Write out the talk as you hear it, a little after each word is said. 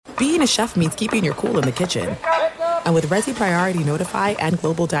being a chef means keeping your cool in the kitchen. And with Resi Priority Notify and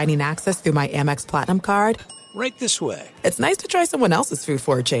Global Dining Access through my Amex Platinum card, right this way. It's nice to try someone else's food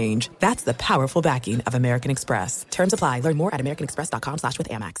for a change. That's the powerful backing of American Express. Terms apply. Learn more at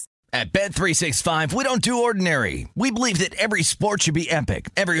americanexpress.com/withAmex. At Bet365, we don't do ordinary. We believe that every sport should be epic.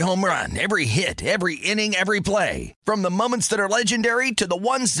 Every home run, every hit, every inning, every play. From the moments that are legendary to the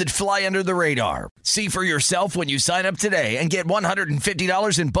ones that fly under the radar. See for yourself when you sign up today and get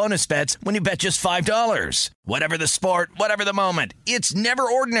 $150 in bonus bets when you bet just $5. Whatever the sport, whatever the moment, it's never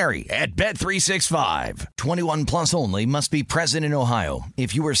ordinary at Bet365. 21 plus only. Must be present in Ohio.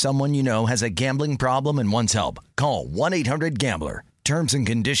 If you or someone you know has a gambling problem and wants help, call 1-800-GAMBLER. Terms and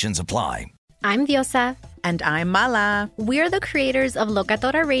conditions apply. I'm Diosa. And I'm Mala. We're the creators of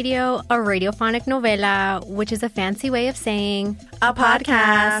Locatora Radio, a radiophonic novela, which is a fancy way of saying a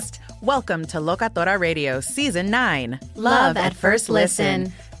podcast. Welcome to Locatora Radio Season 9. Love at First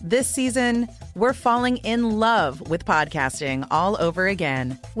Listen. This season, we're falling in love with podcasting all over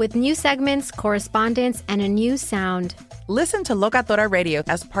again. With new segments, correspondence, and a new sound. Listen to Locatora Radio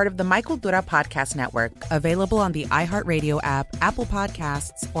as part of the My Cultura Podcast Network. Available on the iHeartRadio app, Apple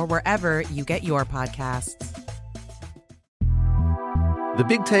Podcasts, or wherever you get your podcasts. The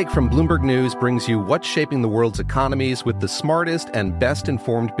Big Take from Bloomberg News brings you what's shaping the world's economies with the smartest and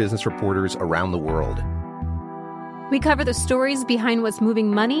best-informed business reporters around the world. We cover the stories behind what's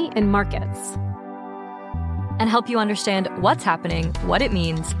moving money and markets, and help you understand what's happening, what it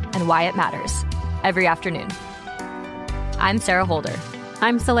means, and why it matters every afternoon. I'm Sarah Holder.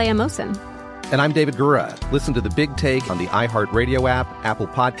 I'm Saleha Mohsen. And I'm David Gura. Listen to The Big Take on the iHeartRadio app, Apple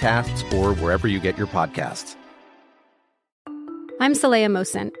Podcasts, or wherever you get your podcasts. I'm Saleha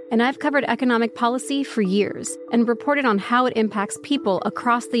Mohsen, and I've covered economic policy for years and reported on how it impacts people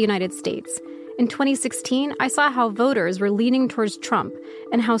across the United States. In 2016, I saw how voters were leaning towards Trump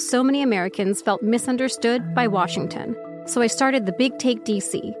and how so many Americans felt misunderstood by Washington. So I started The Big Take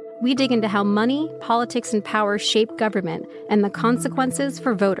DC. We dig into how money, politics, and power shape government and the consequences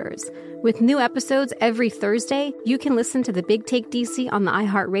for voters. With new episodes every Thursday, you can listen to The Big Take DC on the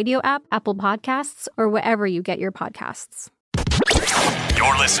iHeartRadio app, Apple Podcasts, or wherever you get your podcasts.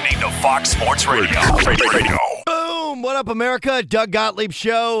 You're listening to Fox Sports Radio. Boom! What up, America? Doug Gottlieb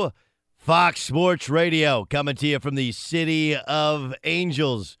Show, Fox Sports Radio, coming to you from the City of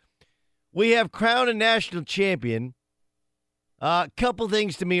Angels. We have crowned a national champion. A couple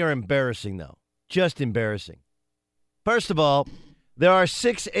things to me are embarrassing, though. Just embarrassing. First of all, there are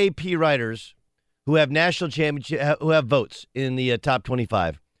 6 AP writers who have national championship, who have votes in the top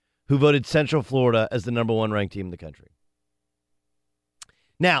 25, who voted Central Florida as the number 1 ranked team in the country.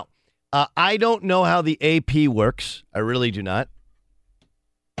 Now, I don't know how the AP works. I really do not.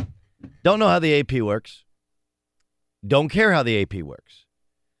 Don't know how the AP works. Don't care how the AP works.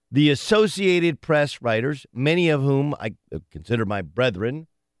 The Associated Press writers, many of whom I consider my brethren,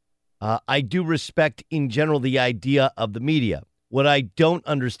 I do respect in general the idea of the media. What I don't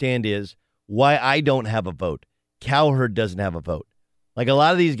understand is why I don't have a vote. Cowherd doesn't have a vote. Like, a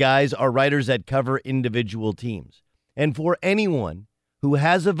lot of these guys are writers that cover individual teams. And for anyone who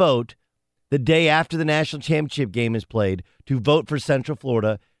has a vote the day after the national championship game is played to vote for Central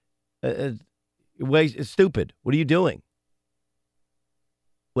Florida, it's stupid. What are you doing?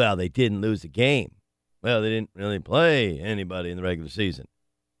 Well, they didn't lose the game. Well, they didn't really play anybody in the regular season.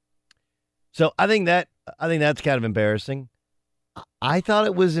 So I think that's kind of embarrassing. I thought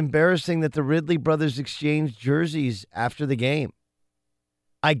it was embarrassing that the Ridley brothers exchanged jerseys after the game.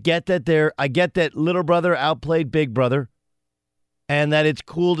 I get that little brother outplayed big brother, and that it's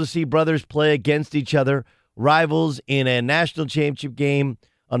cool to see brothers play against each other, rivals in a national championship game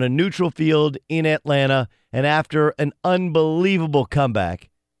on a neutral field in Atlanta, and after an unbelievable comeback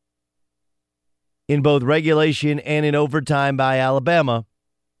in both regulation and in overtime by Alabama,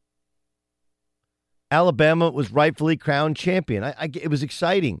 Alabama was rightfully crowned champion. It was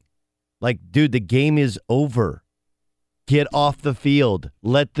exciting. Like, dude, the game is over. Get off the field.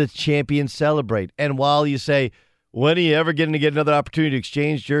 Let the champion celebrate. And while you say, when are you ever going to get another opportunity to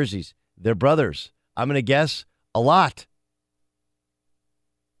exchange jerseys? They're brothers. I'm going to guess a lot.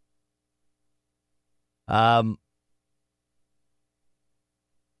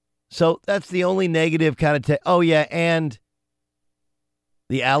 So that's the only negative kind of oh, yeah, and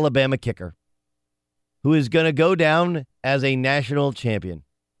the Alabama kicker, who is going to go down as a national champion,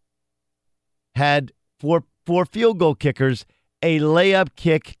 had four field goal kickers a layup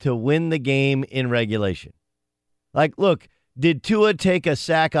kick to win the game in regulation. Like, look, did Tua take a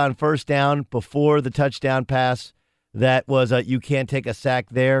sack on first down before the touchdown pass? That was you can't take a sack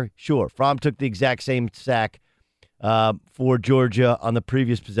there. Sure, Fromm took the exact same sack for Georgia on the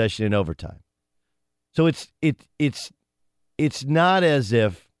previous possession in overtime. So it's not as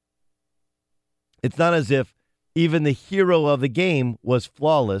if even the hero of the game was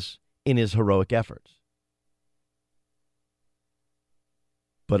flawless in his heroic efforts.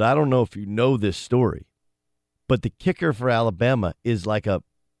 But I don't know if you know this story, but the kicker for Alabama is like a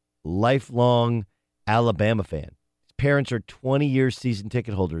lifelong Alabama fan. His parents are 20-year season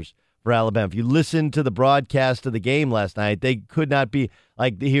ticket holders for Alabama. If you listen to the broadcast of the game last night, they could not be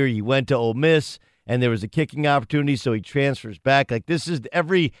like, here he went to Ole Miss and there was a kicking opportunity, so he transfers back. Like, this is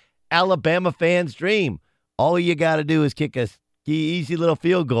every Alabama fan's dream. All you got to do is kick a easy little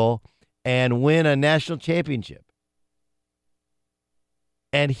field goal and win a national championship.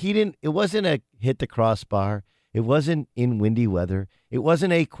 And it wasn't a hit the crossbar. It wasn't in windy weather. It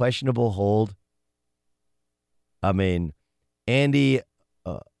wasn't a questionable hold. I mean, Andy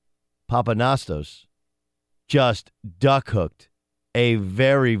Papanastos just duck hooked a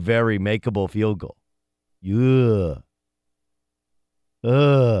very, very makeable field goal.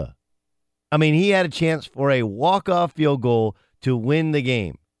 I mean, he had a chance for a walk-off field goal to win the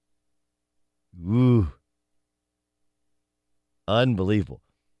game. Unbelievable.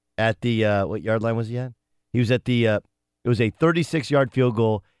 At the, what yard line was he at? He was at the, it was a 36-yard field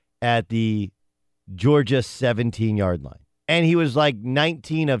goal at the Georgia 17-yard line. And he was like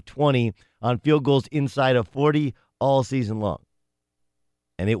 19 of 20 on field goals inside of 40 all season long.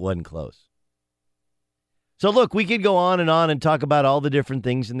 And it wasn't close. So, look, we could go on and talk about all the different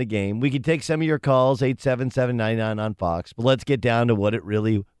things in the game. We could take some of your calls, 877-99 on Fox. But let's get down to what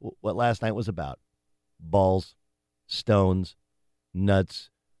last night was about. Balls, stones, nuts,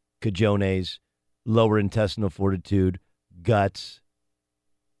 cajones, lower intestinal fortitude, guts.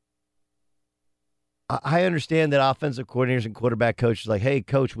 I understand that offensive coordinators and quarterback coaches are like, hey,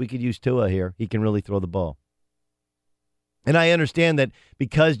 coach, we could use Tua here. He can really throw the ball. And I understand that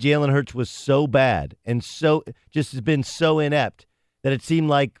because Jalen Hurts was so bad and so just has been so inept that it seemed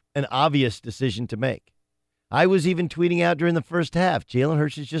like an obvious decision to make. I was even tweeting out during the first half, Jalen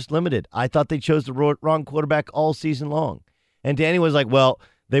Hurts is just limited. I thought they chose the wrong quarterback all season long. And Danny was like, well,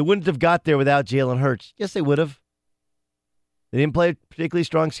 they wouldn't have got there without Jalen Hurts. Yes, they would have. They didn't play a particularly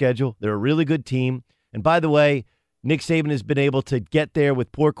strong schedule. They're a really good team. And by the way, Nick Saban has been able to get there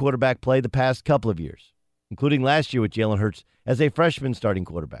with poor quarterback play the past couple of years, including last year with Jalen Hurts as a freshman starting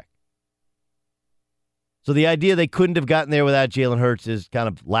quarterback. So the idea they couldn't have gotten there without Jalen Hurts is kind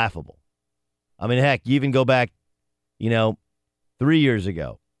of laughable. I mean, heck, you even go back, 3 years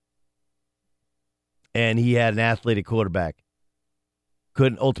ago, and he had an athletic quarterback.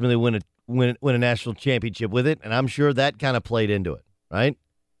 Couldn't ultimately win a national championship with it, and I'm sure that kind of played into it, right?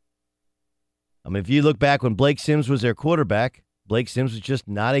 I mean, if you look back when Blake Sims was their quarterback, Blake Sims was just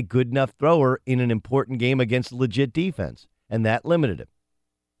not a good enough thrower in an important game against a legit defense, and that limited him.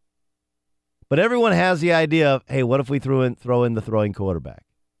 But everyone has the idea of, hey, what if we throw in the throwing quarterback?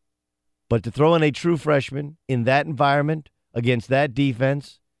 But to throw in a true freshman in that environment against that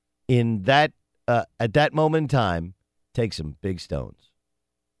defense in that at that moment in time takes some big stones.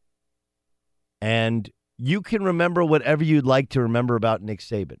 And you can remember whatever you'd like to remember about Nick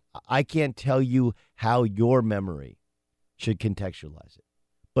Saban. I can't tell you how your memory should contextualize it.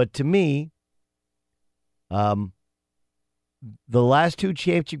 But to me, the last two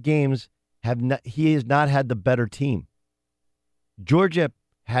championship games he has not had the better team. Georgia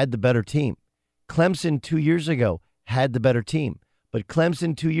had the better team. Clemson 2 years ago had the better team. But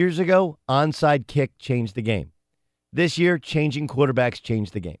Clemson 2 years ago, onside kick changed the game. This year, changing quarterbacks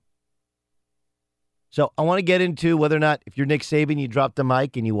changed the game. So I want to get into whether or not, if you're Nick Saban, you drop the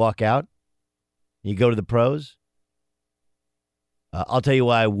mic and you walk out, and you go to the pros. I'll tell you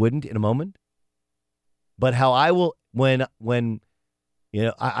why I wouldn't in a moment. But how I will, when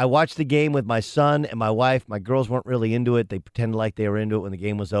I watched the game with my son and my wife. My girls weren't really into it. They pretended like they were into it when the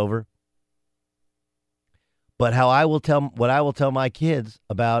game was over. But what I will tell my kids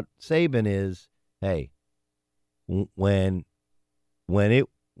about Saban is, hey, when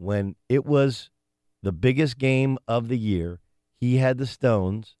it was the biggest game of the year, he had the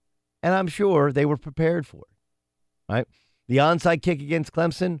stones, and I'm sure they were prepared for it. Right? The onside kick against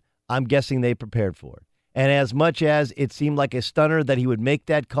Clemson, I'm guessing they prepared for it. And as much as it seemed like a stunner that he would make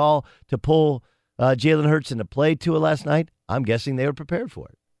that call to pull Jalen Hurts into play to it last night, I'm guessing they were prepared for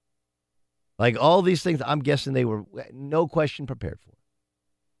it. Like all these things, I'm guessing they were no question prepared for it.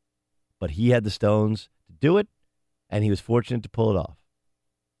 But he had the stones to do it, and he was fortunate to pull it off.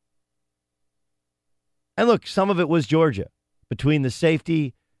 And look, some of it was Georgia. Between the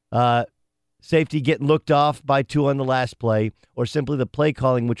safety safety getting looked off by 2 on the last play, or simply the play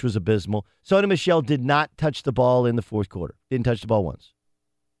calling, which was abysmal. Sony Michel did not touch the ball in the fourth quarter. Didn't touch the ball once.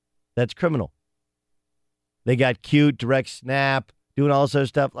 That's criminal. They got cute, direct snap, doing all this other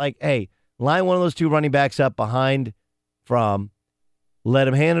stuff. Like, hey, line one of those 2 running backs up behind from, let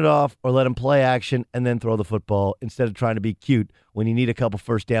him hand it off or let him play action and then throw the football instead of trying to be cute when you need a couple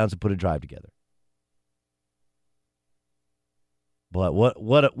first downs to put a drive together. But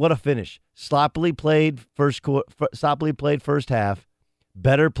what a finish. Sloppily played first half,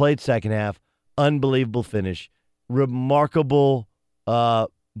 better played second half, unbelievable finish. Remarkable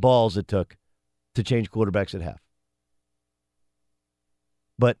balls it took to change quarterbacks at half.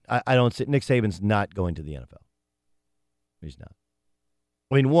 But I don't see Nick Saban's not going to the NFL. He's not.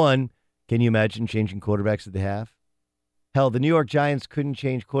 I mean, one, can you imagine changing quarterbacks at the half? Hell, the New York Giants couldn't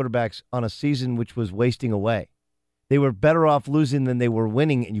change quarterbacks on a season which was wasting away. They were better off losing than they were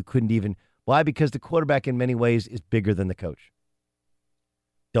winning, and you couldn't even. Why? Because the quarterback in many ways is bigger than the coach.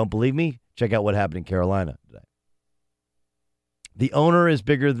 Don't believe me? Check out what happened in Carolina today. The owner is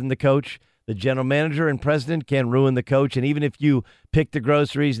bigger than the coach. The general manager and president can ruin the coach, and even if you pick the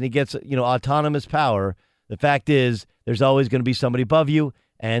groceries and he gets, autonomous power, the fact is there's always going to be somebody above you,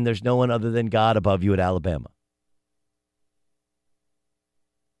 and there's no one other than God above you at Alabama.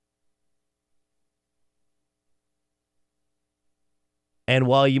 And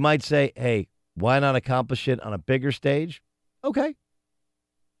while you might say, hey, why not accomplish it on a bigger stage? Okay.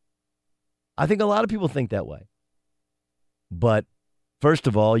 I think a lot of people think that way. But first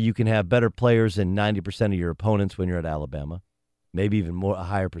of all, you can have better players than 90% of your opponents when you're at Alabama, maybe even more, a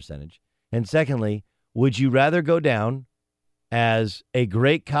higher percentage. And secondly, would you rather go down as a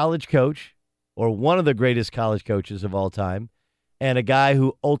great college coach or one of the greatest college coaches of all time and a guy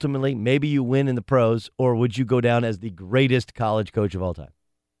who ultimately maybe you win in the pros, or would you go down as the greatest college coach of all time?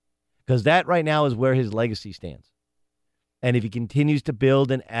 Because that right now is where his legacy stands. And if he continues to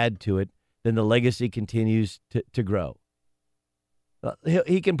build and add to it, then the legacy continues to grow.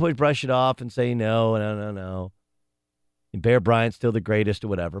 He can brush it off and say, no. And Bear Bryant's still the greatest or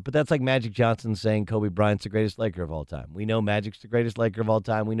whatever. But that's like Magic Johnson saying Kobe Bryant's the greatest Laker of all time. We know Magic's the greatest Laker of all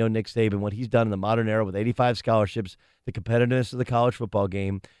time. We know Nick Saban, what he's done in the modern era with 85 scholarships, the competitiveness of the college football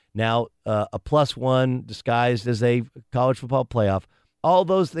game, now a +1 disguised as a college football playoff. All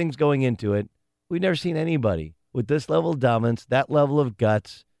those things going into it, we've never seen anybody with this level of dominance, that level of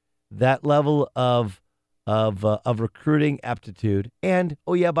guts, that level of recruiting aptitude. And,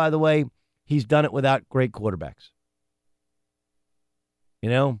 oh yeah, by the way, he's done it without great quarterbacks.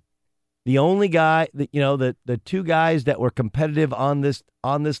 The only guy that, the 2 guys that were competitive on this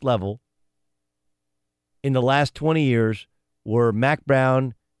level in the last 20 years were Mac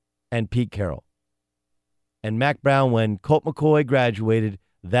Brown and Pete Carroll. And Mac Brown, when Colt McCoy graduated,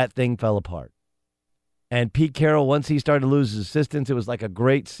 that thing fell apart. And Pete Carroll, once he started to lose his assistants, it was like a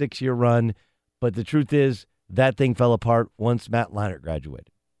great 6-year run. But the truth is, that thing fell apart once Matt Leinart graduated.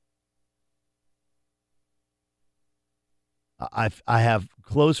 I have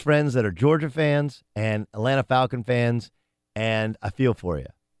close friends that are Georgia fans and Atlanta Falcon fans, and I feel for you.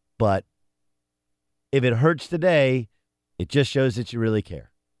 But if it hurts today, it just shows that you really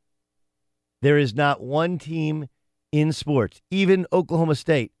care. There is not one team in sports, even Oklahoma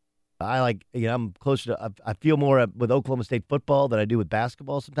State. I'm closer to, I feel more with Oklahoma State football than I do with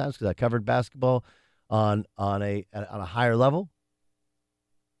basketball sometimes because I covered basketball on a higher level.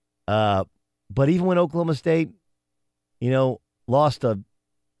 But even when Oklahoma State, lost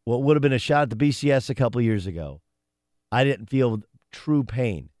what would have been a shot at the BCS a couple of years ago, I didn't feel true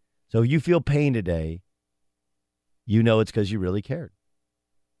pain. So if you feel pain today, it's because you really cared.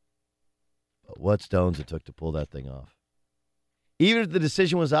 But what stones it took to pull that thing off. Even if the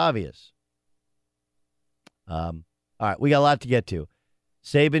decision was obvious. All right, we got a lot to get to.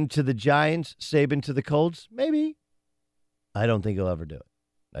 Saban to the Giants, Saban to the Colts, maybe. I don't think he'll ever do it.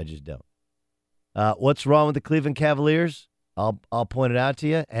 I just don't. What's wrong with the Cleveland Cavaliers? I'll point it out to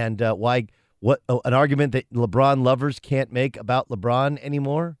you. And an argument that LeBron lovers can't make about LeBron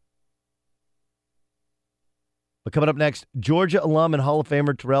anymore. But coming up next, Georgia alum and Hall of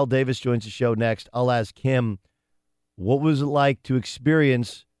Famer Terrell Davis joins the show next. I'll ask him, what was it like to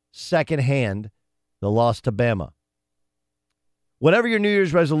experience secondhand the loss to Bama? Whatever your New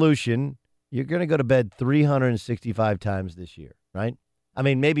Year's resolution, you're going to go to bed 365 times this year, right? I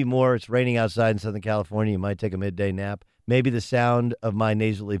mean, maybe more. It's raining outside in Southern California. You might take a midday nap. Maybe the sound of my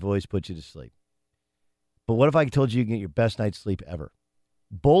nasally voice puts you to sleep. But what if I told you can get your best night's sleep ever?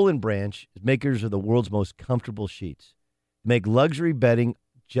 Boll & Branch is makers of the world's most comfortable sheets. Make luxury bedding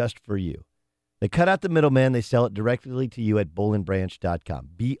just for you. They cut out the middleman. They sell it directly to you at bollandbranch.com.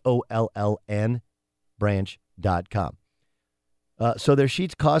 BOLLN branch.com. So their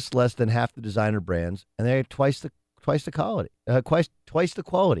sheets cost less than half the designer brands, and they're twice the quality. Twice the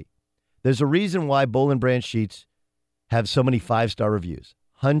quality. There's a reason why Boll & Branch sheets have so many 5-star reviews.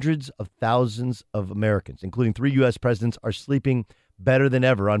 Hundreds of thousands of Americans, including 3 U.S. presidents, are sleeping better than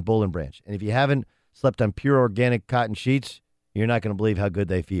ever on Boll & Branch. And if you haven't slept on pure organic cotton sheets, you're not going to believe how good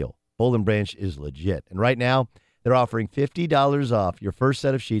they feel. Boll & Branch is legit. And right now, they're offering $50 off your first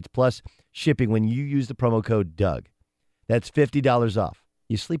set of sheets plus shipping when you use the promo code Doug. That's $50 off.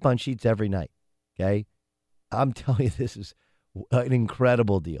 You sleep on sheets every night, okay? I'm telling you, this is an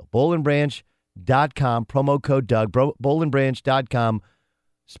incredible deal. bollandbranch.com, promo code Doug. bollandbranch.com,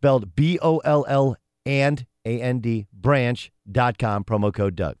 spelled BOLL and AND, branch.com, promo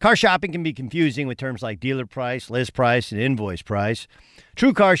code Doug. Car shopping can be confusing with terms like dealer price, list price, and invoice price.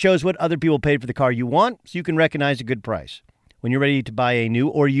 TrueCar shows what other people paid for the car you want, so you can recognize a good price. When you're ready to buy a new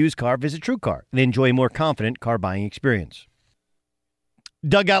or used car, visit TrueCar and enjoy a more confident car buying experience.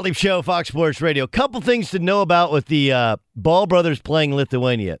 Doug Gottlieb Show, Fox Sports Radio. Couple things to know about with the Ball brothers playing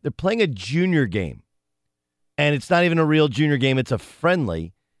Lithuania. They're playing a junior game, and it's not even a real junior game. It's a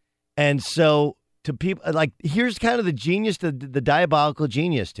friendly. And so to people, like, here's kind of the genius, the diabolical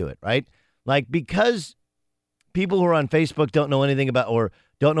genius to it, right? Like, because people who are on Facebook don't know anything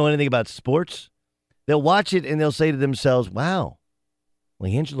about sports, they'll watch it and they'll say to themselves, wow,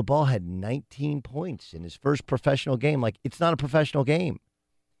 LiAngelo Ball had 19 points in his first professional game. Like, it's not a professional game.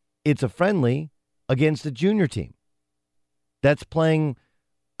 It's a friendly against a junior team that's playing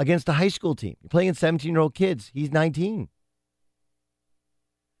against a high school team. You're playing 17-year-old kids. He's 19.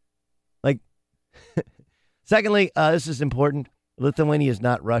 Like, secondly, this is important. Lithuania is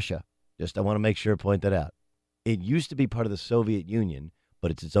not Russia. I want to make sure to point that out. It used to be part of the Soviet Union,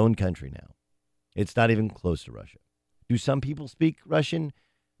 but it's its own country now. It's not even close to Russia. Do some people speak Russian?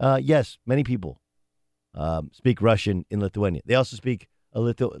 Yes, many people speak Russian in Lithuania. They also speak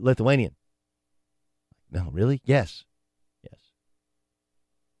Lithuanian. No, really? Yes.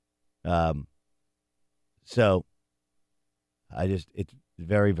 So it's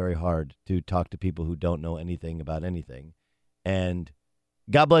very, very hard to talk to people who don't know anything about anything. And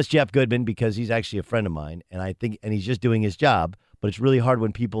God bless Jeff Goodman, because he's actually a friend of mine, and he's just doing his job. But it's really hard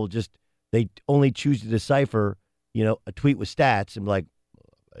when people they only choose to decipher, a tweet with stats and be like,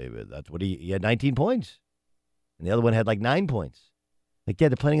 hey, that's what he had 19 points. And the other one had like 9 points. Like, yeah,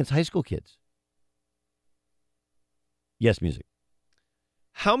 they're playing against high school kids. Yes, music.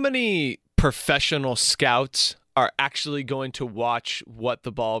 How many professional scouts are actually going to watch what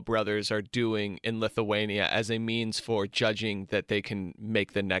the Ball brothers are doing in Lithuania as a means for judging that they can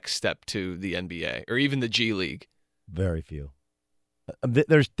make the next step to the NBA or even the G League? Very few.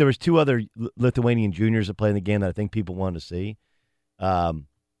 There was 2 other Lithuanian juniors that play in the game that I think people wanted to see,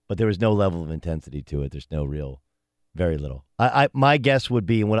 but there was no level of intensity to it. There's no very little. My guess would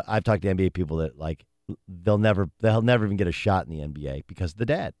be, and when I've talked to NBA people, that like they'll never even get a shot in the NBA because of the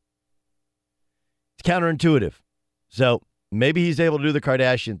dad. It's counterintuitive. So maybe he's able to do the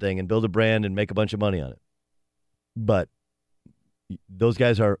Kardashian thing and build a brand and make a bunch of money on it. But those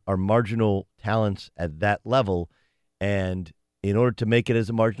guys are marginal talents at that level, and in order to make it as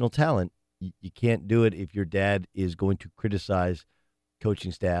a marginal talent, you can't do it if your dad is going to criticize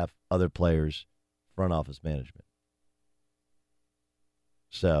coaching staff, other players, front office management.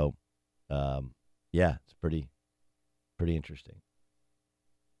 So, yeah, it's pretty interesting.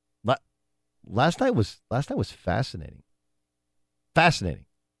 Last night was fascinating. Fascinating.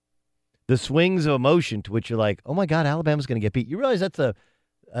 The swings of emotion to which you're like, oh my God, Alabama's going to get beat. You realize that's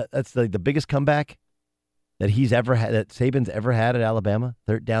the biggest comeback that he's ever had, that Saban's ever had at Alabama,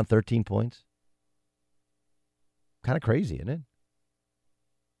 down 13 points. Kind of crazy, isn't it?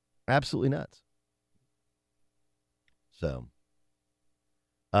 Absolutely nuts. So,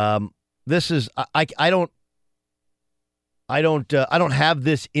 this is I don't have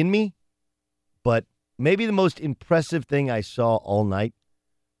this in me, but maybe the most impressive thing I saw all night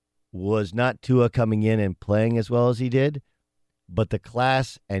was not Tua coming in and playing as well as he did, but the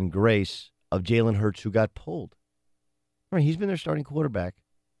class and grace of Jalen Hurts, who got pulled. I mean, he's been their starting quarterback,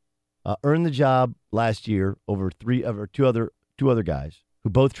 earned the job last year over two other guys who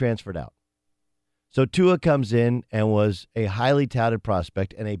both transferred out. So Tua comes in and was a highly touted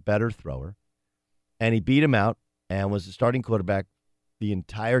prospect and a better thrower, and he beat him out and was the starting quarterback the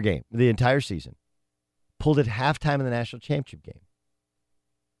entire game, the entire season. Pulled at halftime in the national championship game.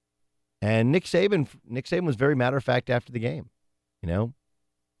 And Nick Saban was very matter of fact after the game.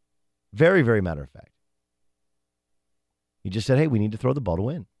 Very, very matter of fact. He just said, hey, we need to throw the ball to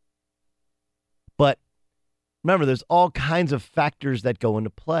win. Remember, there's all kinds of factors that go into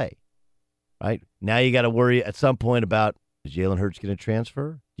play, right? Now you got to worry at some point about, is Jalen Hurts going to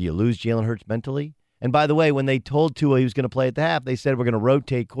transfer? Do you lose Jalen Hurts mentally? And by the way, when they told Tua he was going to play at the half, they said we're going to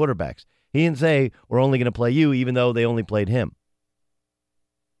rotate quarterbacks. He didn't say we're only going to play you, even though they only played him.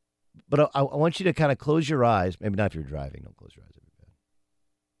 But I want you to kind of close your eyes. Maybe not if you're driving. Don't close your eyes.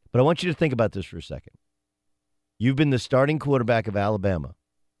 But I want you to think about this for a second. You've been the starting quarterback of Alabama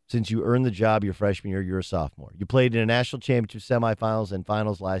since you earned the job your freshman year. You're a sophomore. You played in a national championship semifinals and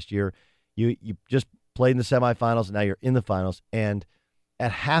finals last year. You just played in the semifinals, and now you're in the finals. And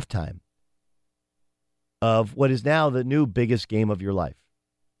at halftime of what is now the new biggest game of your life,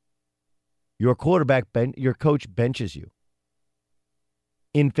 your your coach benches you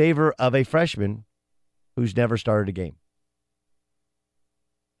in favor of a freshman who's never started a game.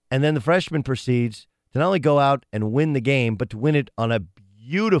 And then the freshman proceeds to not only go out and win the game, but to win it on a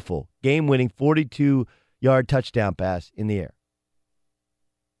beautiful game-winning 42-yard touchdown pass in the air.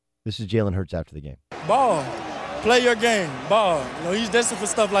 This is Jalen Hurts after the game. Ball. Play your game. Ball. He's destined for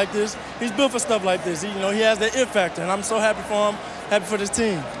stuff like this. He's built for stuff like this. He has that it factor, and I'm so happy for him, happy for this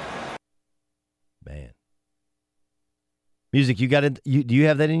team. Man. Music, you got it. Do you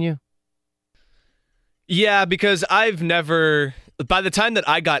have that in you? Yeah, because I've never... By the time that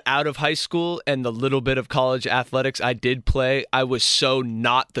I got out of high school and the little bit of college athletics I did play, I was so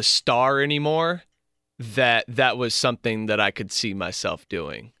not the star anymore that was something that I could see myself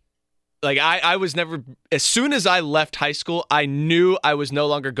doing. Like I was never, as soon as I left high school, I knew I was no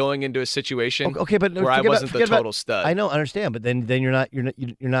longer going into a situation where I wasn't the total stud. I know, understand, but then you're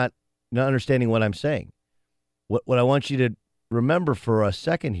not understanding what I'm saying. What I want you to remember for a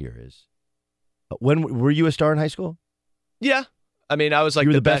second here is, when were you a star in high school? Yeah. I mean, I was like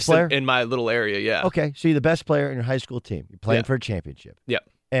the best player in my little area, yeah. Okay, so you're the best player in your high school team. You're playing for a championship. Yep.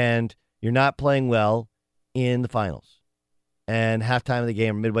 And you're not playing well in the finals. And halftime of the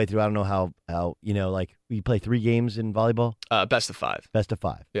game, or midway through, I don't know how like you play 3 games in volleyball? Best of 5. Best of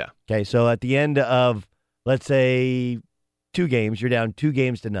 5. Yeah. Okay, so at the end of, let's say, 2 games, you're down 2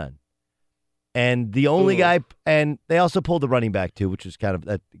 games to none. And the only guy, and they also pulled the running back too, which is kind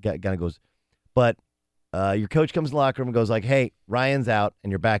of goes, but your coach comes in the locker room and goes like, hey, Ryan's out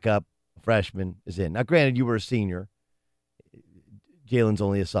and your backup freshman is in. Now, granted, you were a senior. Jalen's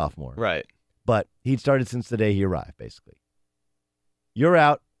only a sophomore. Right. But he'd started since the day he arrived, basically. You're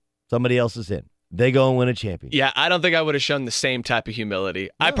out. Somebody else is in. They go and win a championship. Yeah, I don't think I would have shown the same type of humility.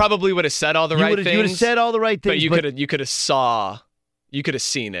 No. I probably would have said all the right things. You would have said all the right things. But you could have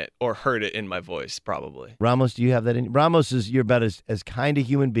seen it or heard it in my voice, probably. Ramos, do you have that in? Ramos you're about as kind a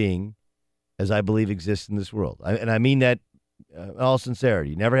human being as I believe exists in this world. And I mean that in all sincerity.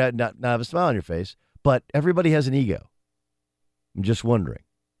 You never had not have a smile on your face, but everybody has an ego. I'm just wondering.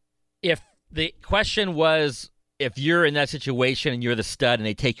 If the question was, if you're in that situation and you're the stud and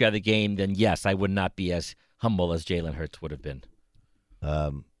they take you out of the game, then yes, I would not be as humble as Jalen Hurts would have been.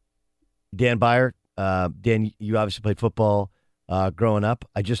 Dan Byer, Dan, you obviously played football growing up.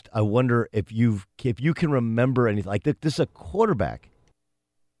 I wonder if you can remember anything like this is a quarterback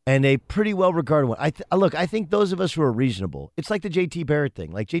and a pretty well regarded one. I think those of us who are reasonable, it's like the JT Barrett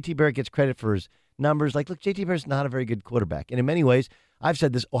thing. Like JT Barrett gets credit for his numbers. Like, look, JT Barrett's not a very good quarterback, and in many ways, I've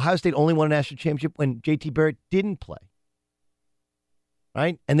said this, Ohio State only won a national championship when JT Barrett didn't play.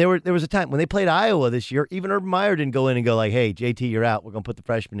 Right? And there was a time when they played Iowa this year, even Urban Meyer didn't go in and go like, hey, JT, you're out. We're going to put the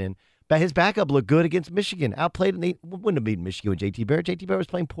freshman in. But his backup looked good against Michigan. Outplayed, and they wouldn't have beaten Michigan with JT Barrett. JT Barrett was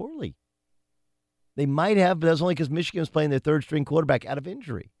playing poorly. They might have, but that was only because Michigan was playing their third-string quarterback out of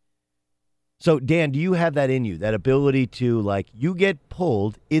injury. So, Dan, do you have that in you, that ability to, like, you get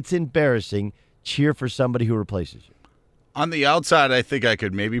pulled, it's embarrassing, cheer for somebody who replaces you? On the outside, I think I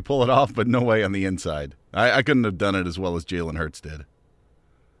could maybe pull it off, but no way on the inside. I couldn't have done it as well as Jalen Hurts did.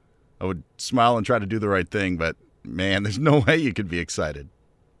 I would smile and try to do the right thing, but, man, there's no way you could be excited.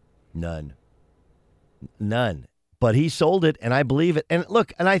 None. But he sold it, and I believe it. And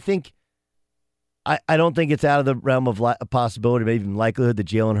look, and I think, I don't think it's out of the realm of possibility, maybe even likelihood that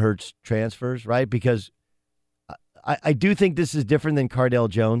Jalen Hurts transfers, right? Because I do think this is different than Cardale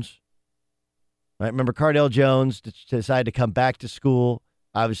Jones. Right? Remember, Cardale Jones decided to come back to school.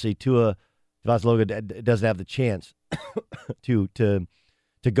 Obviously, Tua Tagovailoa doesn't have the chance to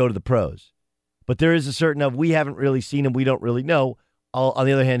go to the pros. But there is a certain of, we haven't really seen him, we don't really know. On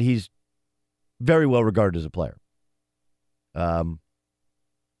the other hand, he's very well regarded as a player. I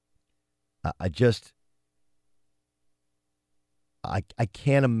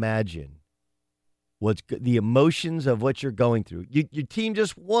can't imagine what's the emotions of what you're going through. Your team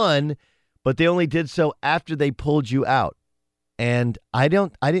just won, but they only did so after they pulled you out. And I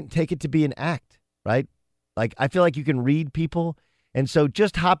didn't take it to be an act, right? Like, I feel like you can read people. And so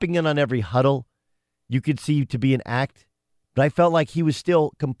just hopping in on every huddle, you could see to be an act. But I felt like he was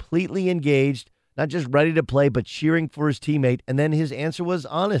still completely engaged, not just ready to play, but cheering for his teammate. And then his answer was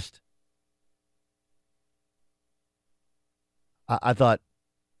honest. I thought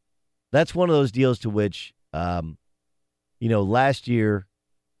that's one of those deals to which, last year,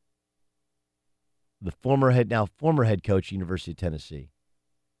 the former head coach, University of Tennessee,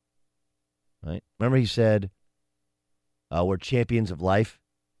 right? Remember he said, we're champions of life,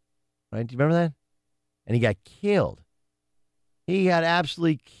 right? Do you remember that? And he got killed. He got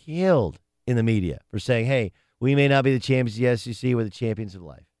absolutely killed in the media for saying, hey, we may not be the champions of the SEC, we're the champions of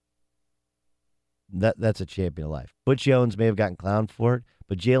life. That's a champion of life. Butch Jones may have gotten clowned for it,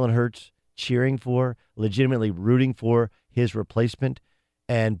 but Jalen Hurts cheering for, legitimately rooting for his replacement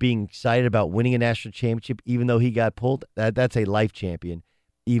and being excited about winning a national championship, even though he got pulled, that's a life champion,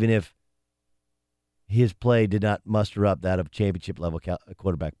 even if his play did not muster up that of championship-level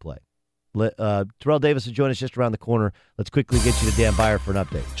quarterback play. Terrell Davis will join us just around the corner. Let's quickly get you to Dan Byer for an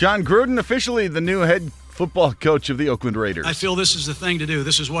update. John Gruden, officially the new head football coach of the Oakland Raiders. I feel this is the thing to do.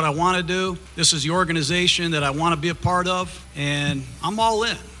 This is what I want to do. This is the organization that I want to be a part of, and I'm all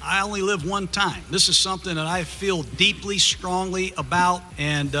in. I only live one time. This is something that I feel deeply, strongly about,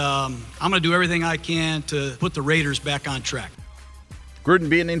 and I'm going to do everything I can to put the Raiders back on track. Gruden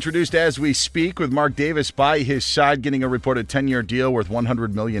being introduced as we speak, with Mark Davis by his side, getting a reported 10-year deal worth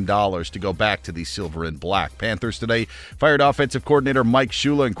 $100 million to go back to the silver and black. Panthers today fired offensive coordinator Mike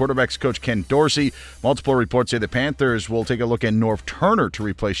Shula and quarterbacks coach Ken Dorsey. Multiple reports say the Panthers will take a look at Norv Turner to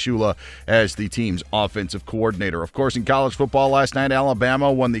replace Shula as the team's offensive coordinator. Of course, in college football last night,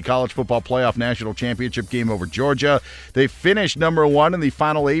 Alabama won the college football playoff national championship game over Georgia. They finished number one in the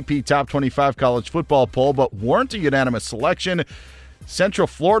final AP Top 25 college football poll, but weren't a unanimous selection. Central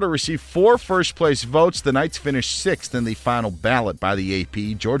Florida received 4 first-place votes. The Knights finished 6th in the final ballot by the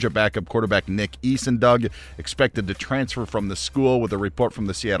AP. Georgia backup quarterback Nick Easendug expected to transfer from the school, with a report from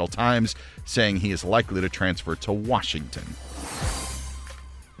the Seattle Times saying he is likely to transfer to Washington.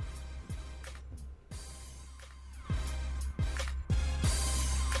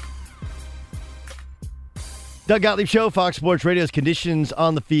 Doug Gottlieb Show, Fox Sports Radio's conditions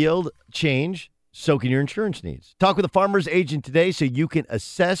on the field change. So can your insurance needs. Talk with a Farmers agent today so you can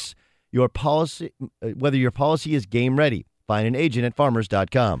assess your policy, whether your policy is game ready. Find an agent at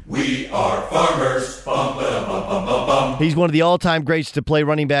farmers.com. We are farmers. Bum, ba, bum, bum, bum, bum. He's one of the all-time greats to play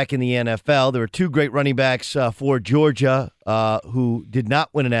running back in the NFL. There were 2 great running backs for Georgia who did not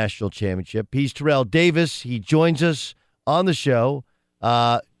win a national championship. He's Terrell Davis. He joins us on the show.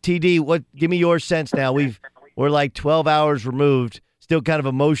 TD, give me your sense now. We're like 12 hours removed. Still kind of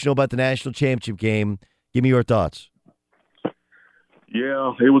emotional about the national championship game. Give me your thoughts.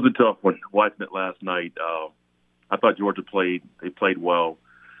 Yeah, it was a tough one. Watching it last night, I thought Georgia played well.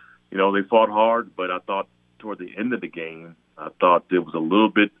 You know, they fought hard, but I thought toward the end of the game, I thought it was a little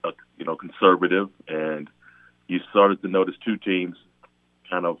bit, conservative, and you started to notice 2 teams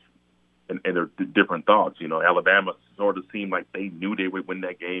kind of and their different thoughts. You know, Alabama sort of seemed like they knew they would win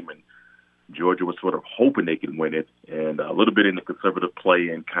that game, and Georgia was sort of hoping they could win it, and a little bit in the conservative play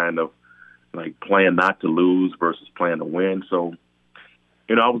and kind of like playing not to lose versus playing to win. So,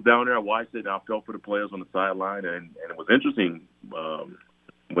 I was down there, I watched it, and I felt for the players on the sideline, and it was interesting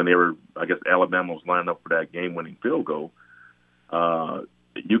when they were, I guess Alabama was lining up for that game-winning field goal.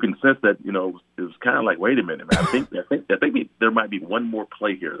 You can sense that, it was kind of like, wait a minute, man. I think there might be one more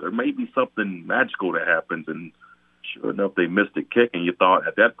play here. There may be something magical that happens, and sure enough, they missed a kick, and you thought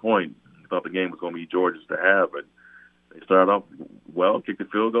at that point, thought the game was going to be Georgia's to have, but they started off well, kicked the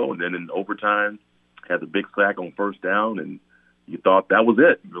field goal, and then in overtime had the big sack on first down, and you thought that was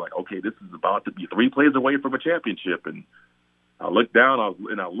it. You were like, okay, this is about to be 3 plays away from a championship. And I looked down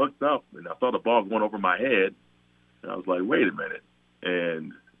and I looked up, and I saw the ball going over my head, and I was like, wait a minute.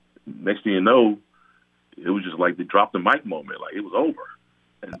 And next thing you know, it was just like the drop the mic moment, like it was over.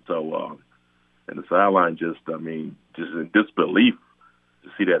 And so, and the sideline just in disbelief to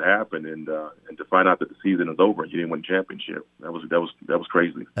see that happen, and to find out that the season is over and you didn't win a championship. That was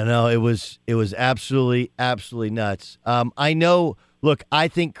crazy. I know it was absolutely nuts. I know. Look, I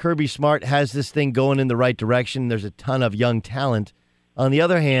think Kirby Smart has this thing going in the right direction. There's a ton of young talent. On the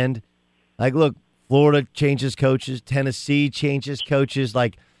other hand, look, Florida changes coaches, Tennessee changes coaches.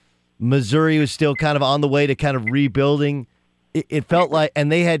 Like Missouri was still kind of on the way to kind of rebuilding. It felt like, and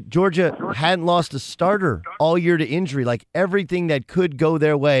Georgia hadn't lost a starter all year to injury. Like everything that could go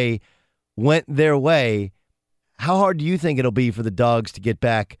their way went their way. How hard do you think it'll be for the Dogs to get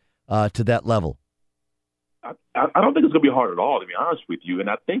back to that level? I don't think it's going to be hard at all, to be honest with you. And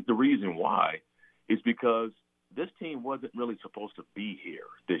I think the reason why is because this team wasn't really supposed to be here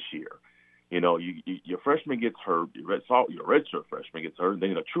this year. You know, your freshman gets hurt, your redshirt freshman gets hurt, and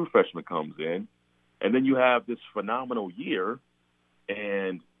then a true freshman comes in, and then you have this phenomenal year,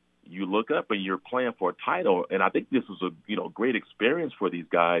 and you look up and you're playing for a title. And I think this was a great experience for these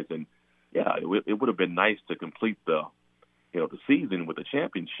guys. And yeah, it would have been nice to complete the season with a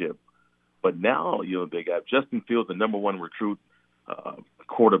championship. But now they got Justin Fields, the number one recruit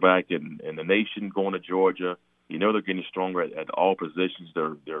quarterback in the nation, going to Georgia. They're getting stronger at all positions.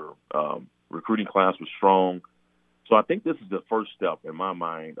 Their recruiting class was strong. So I think this is the first step in my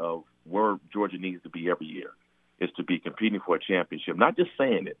mind of where Georgia needs to be every year, is to be competing for a championship, not just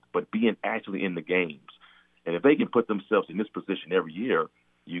saying it, but being actually in the games. And if they can put themselves in this position every year,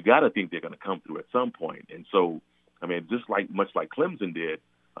 you got to think they're going to come through at some point. And so, I mean, much like Clemson did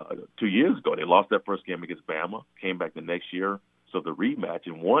 2 years ago, they lost their first game against Bama, came back the next year, so the rematch,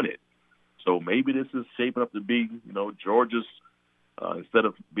 and won it. So maybe this is shaping up to be, Georgia's, instead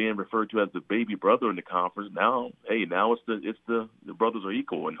of being referred to as the baby brother in the conference, now it's the brothers are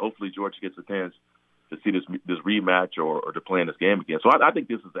equal, and hopefully Georgia gets a chance to see this rematch or to play in this game again. So I think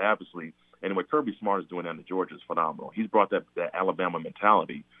this is obviously, and what Kirby Smart is doing down in Georgia is phenomenal. He's brought that Alabama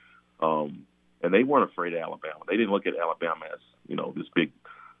mentality, and they weren't afraid of Alabama. They didn't look at Alabama as this big,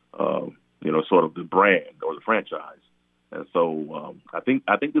 sort of the brand or the franchise. And so I think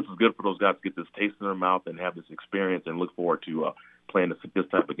this is good for those guys to get this taste in their mouth and have this experience, and look forward to playing this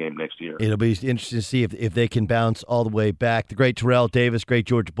type of game next year. It'll be interesting to see if they can bounce all the way back. The great Terrell Davis, great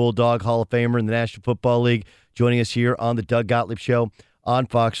Georgia Bulldog, Hall of Famer in the National Football League, joining us here on the Doug Gottlieb Show on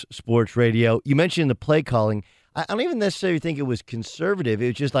Fox Sports Radio. You mentioned the play calling. I don't even necessarily think it was conservative. It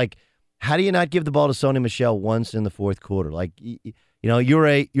was just like, how do you not give the ball to Sony Michel once in the fourth quarter? Like, you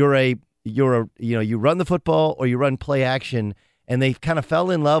run the football or you run play action, and they kind of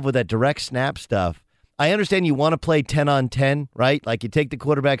fell in love with that direct snap stuff. I understand you want to play 10 on 10, right? Like you take the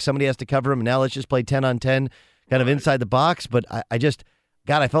quarterback, somebody has to cover him, and now let's just play 10 on 10 kind of inside the box. But I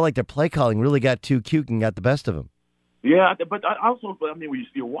felt like their play calling really got too cute and got the best of them. Yeah, but when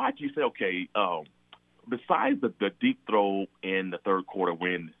you watch, you say, okay, besides the deep throw in the third quarter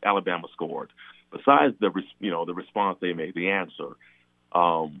when Alabama scored, besides the response they made, the answer,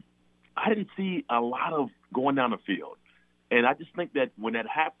 I didn't see a lot of going down the field. And I just think that when that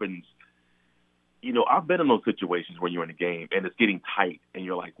happens, I've been in those situations when you're in a game and it's getting tight and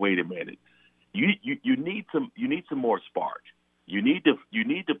you're like, wait a minute, you need some more spark. You need to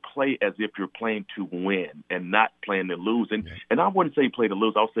play as if you're playing to win and not playing to lose. And I wouldn't say play to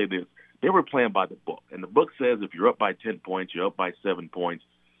lose. I'll say this: they were playing by the book, and the book says if you're up by 10 points, you're up by 7 points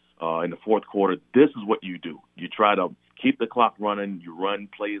in the fourth quarter. This is what you do. You try to keep the clock running. You run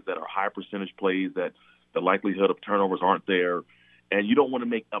plays that are high percentage plays that the likelihood of turnovers aren't there. And you don't want to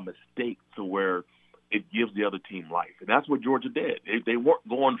make a mistake to where it gives the other team life. And that's what Georgia did. They weren't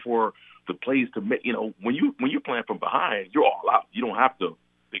going for the plays to make, when you're playing from behind, you're all out. You don't have to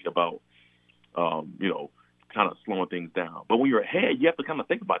think about, kind of slowing things down. But when you're ahead, you have to kind of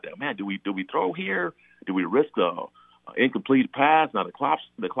think about that. Man, do we throw here? Do we risk a incomplete pass? Now the clock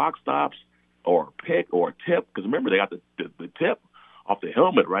stops, or a pick or a tip. Because remember, they got the tip off the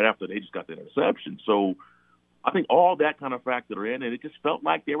helmet right after they just got the interception. So I think all that kind of factored in, and it just felt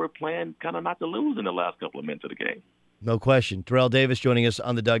like they were playing kind of not to lose in the last couple of minutes of the game. No question. Terrell Davis joining us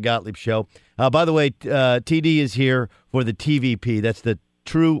on the Doug Gottlieb Show. By the way, TD is here for the TVP. That's the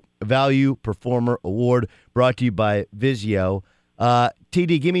True Value Performer Award, brought to you by Vizio.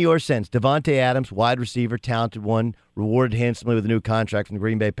 TD, give me your sense. Devontae Adams, wide receiver, talented one, rewarded handsomely with a new contract from the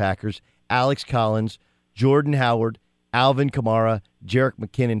Green Bay Packers. Alex Collins, Jordan Howard, Alvin Kamara, Jerick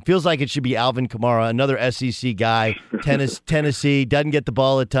McKinnon. Feels like it should be Alvin Kamara, another SEC guy. Tennessee doesn't get the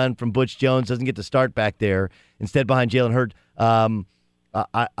ball a ton from Butch Jones, doesn't get the start back there. Instead, behind Jalen Hurts,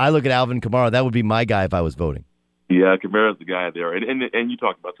 I look at Alvin Kamara. That would be my guy if I was voting. Yeah, Kamara's the guy there. And you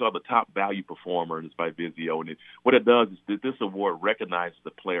talked about the top value performer, and it's by Vizio. And what it does is that this award recognizes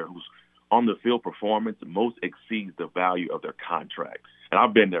the player who's on the field performance most exceeds the value of their contract. And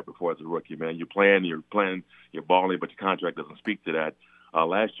I've been there before as a rookie, man. You're playing, you're balling, but your contract doesn't speak to that.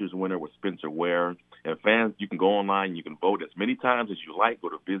 Last year's winner was Spencer Ware. And fans, you can go online, you can vote as many times as you like. Go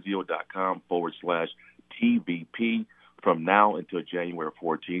to Vizio.com/TVP from now until January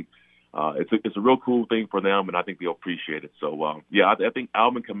 14th. It's a real cool thing for them, and I think they'll appreciate it. So, I think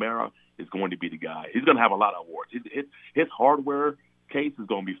Alvin Kamara is going to be the guy. He's going to have a lot of awards. His hardware case is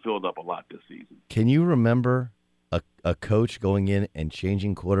going to be filled up a lot this season. Can you remember a coach going in and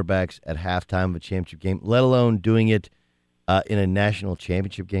changing quarterbacks at halftime of a championship game, let alone doing it in a national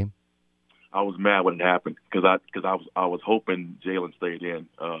championship game? I was mad when it happened because I was hoping Jalen stayed in.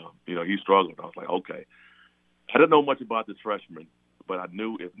 He struggled. I was like, okay. I didn't know much about this freshman, but I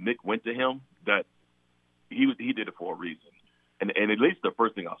knew if Nick went to him that he did it for a reason. And at least the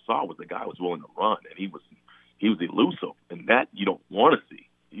first thing I saw was the guy was willing to run, and he was elusive, and that you don't want to see.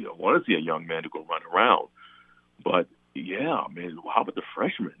 You don't want to see a young man who can run around. But yeah, man, how about the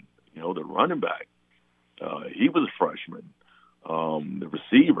freshman? The running back. He was a freshman. The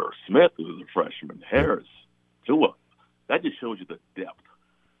receiver, Smith, was a freshman. Harris, Tua. That just shows you the depth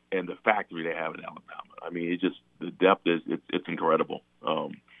and the factory they have in Alabama. I mean, the depth it's incredible.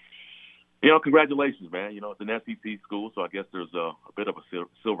 Congratulations, man. It's an SEC school, so I guess there's a bit of a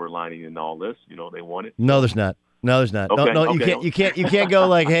silver lining in all this. They won it. No, there's not. Okay, no, you can't go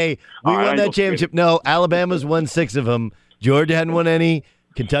like, hey, we won that championship. No, Alabama's won 6 of them. Georgia hadn't won any.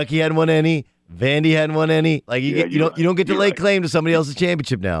 Kentucky hadn't won any. Vandy hadn't won any. Like you don't get to lay claim to somebody else's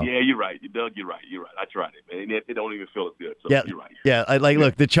championship now. Yeah, you're right, Doug. You're right. I tried it, man. It don't even feel as good. So yeah, you're right. Yeah,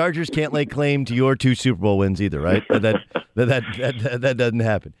 look, the Chargers can't lay claim to your 2 Super Bowl wins either, right? that doesn't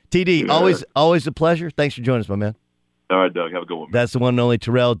happen. TD, always a pleasure. Thanks for joining us, my man. All right, Doug. Have a good one, man. That's the one and only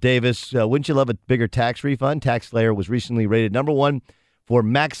Terrell Davis. Wouldn't you love a bigger tax refund? TaxSlayer was recently rated #1 for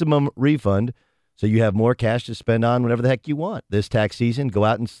maximum refund, so you have more cash to spend on whatever the heck you want. This tax season, go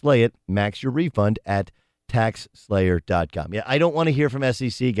out and slay it. Max your refund at TaxSlayer.com. Yeah, I don't want to hear from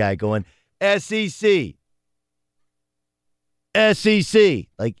SEC guy going, SEC.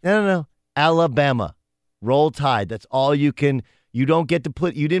 Like, no. Alabama. Roll Tide. That's all you can. You don't get to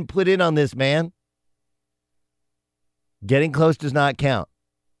put. You didn't put in on this, man. Getting close does not count.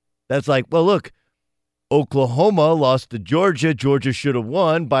 That's like, well, look, Oklahoma lost to Georgia. Georgia should have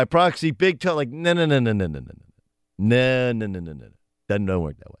won by proxy. Big toe. Like, no. Doesn't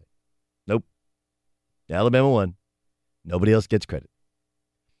work that way. Nope. Alabama won. Nobody else gets credit.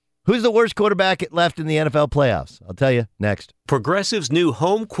 Who's the worst quarterback left in the NFL playoffs? I'll tell you next. Progressive's new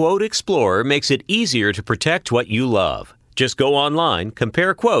Home Quote Explorer makes it easier to protect what you love. Just go online,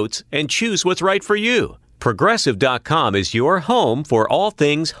 compare quotes, and choose what's right for you. Progressive.com is your home for all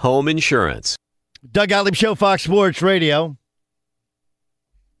things home insurance. Doug Gottlieb Show, Fox Sports Radio.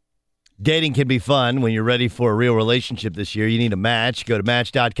 Dating can be fun when you're ready for a real relationship this year. You need a match. Go to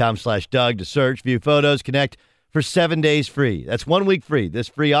Match.com/Doug to search, view photos, connect for 7 days free. That's 1 week free. This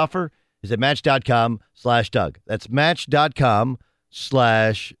free offer is at Match.com/Doug. That's Match.com/Doug.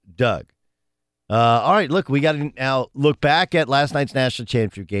 All right, look, we got to now look back at last night's national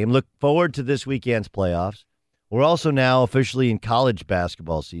championship game, look forward to this weekend's playoffs. We're also now officially in college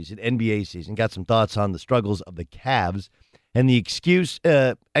basketball season, NBA season. Got some thoughts on the struggles of the Cavs and the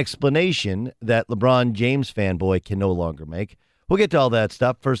explanation that LeBron James fanboy can no longer make. We'll get to all that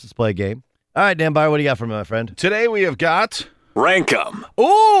stuff. First, let's play a game. All right, Dan Byer, what do you got for me, my friend? Today we have got Rank 'em.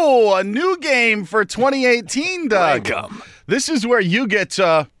 Ooh, a new game for 2018, Doug. Rank 'em. This is where you get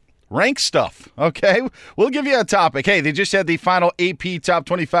rank stuff, okay? We'll give you a topic. Hey, they just had the final AP Top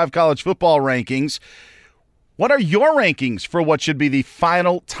 25 college football rankings. What are your rankings for what should be the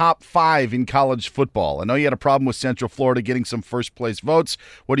final top 5 in college football? I know you had a problem with Central Florida getting some first-place votes.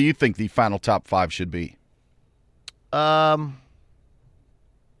 What do you think the final top 5 should be? I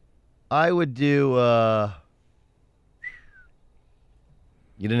would do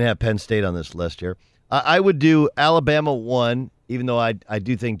you didn't have Penn State on this list here. I would do Alabama 1, even though I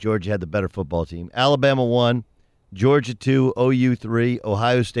do think Georgia had the better football team. Alabama 1, Georgia 2, OU 3,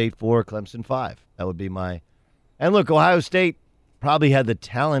 Ohio State 4, Clemson 5. That would be my... And look, Ohio State probably had the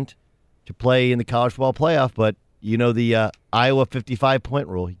talent to play in the college football playoff, but you know the Iowa 55-point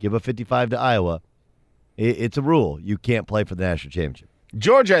rule. You give a 55 to Iowa, it's a rule. You can't play for the national championship.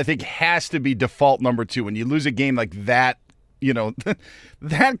 Georgia, I think, has to be default number 2. When you lose a game like that,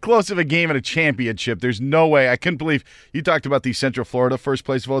 that close of a game in a championship, there's no way. I couldn't believe you talked about the Central Florida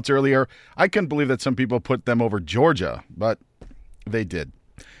first-place votes earlier. I couldn't believe that some people put them over Georgia, but they did.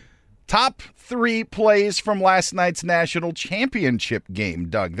 Top 3 plays from last night's national championship game,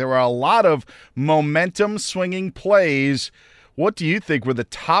 Doug. There were a lot of momentum-swinging plays. What do you think were the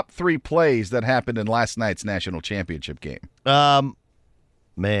top 3 plays that happened in last night's national championship game?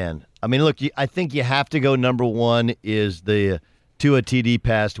 Man, I mean, look, I think you have to go number 1 is the Tua TD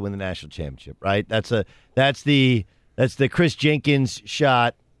pass to win the national championship, right? That's the Chris Jenkins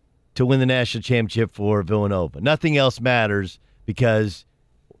shot to win the national championship for Villanova. Nothing else matters because,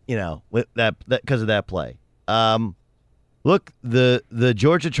 with that because of that play. Look, the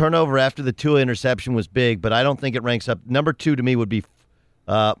Georgia turnover after the Tua interception was big, but I don't think it ranks up. Number 2 to me would be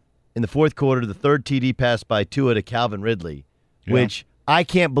in the fourth quarter, the third TD pass by Tua to Calvin Ridley, which I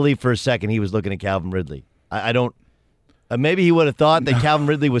can't believe for a second he was looking at Calvin Ridley. I don't. Maybe he would have thought that Calvin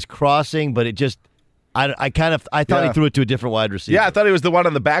Ridley was crossing, but it just I thought he threw it to a different wide receiver. Yeah, I thought he was the one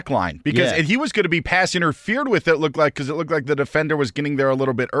on the back line because he was going to be pass interfered with. It looked like because it looked like the defender was getting there a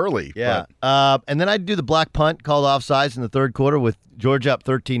little bit early. Yeah, and then I'd do the black punt called offsides in the third quarter with Georgia up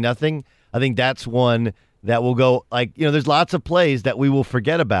 13-0. I think that's one that will go there's lots of plays that we will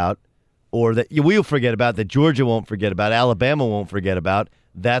forget about, or that we'll forget about that Georgia won't forget about, Alabama won't forget about.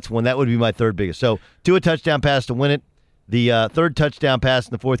 That's one that would be my third biggest. So a touchdown pass to win it. The third touchdown pass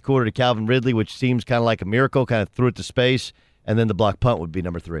in the fourth quarter to Calvin Ridley, which seems kind of like a miracle, kind of threw it to space, and then the block punt would be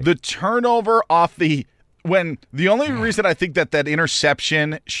number 3. The turnover off the only reason I think that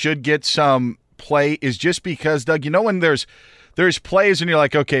interception should get some play is just because, Doug, when there's plays and you're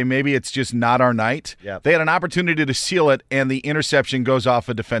like, okay, maybe it's just not our night. Yep. They had an opportunity to seal it, and the interception goes off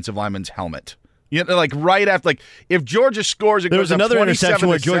a defensive lineman's helmet. Right after, if Georgia scores, there was another interception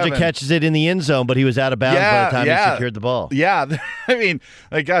where Georgia catches it in the end zone, but he was out of bounds by the time he secured the ball. Yeah, I mean,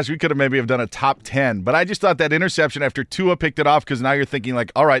 gosh, we could have maybe done a top 10, but I just thought that interception after Tua picked it off, because now you're thinking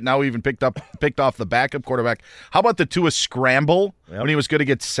all right, now we even picked off the backup quarterback. How about the Tua scramble when he was going to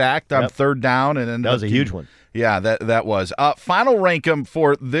get sacked on third down? And that was a huge one. Yeah, that was. Final rank them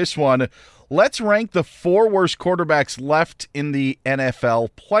for this one. Let's rank the 4 worst quarterbacks left in the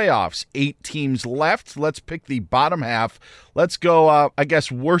NFL playoffs. 8 teams left. Let's pick the bottom half. Let's go,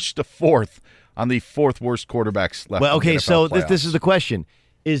 worst to fourth on the 4th worst quarterbacks left. Well, okay, in the NFL so playoffs. this is the question: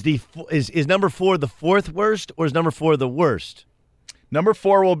 is number 4 the 4th worst, or is number 4 the worst? Number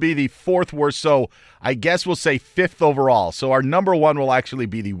 4 will be the 4th worst. So I guess we'll say 5th overall. So our number 1 will actually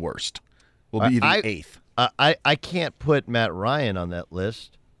be the worst. Will be the 8th. I can't put Matt Ryan on that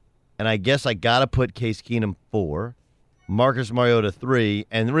list. And I guess I got to put Case Keenum 4, Marcus Mariota 3,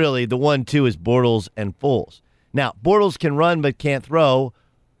 and really the 1-2 is Bortles and Foles. Now, Bortles can run but can't throw.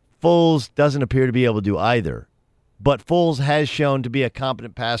 Foles doesn't appear to be able to do either. But Foles has shown to be a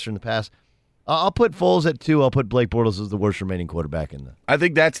competent passer in the past. I'll put Foles at 2. I'll put Blake Bortles as the worst remaining quarterback in the. I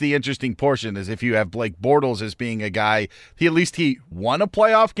think that's the interesting portion, is if you have Blake Bortles as being a guy, at least he won a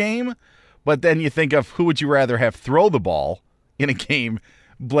playoff game, but then you think of who would you rather have throw the ball in a game,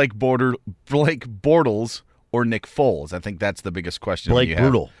 Blake Bortles or Nick Foles? I think that's the biggest question. Blake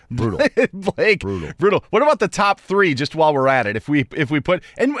brutal. Blake brutal. What about the top 3? Just while we're at it, if we put,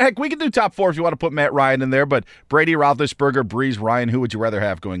 and heck, we can do top 4 if you want to put Matt Ryan in there. But Brady, Roethlisberger, Breeze, Ryan, who would you rather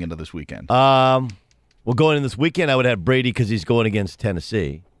have going into this weekend? Well, going in this weekend, I would have Brady because he's going against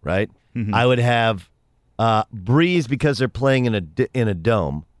Tennessee, right? Mm-hmm. I would have Breeze because they're playing in a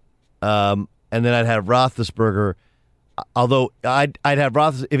dome, and then I'd have Roethlisberger. Although I'd have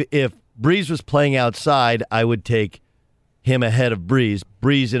Roethlisberger, if Breeze was playing outside, I would take him ahead of Breeze.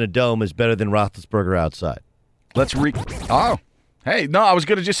 Breeze in a dome is better than Roethlisberger outside. Hey, no, I was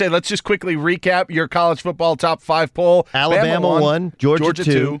going to just say, let's just quickly recap your college football top 5 poll. Alabama 1, Georgia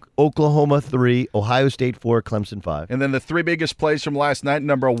 2, Oklahoma 3, Ohio State 4, Clemson 5. And then the 3 biggest plays from last night.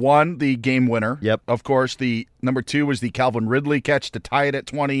 Number 1, the game winner. Yep. Of course, the number 2 was the Calvin Ridley catch to tie it at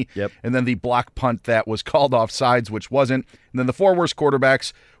 20. Yep. And then the block punt that was called offsides, which wasn't. And then the 4 worst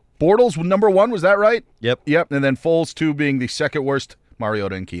quarterbacks. Bortles, number 1, was that right? Yep. And then Foles, 2, being the second worst,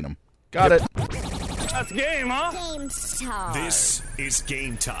 Mariota and Keenum. Got it. That's game, huh? Game time. This is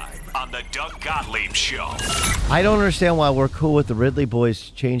Game Time on the Doug Gottlieb Show. I don't understand why we're cool with the Ridley boys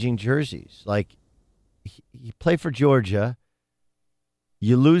changing jerseys. You play for Georgia,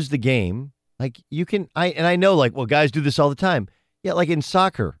 you lose the game. You can, I know, guys do this all the time. Yeah, like in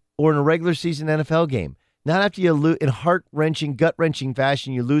soccer or in a regular season NFL game. Not after you lose in heart-wrenching, gut-wrenching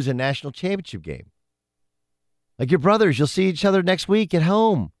fashion, you lose a national championship game. Like your brothers, you'll see each other next week at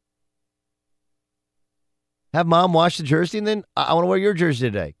home. Have mom wash the jersey, and then I want to wear your jersey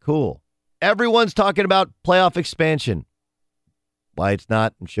today. Cool. Everyone's talking about playoff expansion. Why it's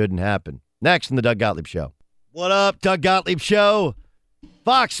not and shouldn't happen. Next in the Doug Gottlieb Show. What up, Doug Gottlieb Show?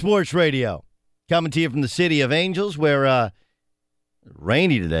 Fox Sports Radio. Coming to you from the City of Angels, where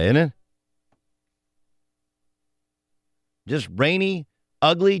rainy today, isn't it? Just rainy,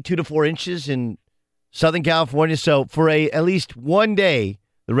 ugly, 2 to 4 inches in Southern California. So for at least one day,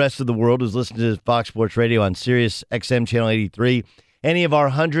 the rest of the world is listening to Fox Sports Radio on Sirius XM Channel 83. Any of our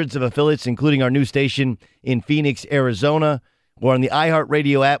hundreds of affiliates, including our new station in Phoenix, Arizona, or on the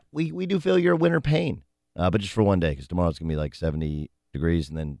iHeartRadio app, we do feel your winter pain. But just for one day, because tomorrow it's going to be 70 degrees,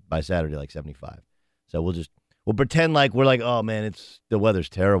 and then by Saturday, 75. So we'll pretend like we're oh, man, the weather's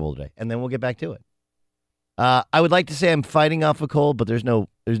terrible today, and then we'll get back to it. I would like to say I'm fighting off a cold, but there's no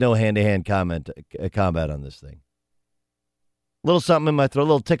hand-to-hand combat on this thing. A little something in my throat, a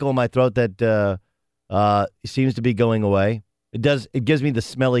little tickle in my throat that seems to be going away. It does. It gives me the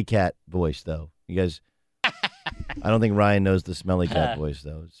smelly cat voice, though. You guys, I don't think Ryan knows the Smelly Cat voice,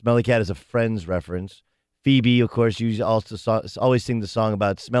 though. Smelly Cat is a Friends reference. Phoebe, of course, you also always sing the song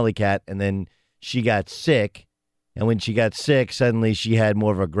about Smelly Cat, and then she got sick. And when she got sick, suddenly she had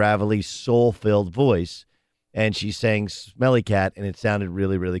more of a gravelly, soul-filled voice, and she sang Smelly Cat, and it sounded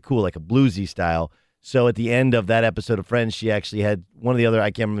really, really cool, like a bluesy style. So at the end of that episode of Friends, she actually had one of the other,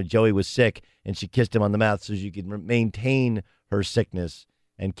 I can't remember, Joey was sick, and she kissed him on the mouth so she could maintain her sickness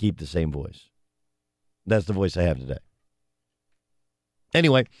and keep the same voice. That's the voice I have today.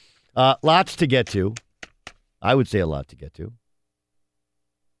 Anyway, lots to get to. I would say a lot to get to.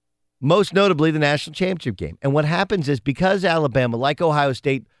 Most notably, the national championship game. And what happens is because Alabama, like Ohio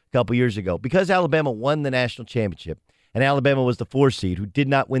State a couple years ago, because Alabama won the national championship, and Alabama was the 4 seed who did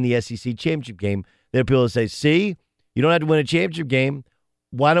not win the SEC championship game, there are people who say, see, you don't have to win a championship game.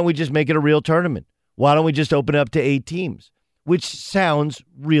 Why don't we just make it a real tournament? Why don't we just open it up to 8 teams? Which sounds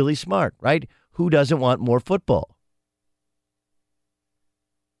really smart, right? Who doesn't want more football?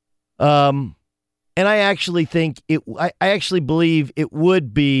 And I actually think I actually believe it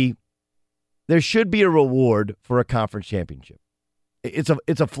would be. There should be a reward for a conference championship. It's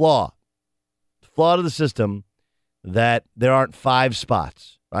a flaw to the system that there aren't 5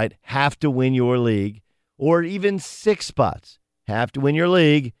 spots, right? Have to win your league, or even 6 spots. Have to win your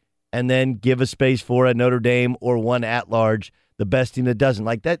league, and then give a space for a Notre Dame or one at large, the best team that doesn't.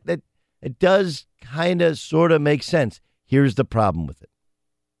 Like that it does kind of sort of make sense. Here's the problem with it.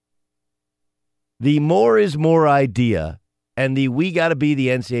 The more is more idea, and we got to be the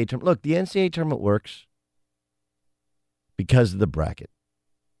NCAA tournament. Look, the NCAA tournament works because of the bracket,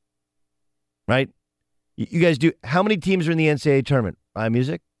 right? You guys do. How many teams are in the NCAA tournament?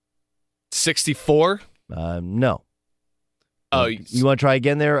 Music? 64? No. Oh, you want to try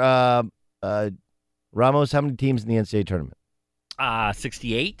again there? Ramos, how many teams in the NCAA tournament?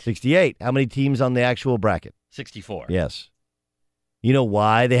 68. 68. How many teams on the actual bracket? 64. Yes. You know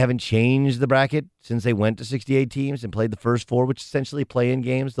why they haven't changed the bracket since they went to 68 teams and played the first 4, which essentially play-in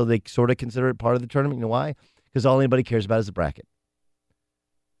games, though they sort of consider it part of the tournament? You know why? Because all anybody cares about is the bracket.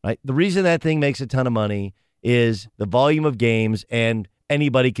 Right? The reason that thing makes a ton of money is the volume of games, and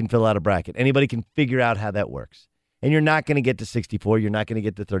anybody can fill out a bracket. Anybody can figure out how that works. And you're not going to get to 64. You're not going to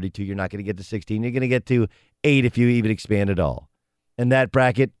get to 32. You're not going to get to 16. You're going to get to 8 if you even expand at all. And that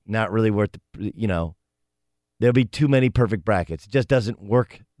bracket, not really worth, there'll be too many perfect brackets. It just doesn't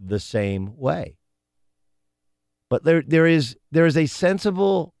work the same way. But there is a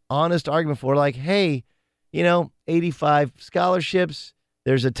sensible, honest argument for like, hey, 85 scholarships.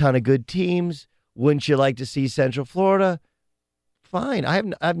 There's a ton of good teams. Wouldn't you like to see Central Florida? Fine. I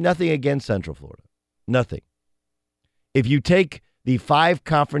have nothing against Central Florida. Nothing. If you take the 5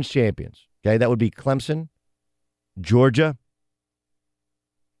 conference champions, okay, that would be Clemson, Georgia,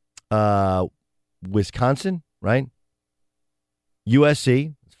 Wisconsin, right?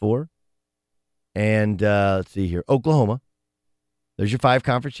 USC, that's 4. And let's see here, Oklahoma. There's your 5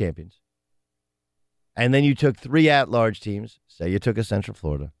 conference champions. And then you took 3 at-large teams. Say you took a Central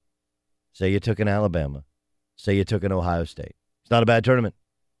Florida. Say you took an Alabama. Say you took an Ohio State. It's not a bad tournament.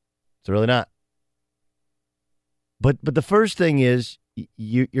 It's really not. But the first thing is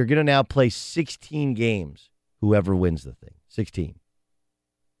you're going to now play 16 games, whoever wins the thing. 16.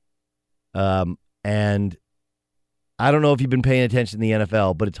 And I don't know if you've been paying attention to the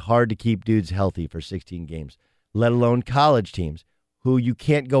NFL, but it's hard to keep dudes healthy for 16 games, let alone college teams who you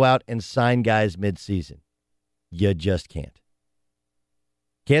can't go out and sign guys mid-season. You just can't.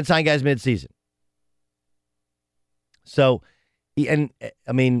 Can't sign guys mid-season. So, and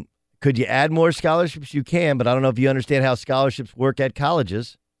I mean, could you add more scholarships? You can, but I don't know if you understand how scholarships work at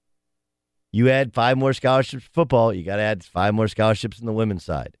colleges. You add 5 more scholarships for football, you got to add 5 more scholarships in the women's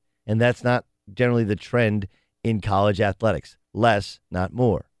side. And that's not generally the trend in college athletics. Less, not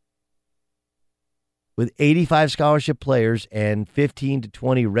more. With 85 scholarship players and 15 to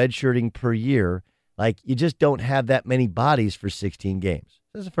 20 redshirting per year, like you just don't have that many bodies for 16 games.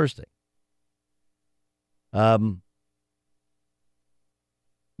 That's the first thing.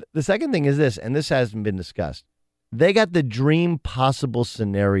 The second thing is this, and this hasn't been discussed. They got the dream possible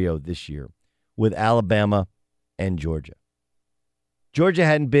scenario this year with Alabama and Georgia. Georgia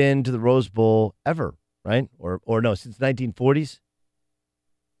hadn't been to the Rose Bowl ever, right? Or no, since 1940s.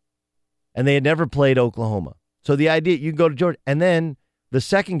 And they had never played Oklahoma. So the idea, you can go to Georgia. And then the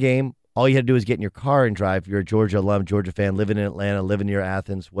second game, all you had to do is get in your car and drive. You're a Georgia alum, Georgia fan, living in Atlanta, living near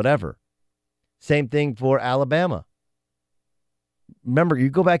Athens, whatever. Same thing for Alabama. Remember, you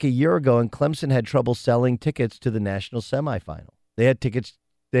go back a year ago and Clemson had trouble selling tickets to the national semifinal. They had tickets.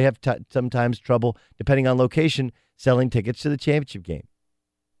 They have sometimes trouble, depending on location, selling tickets to the championship game.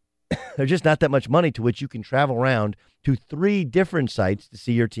 There's just not that much money to which you can travel around to 3 different sites to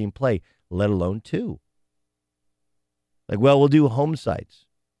see your team play, let alone 2. Like, well, we'll do home sites.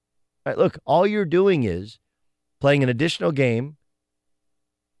 All right, look, all you're doing is playing an additional game,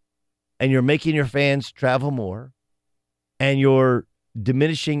 and you're making your fans travel more, and you're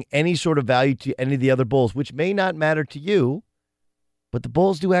diminishing any sort of value to any of the other bowls, which may not matter to you, but the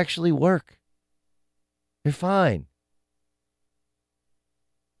bowls do actually work. They're fine.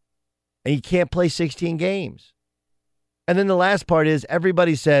 And you can't play 16 games. And then the last part is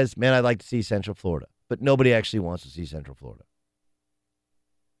everybody says, man, I'd like to see Central Florida, but nobody actually wants to see Central Florida.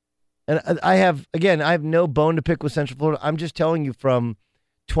 And I have no bone to pick with Central Florida. I'm just telling you from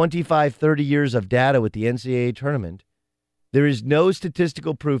 25, 30 years of data with the NCAA tournament, there is no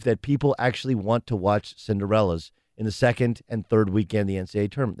statistical proof that people actually want to watch Cinderellas in the second and third weekend of the NCAA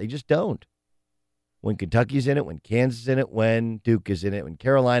tournament. They just don't. When Kentucky's in it, when Kansas is in it, when Duke is in it, when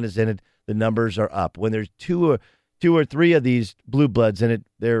Carolina's in it, the numbers are up. When there's two or three of these blue bloods in it,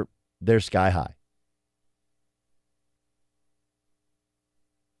 they're sky high.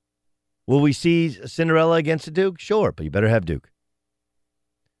 Will we see Cinderella against the Duke? Sure, but you better have Duke.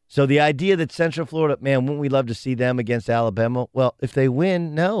 So the idea that Central Florida, man, wouldn't we love to see them against Alabama? Well, if they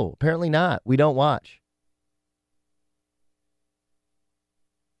win, no, apparently not. We don't watch.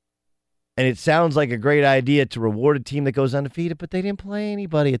 And it sounds like a great idea to reward a team that goes undefeated, but they didn't play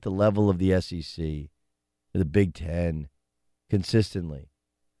anybody at the level of the SEC or the Big Ten consistently.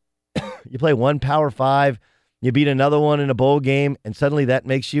 You play one Power 5, you beat another one in a bowl game, and suddenly that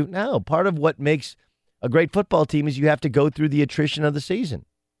makes you, no, part of what makes a great football team is you have to go through the attrition of the season.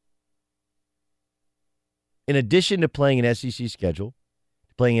 In addition to playing an SEC schedule,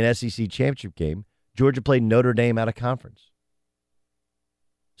 playing an SEC championship game, Georgia played Notre Dame out of conference.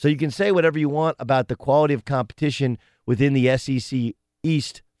 So you can say whatever you want about the quality of competition within the SEC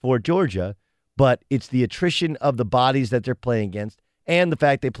East for Georgia, but it's the attrition of the bodies that they're playing against and the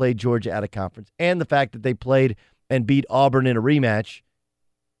fact they played Georgia out of conference and the fact that they played and beat Auburn in a rematch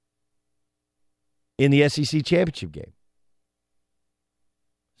in the SEC championship game.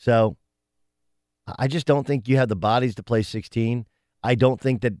 So I just don't think you have the bodies to play 16. I don't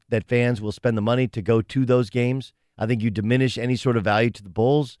think that fans will spend the money to go to those games. I think you diminish any sort of value to the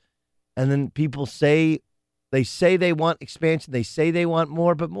Bulls. And then people say they want expansion. They say they want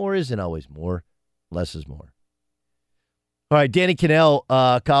more, but more isn't always more. Less is more. All right, Danny Cannell,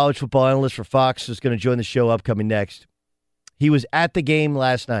 college football analyst for Fox, is going to join the show upcoming next. He was at the game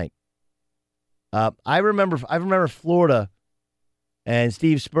last night. I remember Florida and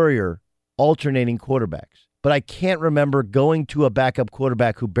Steve Spurrier alternating quarterbacks. But I can't remember going to a backup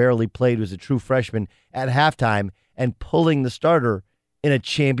quarterback who barely played, was a true freshman, at halftime and pulling the starter in a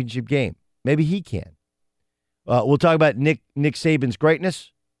championship game. Maybe he can. We'll talk about Nick Saban's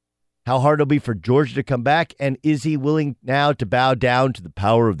greatness, how hard it'll be for Georgia to come back, and is he willing now to bow down to the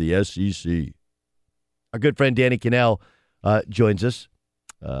power of the SEC? Our good friend Danny Cannell joins us.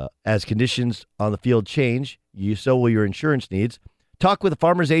 As conditions on the field change, so will your insurance needs. Talk with a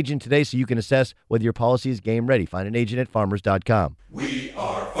Farmers agent today so you can assess whether your policy is game ready. Find an agent at farmers.com. We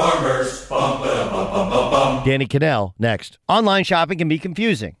are farmers. Bum, ba, bum, bum, bum, bum. Danny Cannell, next. Online shopping can be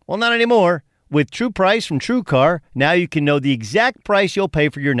confusing. Well, not anymore. With True Price from TrueCar, now you can know the exact price you'll pay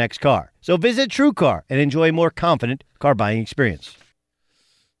for your next car. So visit TrueCar and enjoy a more confident car buying experience.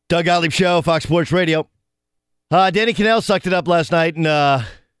 Doug Gottlieb Show, Fox Sports Radio. Danny Cannell sucked it up last night, and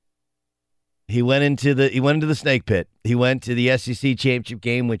he went into the snake pit. He went to the SEC championship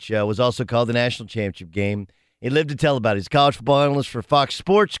game, which was also called the national championship game. He lived to tell about it. He's a college football analyst for Fox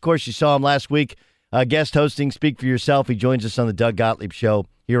Sports. Of course, you saw him last week, guest hosting Speak for Yourself. He joins us on the Doug Gottlieb Show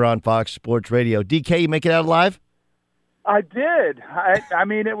here on Fox Sports Radio. DK, you make it out alive? I did. I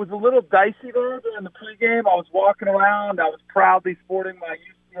mean, it was a little dicey there during the pregame. I was walking around. I was proudly sporting my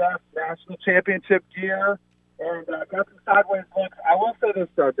UCF national championship gear and got some sideways looks. I will say this,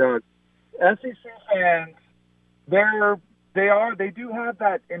 though, Doug. SEC fans, they do have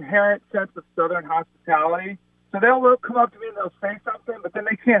that inherent sense of Southern hospitality. So they'll come up to me and they'll say something, but then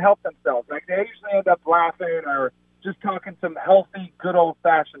they can't help themselves. Like, they usually end up laughing or just talking some healthy, good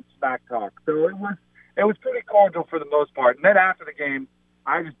old-fashioned smack talk. So it was pretty cordial for the most part. And then after the game,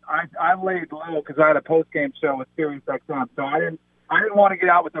 I laid low because I had a post-game show with SiriusXM. So I didn't want to get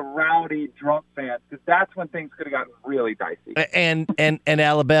out with the rowdy, drunk fans because that's when things could have gotten really dicey. And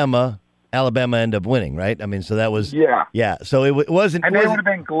Alabama ended up winning, right? I mean, so that was yeah. So it wasn't. And they would have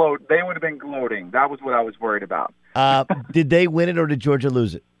been They would have been gloating. That was what I was worried about. Did they win it or did Georgia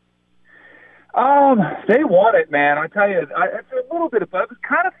lose it? They won it, man. I tell you, it's a little bit of fun. It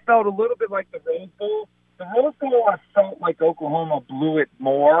kind of felt a little bit like the Rose Bowl. The Rose Bowl, I felt like Oklahoma blew it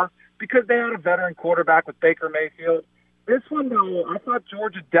more. because they had a veteran quarterback with Baker Mayfield. This one, though, I thought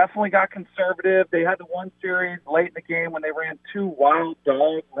Georgia definitely got conservative. They had the one series late in the game when they ran 2 wild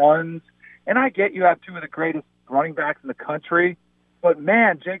dog runs. And I get you have 2 of the greatest running backs in the country. But,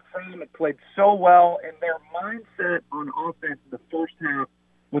 man, Jake Fromm had played so well, and their mindset on offense in the first half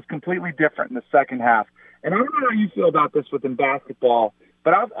was completely different in the second half. And I don't know how you feel about this within basketball,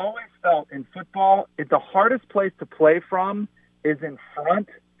 but I've always felt in football, the hardest place to play from is in front.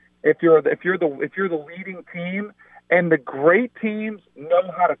 If you're the leading team. And the great teams know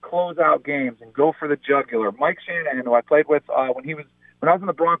how to close out games and go for the jugular. Mike Shanahan, who I played with when I was in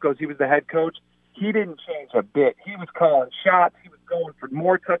the Broncos, he was the head coach. He didn't change a bit. He was calling shots. He was going for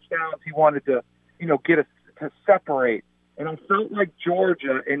more touchdowns. He wanted to, get us to separate. And I felt like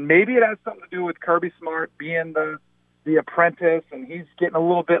Georgia, and maybe it has something to do with Kirby Smart being the apprentice, and he's getting a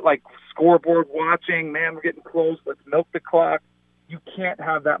little bit like scoreboard watching. Man, we're getting close. Let's milk the clock. You can't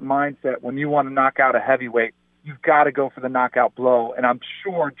have that mindset when you want to knock out a heavyweight. You've got to go for the knockout blow, and I'm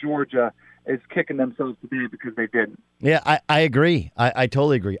sure Georgia is kicking themselves today because they didn't. Yeah, I agree. I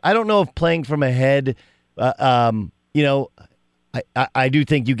totally agree. I don't know if playing from ahead, I do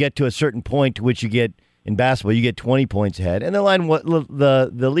think you get to a certain point to which you get in basketball, you get 20 points ahead, and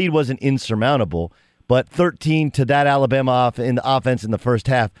the lead wasn't insurmountable, but 13 to that Alabama in the offense in the first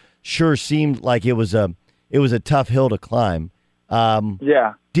half sure seemed like it was a tough hill to climb.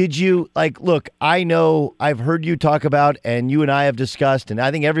 Yeah. Did you, look, I know I've heard you talk about, and you and I have discussed, and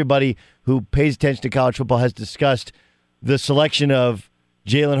I think everybody who pays attention to college football has discussed the selection of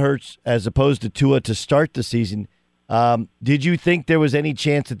Jalen Hurts as opposed to Tua to start the season. Did you think there was any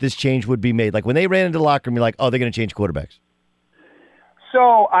chance that this change would be made? Like when they ran into the locker room, you're like, oh, they're going to change quarterbacks.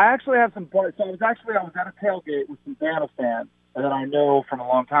 So I actually have some points. So I was at a tailgate with some Bama fans that I know from a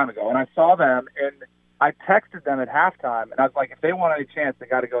long time ago, and I saw them, and I texted them at halftime, and I was like, if they want any chance, they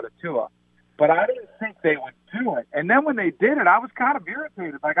got to go to Tua. But I didn't think they would do it. And then when they did it, I was kind of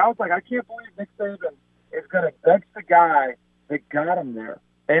irritated. I was like, I can't believe Nick Saban is going to bench the guy that got him there.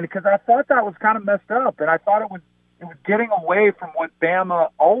 And because I thought that was kind of messed up, and I thought it was getting away from what Bama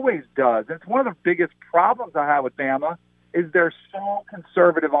always does. And it's one of the biggest problems I have with Bama is they're so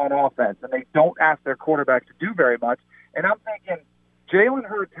conservative on offense, and they don't ask their quarterback to do very much. And I'm thinking, Jalen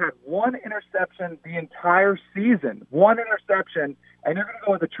Hurts had 1 interception the entire season, 1 interception, and you're going to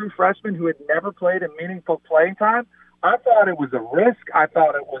go with a true freshman who had never played in meaningful playing time? I thought it was a risk. I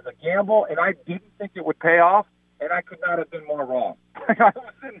thought it was a gamble, and I didn't think it would pay off, and I could not have been more wrong. I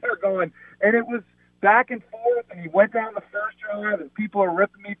was sitting there going, and it was back and forth, and he went down the first drive, and people are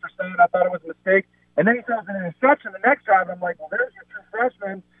ripping me for saying I thought it was a mistake. And then he throws an interception the next drive. I'm like, well, there's your true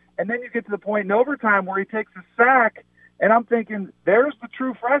freshman. And then you get to the point in overtime where he takes a sack, and I'm thinking, there's the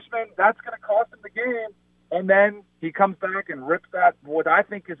true freshman. That's going to cost him the game. And then he comes back and rips that, what I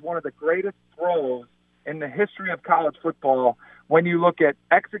think is one of the greatest throws in the history of college football. When you look at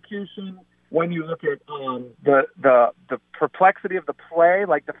execution, when you look at the perplexity of the play,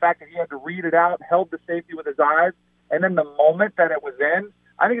 like the fact that he had to read it out, held the safety with his eyes, and then the moment that it was in,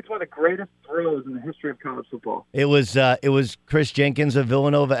 I think it's one of the greatest throws in the history of college football. It was Chris Jenkins of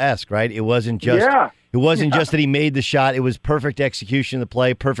Villanova-esque, right? It wasn't just just that he made the shot. It was perfect execution of the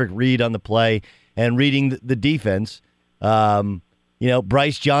play, perfect read on the play, and reading the defense.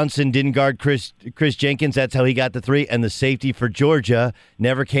 Bryce Johnson didn't guard Chris Jenkins. That's how he got the 3. And the safety for Georgia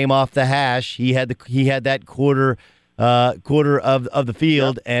never came off the hash. He had that quarter of the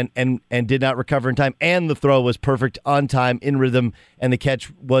field and did not recover in time. And the throw was perfect on time, in rhythm, and the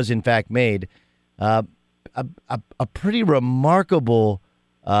catch was in fact made. A pretty remarkable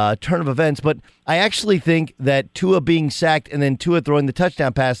turn of events. But I actually think that Tua being sacked and then Tua throwing the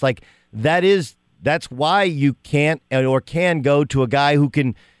touchdown pass, that's why you can't or can go to a guy who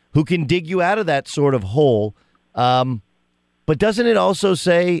can dig you out of that sort of hole. But doesn't it also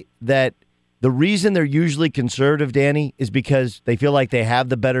say that the reason they're usually conservative, Danny, is because they feel like they have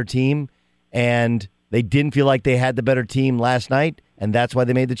the better team, and they didn't feel like they had the better team last night, and that's why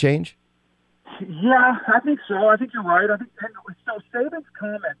they made the change? Yeah, I think so. I think you're right. I think so. Saban's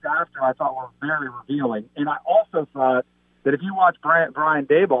comments after I thought were very revealing, and I also thought that if you watch Brian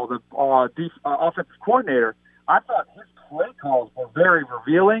Daboll, the offensive coordinator, I thought his play calls were very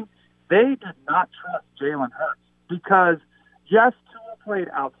revealing. They did not trust Jalen Hurts because, yes, Tua played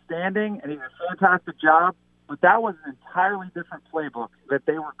outstanding and he did a fantastic job, but that was an entirely different playbook that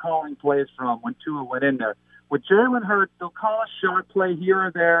they were calling plays from when Tua went in there. With Jalen Hurts, they'll call a shot play here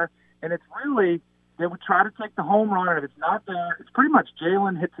or there, and it's really they would try to take the home run, and if it's not there, it's pretty much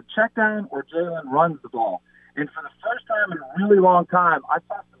Jalen hits a check down or Jalen runs the ball. And for the first time in a really long time, I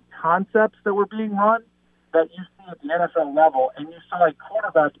saw some concepts that were being run that you see at the NFL level, and you saw a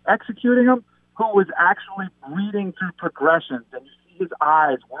quarterback executing them who was actually reading through progressions, and you see his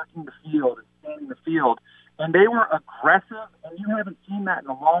eyes working the field and scanning the field, and they were aggressive, and you haven't seen that in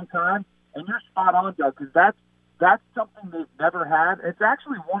a long time, and you're spot on, Doug, because that's something they've never had. It's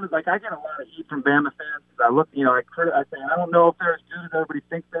actually one of, like, I get a lot of heat from Bama fans because I look, I say, I don't know if they're as good as everybody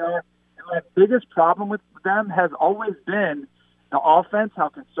thinks they are. And my biggest problem with them has always been the offense, how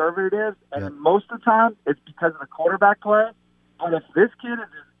conservative it is, and most of the time it's because of the quarterback play. But if this kid is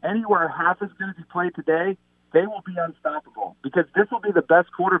anywhere half as good as he played today, they will be unstoppable because this will be the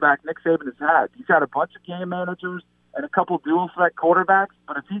best quarterback Nick Saban has had. He's got a bunch of game managers and a couple dual-threat quarterbacks,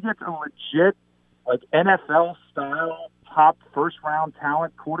 but if he gets a legit, like, NFL-style, top first-round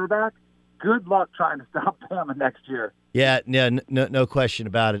talent quarterback, good luck trying to stop Bama next year. Yeah, no question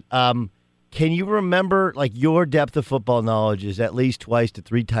about it. Can you remember, like, your depth of football knowledge is at least twice to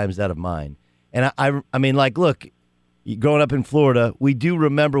three times that of mine. And I mean, like, look, growing up in Florida, we do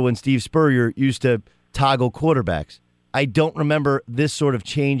remember when Steve Spurrier used to toggle quarterbacks. I don't remember this sort of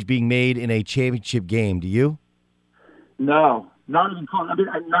change being made in a championship game. Do you? No, not even close. I mean,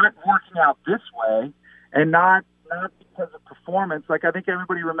 I'm not working out this way, and not because of performance. Like, I think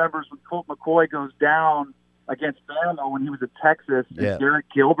everybody remembers when Colt McCoy goes down against Bama when he was at Texas, and Derek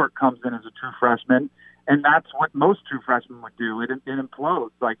Gilbert comes in as a true freshman, and that's what most true freshmen would do. It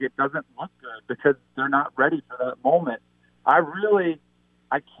implodes. Like, it doesn't look good because they're not ready for that moment. I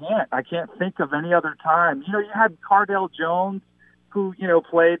can't think of any other time. You had Cardale Jones, who,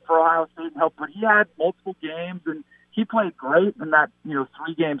 played for Ohio State and helped, but he had multiple games, and he played great in that,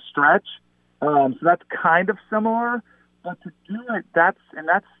 3-game stretch. So that's kind of similar. But to do it, that's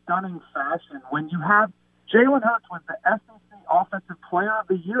stunning fashion. When you have Jalen Hurts was the SEC Offensive Player of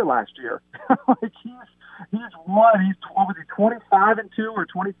the Year last year. Like, he's won. He's 25-2 or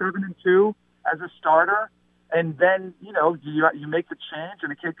 27-2 as a starter. And then, you make the change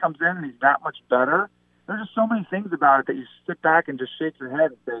and a kid comes in and he's that much better. There's just so many things about it that you sit back and just shake your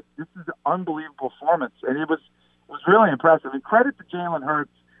head and say, this is an unbelievable performance. And it was really impressive. And credit to Jalen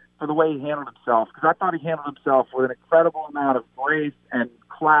Hurts for the way he handled himself, because I thought he handled himself with an incredible amount of grace and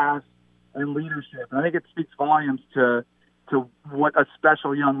class and leadership. And I think it speaks volumes to what a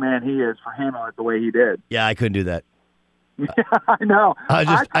special young man he is for handling it the way he did. Yeah, I couldn't do that. Yeah, I know.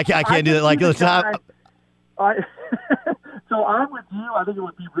 I can't do that. Like, listen, so I'm with you. I think it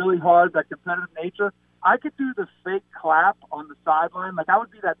would be really hard, that competitive nature. I could do the fake clap on the sideline. Like, I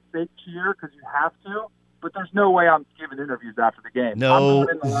would be that fake cheer because you have to. But there's no way I'm giving interviews after the game. No,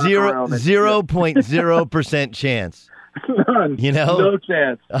 0.0% chance. None. No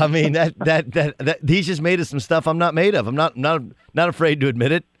chance. I mean, that he's just made of some stuff I'm not made of. I'm not afraid to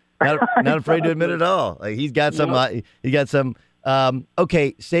admit it. Not afraid to admit it at all. Like, he's got some. He got some.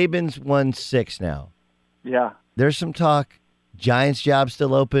 Okay, Saban's won 6 now. Yeah. There's some talk. Giants job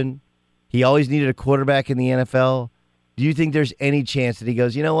still open. He always needed a quarterback in the NFL. Do you think there's any chance that he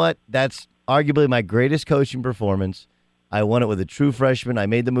goes, you know what? That's arguably my greatest coaching performance. I won it with a true freshman. I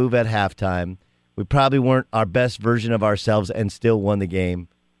made the move at halftime. We probably weren't our best version of ourselves and still won the game.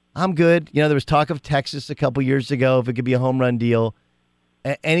 I'm good. There was talk of Texas a couple years ago, if it could be a home run deal.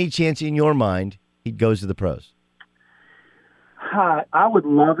 Any chance in your mind he goes to the pros? I would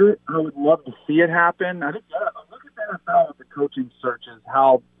love it. I would love to see it happen. I think look at the NFL with the coaching searches,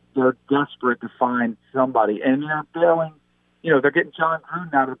 how they're desperate to find somebody. And they're bailing. They're getting John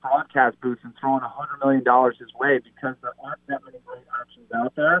Gruden out of the broadcast booth and throwing $100 million his way because there aren't that many great options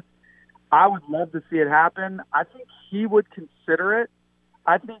out there. I would love to see it happen. I think he would consider it.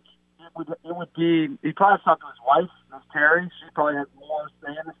 I think it would be, he'd probably talk to his wife, Miss Terry. She probably has more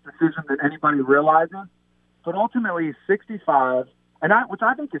say in this decision than anybody realizes. But ultimately, he's 65, which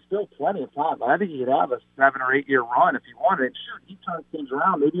I think is still plenty of time. I think he could have a 7 or 8 year run if he wanted. And shoot, he turns things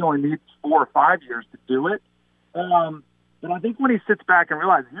around. Maybe he only needs 4 or 5 years to do it. But I think when he sits back and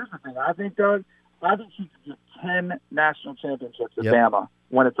realizes, here's the thing, I think, Doug, I think he could get 10 national championships at Bama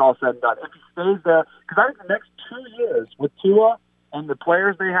when it's all said and done. If he stays there, because I think the next 2 years with Tua and the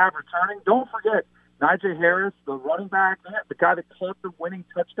players they have returning, don't forget, Najee Harris, the running back, the guy that caught the winning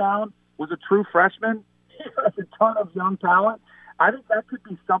touchdown, was a true freshman. He has a ton of young talent. I think that could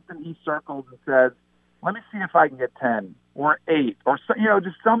be something he circles and says, let me see if I can get 10 or 8 or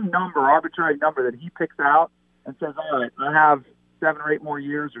just some number, arbitrary number that he picks out and says, all right, I have 7 or 8 more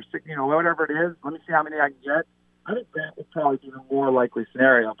years or 6, whatever it is. Let me see how many I can get. I think that would probably be the more likely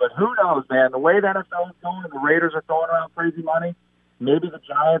scenario. But who knows, man? The way the NFL is going and the Raiders are throwing around crazy money, maybe the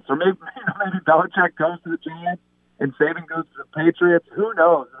Giants or maybe Belichick goes to the Giants and Saban goes to the Patriots. Who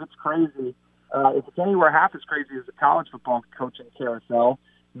knows? It's crazy. If it's anywhere half as crazy as the college football coaching carousel,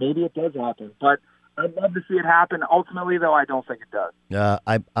 maybe it does happen. But I'd love to see it happen. Ultimately, though, I don't think it does.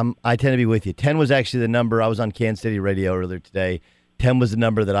 I tend to be with you. 10 was actually the number. I was on Kansas City radio earlier today. 10 was the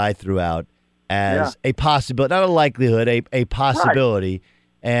number that I threw out as a possibility, not a likelihood, a possibility.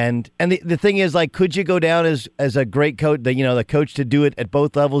 Right. And the thing is, like, could you go down as a great coach, the coach to do it at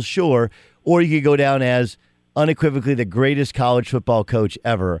both levels? Sure. Or you could go down as unequivocally the greatest college football coach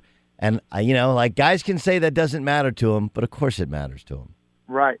ever. And, like, guys can say that doesn't matter to him, but of course it matters to him.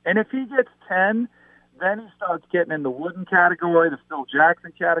 Right. And if he gets 10, then he starts getting in the Wooden category, the Phil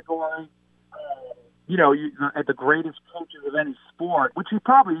Jackson category, at the greatest coaches of any sport, which he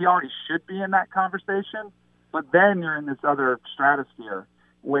already should be in that conversation. But then you're in this other stratosphere,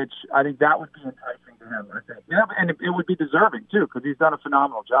 which I think that would be enticing to him, I think. Yeah, and it would be deserving, too, because he's done a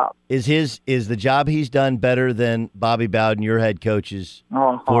phenomenal job. Is the job he's done better than Bobby Bowden, your head coach's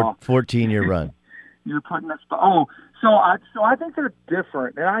 14-year run? You're putting us. So I think they're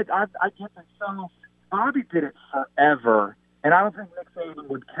different, and I get that. So Bobby did it forever, and I don't think Nick Saban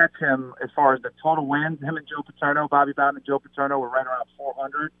would catch him as far as the total wins. Him and Joe Paterno, Bobby Bowden and Joe Paterno were right around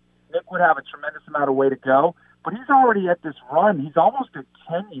 400. Nick would have a tremendous amount of way to go, but he's already at this run. He's almost at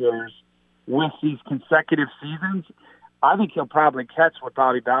 10 years with these consecutive seasons. I think he'll probably catch what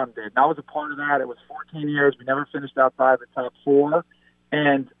Bobby Bowden did. And I was a part of that. It was 14 years. We never finished outside the top 4,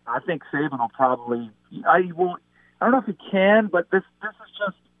 and I think Saban will probably. I don't know if he can, but this is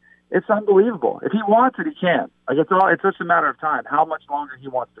just. It's unbelievable. If he wants it, he can. Like it's just a matter of time. How much longer he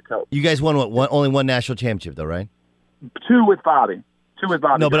wants to coach. You guys won only one national championship, though, right? 2 with Bobby.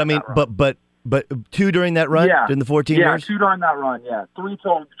 No, but I mean, but 2 during that run, during the 14 years. 2 during that run. Yeah, 3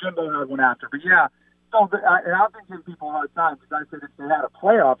 total. Jimbo had one after, but yeah. So and I've been giving people a hard time because I said if they had a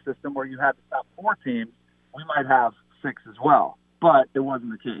playoff system where you had the top 4 teams, we might have 6 as well. But it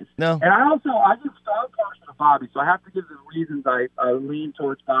wasn't the case. No. And I give strong portion to Bobby, so I have to give the reasons I lean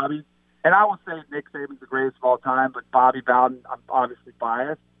towards Bobby. And I will say Nick Saban's the greatest of all time, but Bobby Bowden, I'm obviously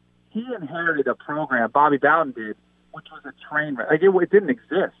biased. He inherited a program, Bobby Bowden did, which was a train wreck. Like it didn't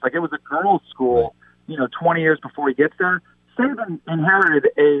exist. Like it was a girls' school, 20 years before he gets there. Saban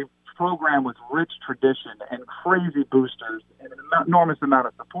inherited a program with rich tradition and crazy boosters and an enormous amount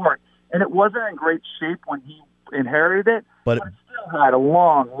of support. And it wasn't in great shape when he inherited it, but it still had a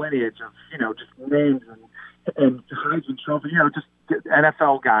long lineage of, just names and Heisman Trophy, just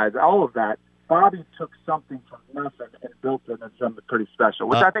NFL guys, all of that. Bobby took something from nothing and built it into something pretty special,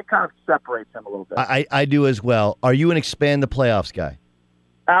 which I think kind of separates him a little bit. I do as well. Are you an expand the playoffs guy?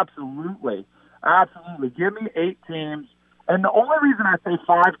 Absolutely. Give me 8 teams. And the only reason I say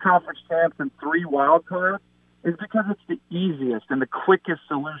 5 conference champs and 3 wild cards is because it's the easiest and the quickest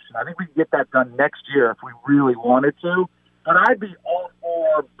solution. I think we can get that done next year if we really wanted to. But I'd be all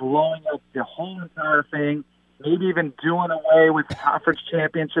for blowing up the whole entire thing, maybe even doing away with conference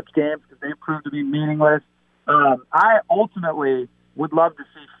championship games because they proved to be meaningless. I ultimately would love to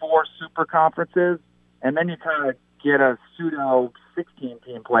see 4 super conferences, and then you kind of get a pseudo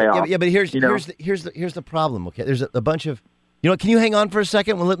 16-team playoff. Yeah, but here's the problem. Okay, there's a bunch of. Can you hang on for a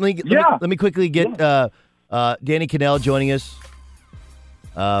second? Well, let me quickly get Danny Cannell joining us.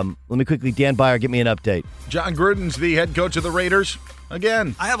 Let me quickly, Dan Byer, get me an update. John Gruden's the head coach of the Raiders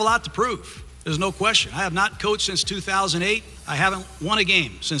again. I have a lot to prove. There's no question. I have not coached since 2008. I haven't won a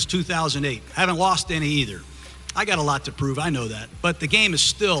game since 2008. I haven't lost any either. I got a lot to prove. I know that. But the game is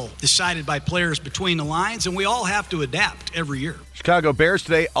still decided by players between the lines, and we all have to adapt every year. Chicago Bears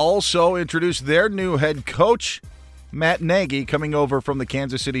today also introduced their new head coach, Matt Nagy, coming over from the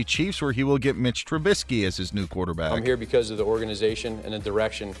Kansas City Chiefs, where he will get Mitch Trubisky as his new quarterback. I'm here because of the organization and the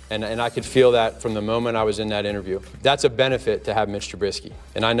direction, and I could feel that from the moment I was in that interview. That's a benefit to have Mitch Trubisky,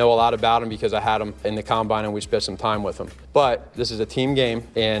 and I know a lot about him because I had him in the combine and we spent some time with him. But this is a team game,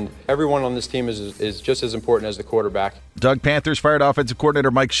 and everyone on this team is just as important as the quarterback. Doug Panthers fired offensive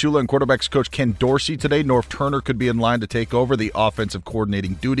coordinator Mike Shula and quarterbacks coach Ken Dorsey today. Norv Turner could be in line to take over the offensive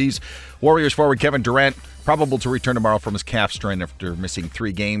coordinating duties. Warriors forward Kevin Durant probable to return tomorrow from his calf strain after missing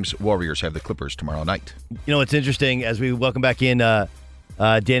 3 games. Warriors have the Clippers tomorrow night. It's interesting as we welcome back in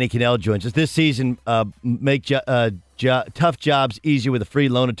Danny Cannell joins us. This season, make tough jobs easier with a free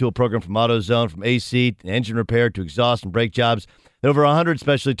loaner tool program from AutoZone, from AC to engine repair to exhaust and brake jobs. There are over 100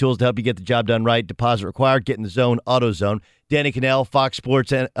 specialty tools to help you get the job done right. Deposit required. Get in the zone. AutoZone. Danny Cannell, Fox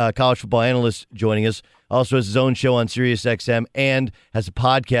Sports and college football analyst, joining us. Also has his own show on SiriusXM and has a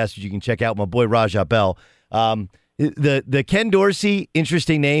podcast which you can check out with my boy Rajah Bell. The Ken Dorsey,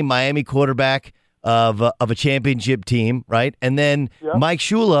 interesting name, Miami quarterback of a championship team, right? And then Mike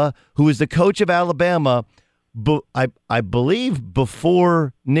Shula, who is the coach of Alabama, I believe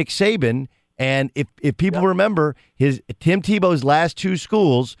before Nick Saban. And if people remember, Tim Tebow's last 2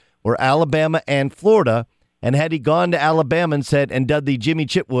 schools or Alabama and Florida. And had he gone to Alabama and said and done the Jimmy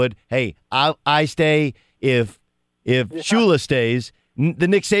Chitwood, hey, I stay if Shula stays, the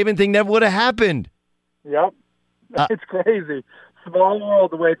Nick Saban thing never would have happened. Yep. It's crazy. Small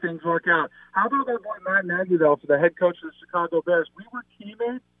world, the way things work out. How about that boy Matt Nagy, though, for the head coach of the Chicago Bears? We were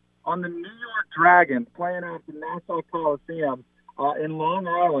teammates on the New York Dragons playing out the Nassau Coliseum in Long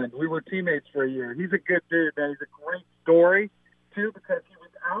Island. We were teammates for a year. He's a good dude, man. He's a great story, too, because he was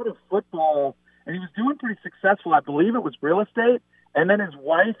out of football, and he was doing pretty successful. I believe it was real estate. And then his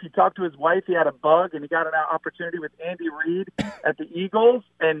wife, he talked to his wife, he had a bug, and he got an opportunity with Andy Reid at the Eagles,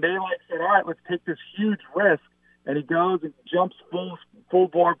 and they said, all right, let's take this huge risk. And he goes and jumps full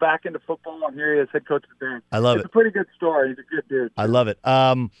bore back into football, and here he is, head coach of the Bears. I love it. It's a pretty good story. He's a good dude. I love it.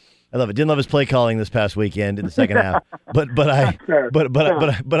 I love it. Didn't love his play calling this past weekend in the second half, but I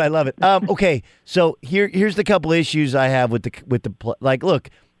love it. Okay, so here's the couple issues I have with the like. Look,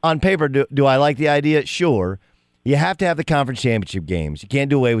 on paper, do I like the idea? Sure. You have to have the conference championship games. You can't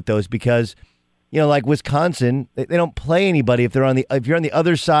do away with those because, like Wisconsin, they don't play anybody if you're on the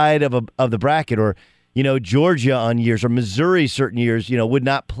other side of the bracket, or Georgia on years, or Missouri certain years, would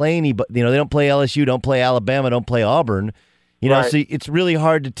not play anybody. They don't play LSU, don't play Alabama, don't play Auburn. Right. So it's really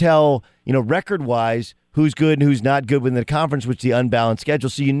hard to tell, record-wise, who's good and who's not good within the conference, which is the unbalanced schedule.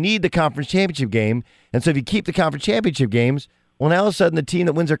 So you need the conference championship game. And so if you keep the conference championship games, well, now all of a sudden the team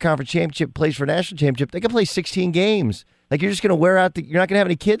that wins their conference championship plays for a national championship. They can play 16 games. Like, you're just going to wear out you're not going to have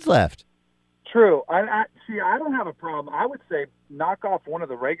any kids left. True. I don't have a problem. I would say knock off one of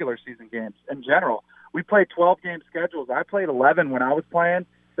the regular season games in general. We play 12-game schedules. I played 11 when I was playing.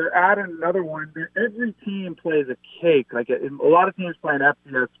 They're adding another one. Every team plays a cake. Like a lot of teams play an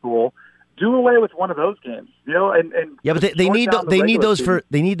FCS school. Do away with one of those games, and yeah, but they need those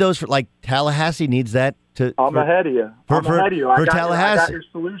for like Tallahassee needs that to. I'm ahead of you. For Tallahassee, I got your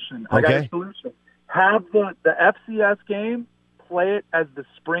solution. Have the FCS game. Play it as the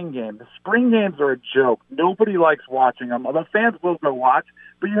spring game. The spring games are a joke. Nobody likes watching them. The fans will go watch,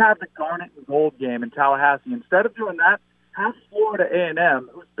 but you have the Garnet and Gold game in Tallahassee. Instead of doing that, have Florida A&M,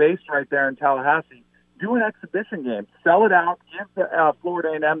 who's based right there in Tallahassee, do an exhibition game. Sell it out. Give the Florida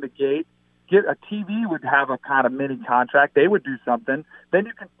A&M the gate. Get a TV would have a kind of mini contract. They would do something. Then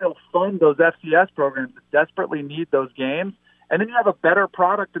you can still fund those FCS programs that desperately need those games. And then you have a better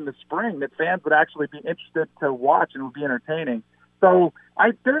product in the spring that fans would actually be interested to watch and would be entertaining. So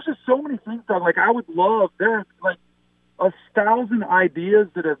there's just so many things that I would love. There's 1,000 ideas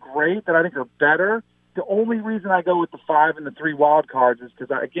that are great that I think are better. The only reason I go with the 5 and the 3 wild cards is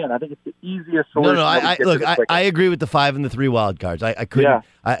because I think it's the easiest solution. No, I agree with the 5 and the 3 wild cards. I couldn't.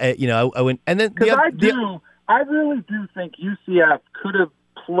 Yeah. I went, and then I really do think UCF could have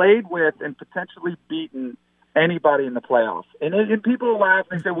played with and potentially beaten anybody in the playoffs. And people laugh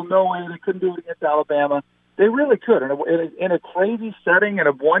and they say, "Well, no way, they couldn't do it against Alabama." They really could. In a crazy setting, in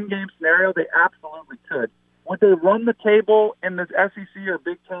a one-game scenario, they absolutely could. Would they run the table in the SEC or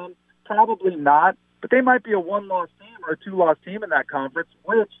Big Ten? Probably not. But they might be a 1-loss team or a 2-loss team in that conference,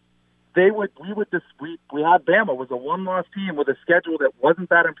 which we had Bama was a 1-loss team with a schedule that wasn't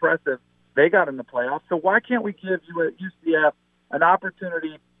that impressive. They got in the playoffs. So why can't we give you at UCF an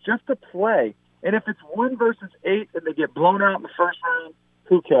opportunity just to play? And if it's 1 versus 8 and they get blown out in the first round,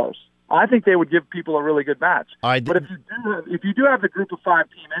 who cares? I think they would give people a really good match. But if you do have the group of 5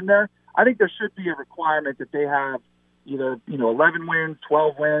 team in there, I think there should be a requirement that they have either 11 wins,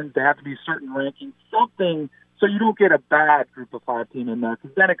 12 wins. They have to be certain rankings, something, so you don't get a bad group of 5 team in there,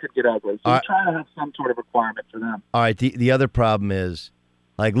 because then it could get ugly. So you're trying to have some sort of requirement for them. All right. The other problem is,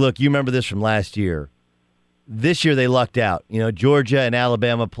 look, you remember this from last year. This year they lucked out. Georgia and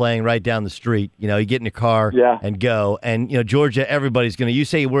Alabama playing right down the street. You get in your car and go. And, Georgia, everybody's going to – you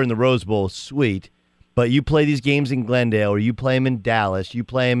say we're in the Rose Bowl, sweet. But you play these games in Glendale or you play them in Dallas. You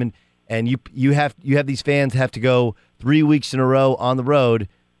play them in – and you have these fans have to go 3 weeks in a row on the road.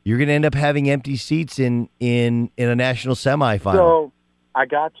 You're going to end up having empty seats in a national semifinal. So I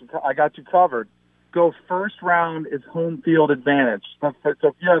got you covered. Go first round is home field advantage. So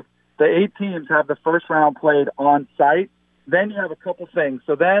if you have – the 8 teams have the first round played on site. Then you have a couple things.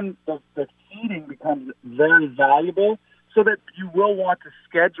 So then the seeding becomes very valuable, so that you will want to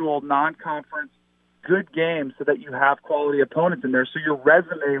schedule non-conference good games so that you have quality opponents in there. So your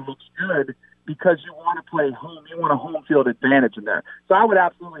resume looks good because you want to play home. You want a home field advantage in there. So I would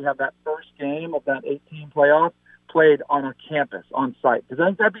absolutely have that first game of that 8-team playoff played on a campus, on site, because I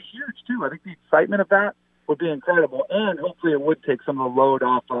think that'd be huge too. I think the excitement of that would be incredible, and hopefully it would take some of the load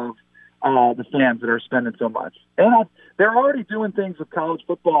off of the fans that are spending so much. And they're already doing things with college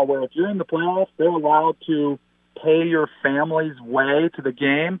football where if you're in the playoffs, they're allowed to pay your family's way to the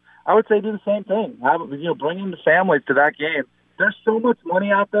game, I would say do the same thing. Bring the families to that game. There's so much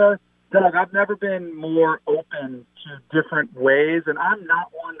money out there that I've never been more open to different ways, and I'm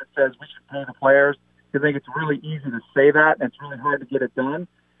not one that says we should pay the players. I think it's really easy to say that, and it's really hard to get it done.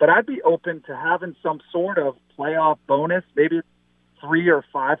 But I'd be open to having some sort of playoff bonus, maybe it's $3,000 or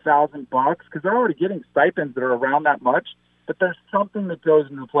 $5,000, because they're already getting stipends that are around that much. But there's something that goes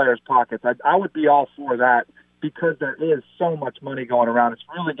into the players' pockets. I would be all for that because there is so much money going around. It's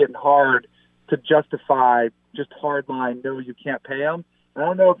really getting hard to justify just hard line, no, you can't pay them. I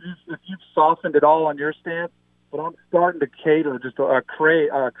don't know if you've softened it all on your stance, but I'm starting to crater just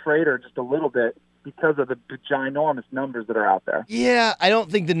a little bit because of the ginormous numbers that are out there. Yeah, I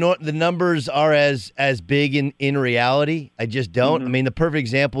don't think the numbers are as big in reality. I just don't. Mm-hmm. I mean, the perfect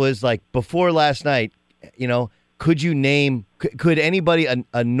example is like before last night, could you name, could anybody,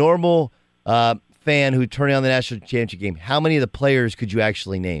 a normal fan who turned on the national championship game, how many of the players could you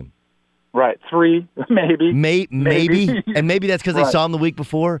actually name? Right, 3, maybe. Maybe. And maybe that's because they saw him the week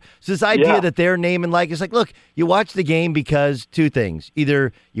before. So this idea that they're naming it's like, look, you watch the game because two things.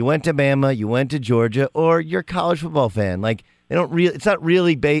 Either you went to Bama, you went to Georgia, or you're a college football fan. Like, it's not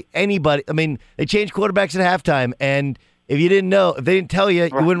really anybody. I mean, they changed quarterbacks at halftime, and if you didn't know, if they didn't tell you,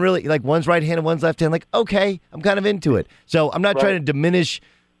 you wouldn't really, like, one's right-handed, one's left-handed, like, okay, I'm kind of into it. So I'm not trying to diminish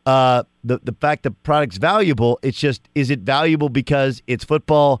the fact the product's valuable. It's just, is it valuable because it's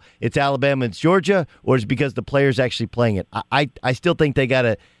football, it's Alabama, it's Georgia, or is it because the player's actually playing it? I still think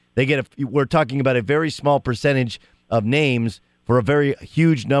we're talking about a very small percentage of names for a very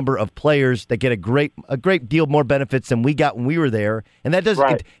huge number of players that get a great deal more benefits than we got when we were there. And that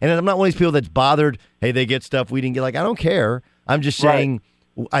doesn't, and I'm not one of these people that's bothered, hey, they get stuff we didn't get. Like, I don't care. I'm just saying,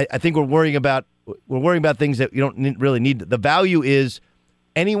 I think we're worrying about things that you don't really need. The value is,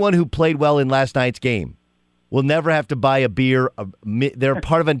 anyone who played well in last night's game will never have to buy a beer. They're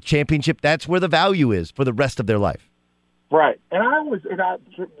part of a championship. That's where the value is for the rest of their life. Right. And with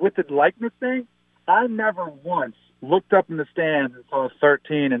the likeness thing, I never once looked up in the stands and saw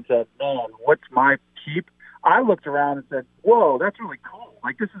 13 and said, man, what's my keep? I looked around and said, whoa, that's really cool.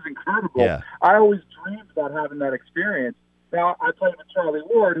 Like, this is incredible. Yeah. I always dreamed about having that experience. Now, I played with Charlie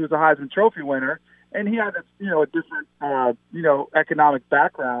Ward, who's a Heisman Trophy winner, and he had a different, economic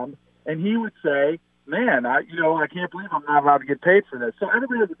background. And he would say, man, I can't believe I'm not allowed to get paid for this. So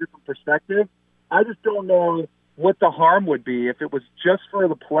everybody has a different perspective. I just don't know what the harm would be if it was just for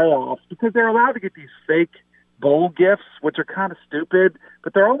the playoffs, because they're allowed to get these fake bowl gifts, which are kind of stupid,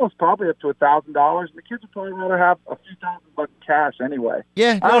 but they're almost probably up to $1,000. And the kids would probably rather have a few $1,000 cash anyway.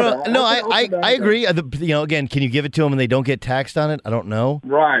 Yeah, I agree. Again, can you give it to them and they don't get taxed on it? I don't know.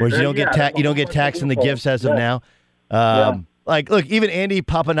 Right. Whereas you don't get taxed on the gifts as of now. Like, look, even Andy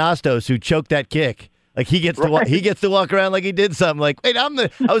Papanastos, who choked that kick, like he gets to walk around like he did something. Like, wait, I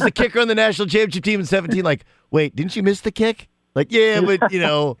was the kicker on the national championship team in 2017. Like, wait, didn't you miss the kick? Like, yeah, but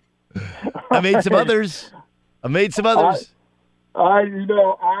I made some others. I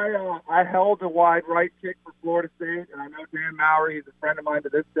held a wide right kick for Florida State, and I know Dan Mowry is a friend of mine to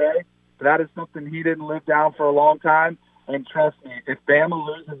this day. But that is something he didn't live down for a long time. And trust me, if Bama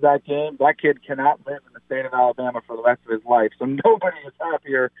loses that game, that kid cannot live in the state of Alabama for the rest of his life. So nobody is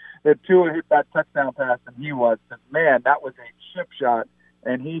happier that Tua hit that touchdown pass than he was. Because, man, that was a chip shot,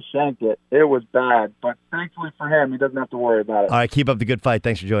 and he shanked it. It was bad. But thankfully for him, he doesn't have to worry about it. All right, keep up the good fight.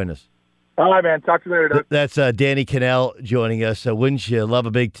 Thanks for joining us. All right, man. Talk to you later, Doug. That's Danny Cannell joining us. Wouldn't you love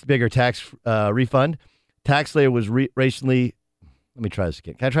a bigger tax refund? TaxSlayer was recently. Let me try this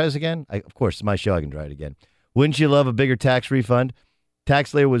again. Can I try this again? Of course, it's my show. I can try it again. Wouldn't you love a bigger tax refund?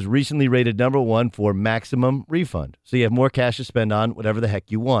 TaxSlayer was recently rated #1 for maximum refund. So you have more cash to spend on whatever the heck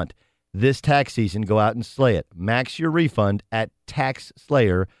you want. This tax season, go out and slay it. Max your refund at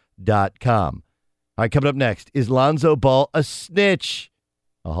TaxSlayer.com. All right, coming up next, is Lonzo Ball a snitch?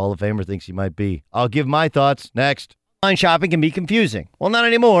 A Hall of Famer thinks he might be. I'll give my thoughts next. Online shopping can be confusing. Well, not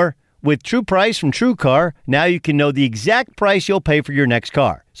anymore. With True Price from TrueCar, now you can know the exact price you'll pay for your next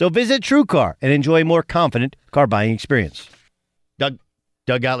car. So visit TrueCar and enjoy a more confident car buying experience. Doug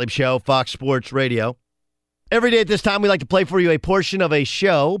Gottlieb Show, Fox Sports Radio. Every day at this time, we like to play for you a portion of a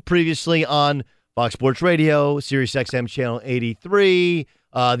show previously on Fox Sports Radio, Sirius XM Channel 83,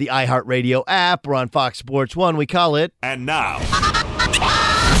 the iHeartRadio app. We're on Fox Sports 1. We call it... And now...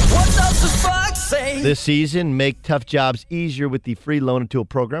 What does the Fox say? This season, make tough jobs easier with the free loan and tool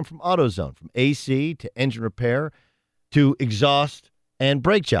program from AutoZone. From AC to engine repair to exhaust and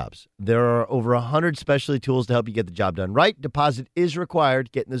brake jobs. There are over 100 specialty tools to help you get the job done right. Deposit is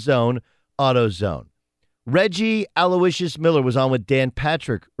required. Get in the zone. AutoZone. Reggie Aloysius Miller was on with Dan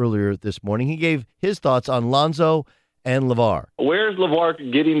Patrick earlier this morning. He gave his thoughts on Lonzo and LeVar. Where's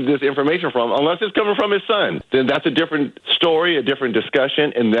LeVar getting this information from? Unless it's coming from his son, then that's a different story, a different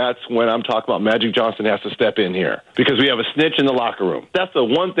discussion, and that's when I'm talking about Magic Johnson has to step in here because we have a snitch in the locker room. That's the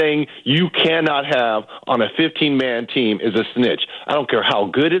one thing you cannot have on a 15-man team is a snitch. I don't care how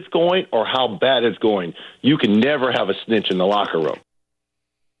good it's going or how bad it's going. You can never have a snitch in the locker room.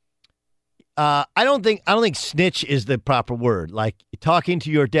 I don't think snitch is the proper word. Like talking to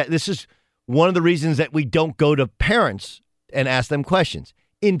your dad. This is one of the reasons that we don't go to parents and ask them questions.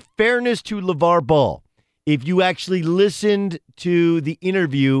 In fairness to LeVar Ball, if you actually listened to the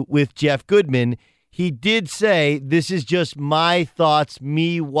interview with Jeff Goodman, he did say, this is just my thoughts,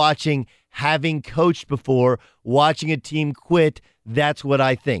 me watching, having coached before, watching a team quit. That's what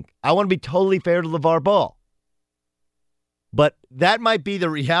I think. I want to be totally fair to LeVar Ball. But that might be the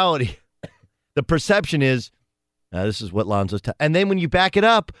reality. The perception is, this is what Lonzo's and then when you back it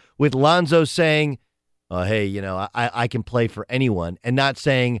up with Lonzo saying, hey, I can play for anyone, and not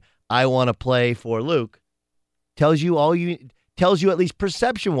saying I want to play for Luke, tells you at least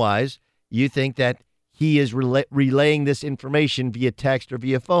perception-wise, you think that he is relaying this information via text or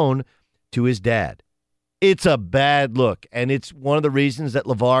via phone to his dad. It's a bad look, and it's one of the reasons that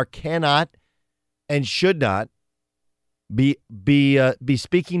LeVar cannot and should not be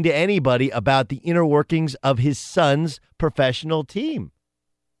speaking to anybody about the inner workings of his son's professional team.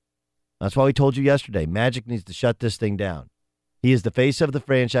 That's why we told you yesterday, Magic needs to shut this thing down. He is the face of the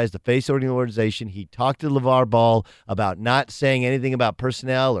franchise, the face of the organization. He talked to LeVar Ball about not saying anything about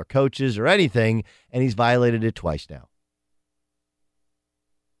personnel or coaches or anything, and he's violated it twice now.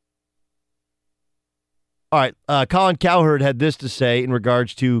 All right, Colin Cowherd had this to say in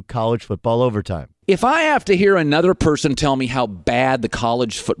regards to college football overtime. If I have to hear another person tell me how bad the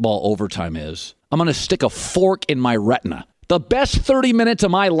college football overtime is, I'm going to stick a fork in my retina. The best 30 minutes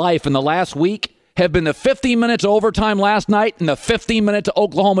of my life in the last week have been the 15 minutes of overtime last night and the 15 minutes of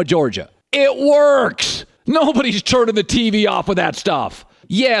Oklahoma, Georgia. It works. Nobody's turning the TV off with that stuff.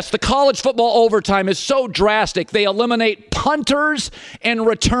 Yes, the college football overtime is so drastic, they eliminate punters and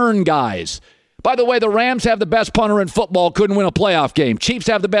return guys. By the way, the Rams have the best punter in football, couldn't win a playoff game. Chiefs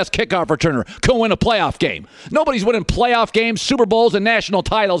have the best kickoff returner, couldn't win a playoff game. Nobody's winning playoff games, Super Bowls, and national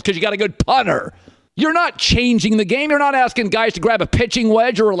titles because you got a good punter. You're not changing the game. You're not asking guys to grab a pitching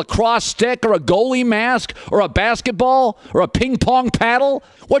wedge or a lacrosse stick or a goalie mask or a basketball or a ping pong paddle.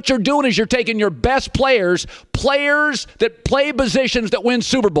 What you're doing is you're taking your best players that play positions that win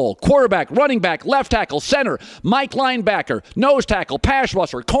Super Bowl, quarterback, running back, left tackle, center, Mike linebacker, nose tackle, pass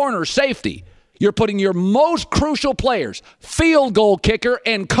rusher, corner, safety. You're putting your most crucial players, field goal kicker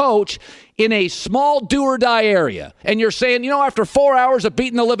and coach, in a small do-or-die area. And you're saying, after 4 hours of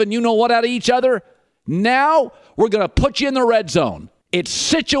beating the living you-know-what out of each other, now we're going to put you in the red zone. It's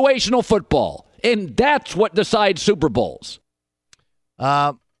situational football, and that's what decides Super Bowls.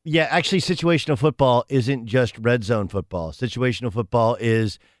 Yeah, actually, situational football isn't just red zone football. Situational football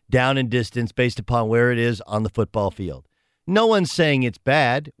is down and distance based upon where it is on the football field. No one's saying it's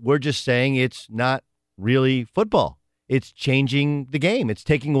bad. We're just saying it's not really football. It's changing the game. It's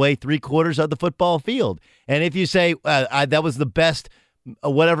taking away 3/4 of the football field. And if you say that was the best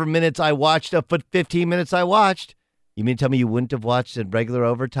whatever minutes I watched, 15 minutes I watched, you mean to tell me you wouldn't have watched a regular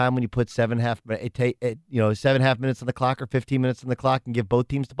overtime when you put 7.5 minutes on the clock or 15 minutes on the clock and give both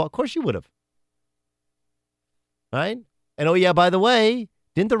teams the ball? Of course you would have. Right? And oh yeah, by the way,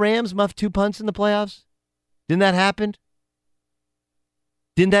 didn't the Rams muff 2 punts in the playoffs? Didn't that happen?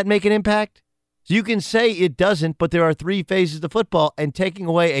 Didn't that make an impact? So you can say it doesn't, but there are 3 phases of football, and taking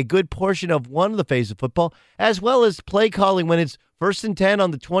away a good portion of one of the phases of football, as well as play calling when it's 1st and 10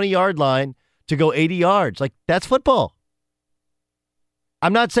 on the 20-yard line to go 80 yards. Like, that's football.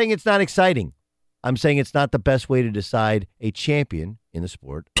 I'm not saying it's not exciting. I'm saying it's not the best way to decide a champion in the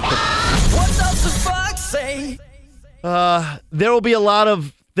sport. What does the fox say? There will be a lot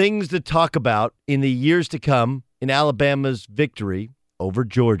of things to talk about in the years to come in Alabama's victory over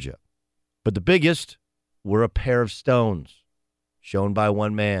Georgia. But the biggest were a pair of stones shown by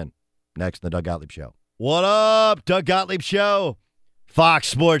one man. Next in the Doug Gottlieb Show. What up, Doug Gottlieb Show? Fox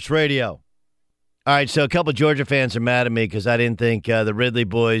Sports Radio. All right, so a couple of Georgia fans are mad at me because I didn't think the Ridley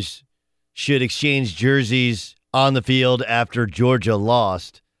boys should exchange jerseys on the field after Georgia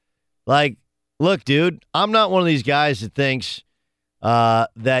lost. Like, look, dude, I'm not one of these guys that thinks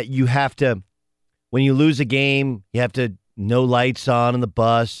that you have to, when you lose a game, you have to no lights on in the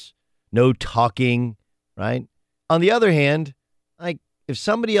bus, no talking, right? On the other hand, like, if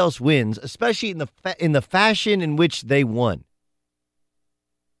somebody else wins, especially in the fashion in which they won,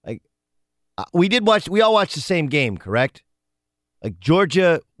 like, We all watched the same game, correct? Like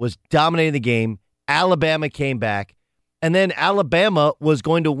Georgia was dominating the game. Alabama came back. And then Alabama was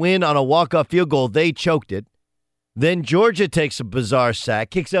going to win on a walk-off field goal. They choked it. Then Georgia takes a bizarre sack,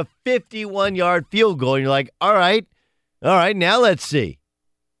 kicks a 51-yard field goal. And you're like, all right, now let's see.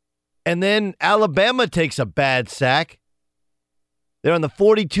 And then Alabama takes a bad sack. They're on the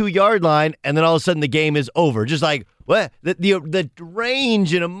 42-yard line, and then all of a sudden the game is over. Just like, what? The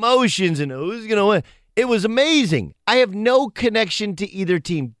range and emotions and who's going to win. It was amazing. I have no connection to either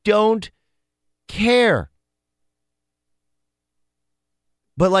team. Don't care.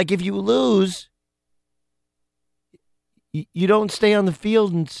 But, like, if you lose, you don't stay on the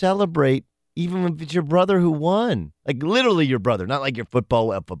field and celebrate, even if it's your brother who won. Like, literally your brother, not like your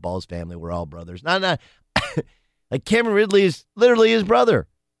football's family. We're all brothers. Not like Cameron Ridley is literally his brother.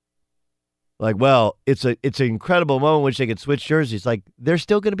 Like, well, it's an incredible moment in which they could switch jerseys. Like, they're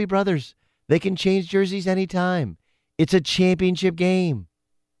still going to be brothers. They can change jerseys anytime. It's a championship game.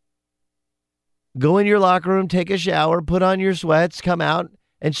 Go in your locker room, take a shower, put on your sweats, come out,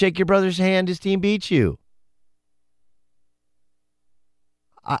 and shake your brother's hand. His team beats you.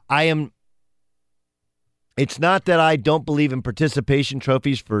 It's not that I don't believe in participation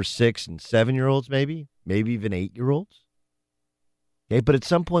trophies for 6 and 7-year-olds, maybe even 8-year-olds. Okay, but at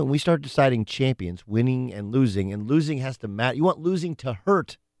some point, when we start deciding champions, winning and losing has to matter. You want losing to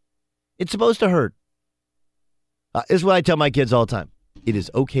hurt. It's supposed to hurt. This is what I tell my kids all the time. It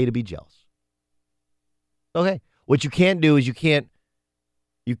is okay to be jealous. Okay. What you can't do is you can't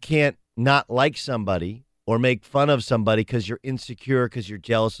not like somebody or make fun of somebody because you're insecure, because you're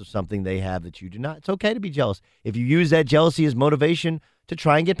jealous of something they have that you do not. It's okay to be jealous. If you use that jealousy as motivation to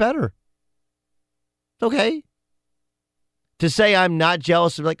try and get better, it's okay. To say I'm not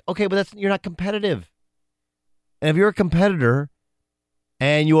jealous, like, okay, but you're not competitive. And if you're a competitor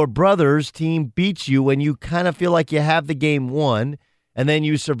and your brother's team beats you when you kind of feel like you have the game won, and then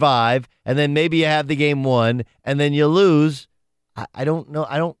you survive, and then maybe you have the game won, and then you lose, I don't know.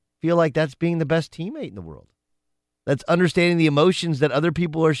 I don't feel like that's being the best teammate in the world. That's understanding the emotions that other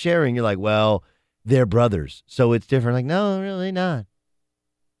people are sharing. You're like, well, they're brothers, so it's different. Like, no, really not.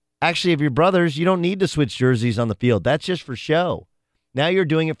 Actually, if you're brothers, you don't need to switch jerseys on the field. That's just for show. Now you're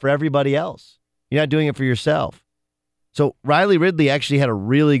doing it for everybody else. You're not doing it for yourself. So Riley Ridley actually had a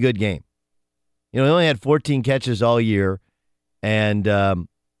really good game. He only had 14 catches all year and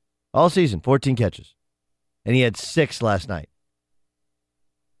all season, 14 catches. And he had 6 last night.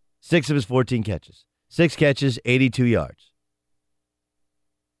 6 of his 14 catches. 6 catches, 82 yards.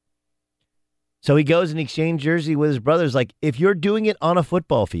 So he goes and exchanges jersey with his brothers. Like, if you're doing it on a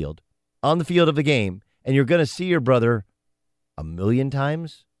football field, on the field of the game, and you're going to see your brother 1,000,000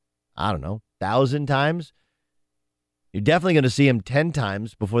 times, I don't know, 1,000 times, you're definitely going to see him 10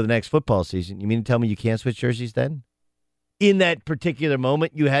 times before the next football season. You mean to tell me you can't switch jerseys then? In that particular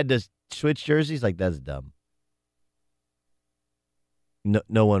moment, you had to switch jerseys? Like, that's dumb.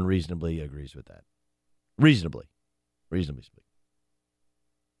 No one reasonably agrees with that. Reasonably speaking.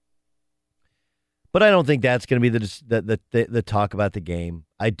 But I don't think that's going to be the talk about the game.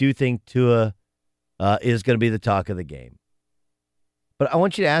 I do think Tua is going to be the talk of the game. But I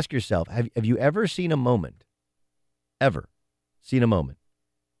want you to ask yourself, have you ever seen a moment in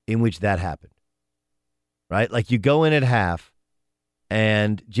which that happened? Right? Like, you go in at half,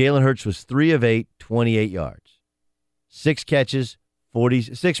 and Jalen Hurts was 3 of 8, 28 yards. 6 catches,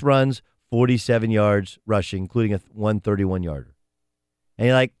 46 runs, 47 yards rushing, including a 131-yarder. And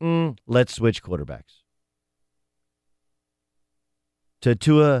you're like, let's switch quarterbacks. To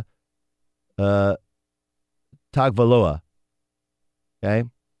Tua Tagovailoa, okay?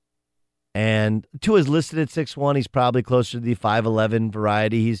 And Tua's listed at 6'1". He's probably closer to the 5'11"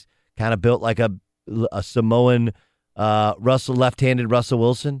 variety. He's kind of built like a Samoan left-handed Russell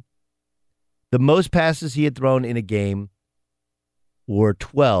Wilson. The most passes he had thrown in a game were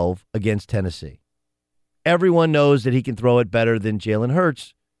 12 against Tennessee. Everyone knows that he can throw it better than Jalen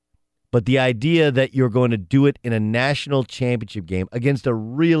Hurts, but the idea that you're going to do it in a national championship game against a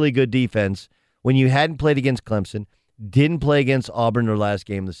really good defense when you hadn't played against Clemson, didn't play against Auburn their last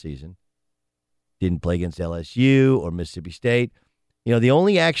game of the season, didn't play against LSU or Mississippi State. The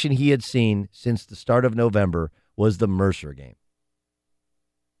only action he had seen since the start of November was the Mercer game.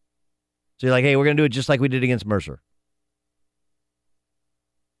 So you're like, hey, we're going to do it just like we did against Mercer.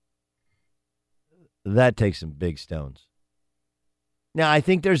 That takes some big stones. Now, I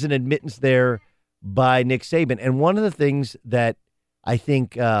think there's an admittance there by Nick Saban. And one of the things that I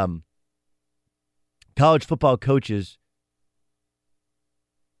think college football coaches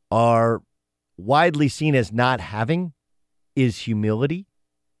are widely seen as not having is humility.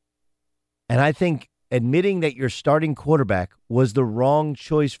 And I think admitting that your starting quarterback was the wrong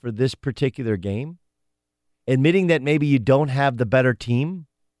choice for this particular game, admitting that maybe you don't have the better team,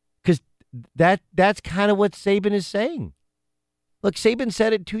 because that's kind of what Saban is saying. Look, Saban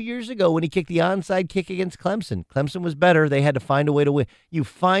said it 2 years ago when he kicked the onside kick against Clemson. Clemson was better. They had to find a way to win. You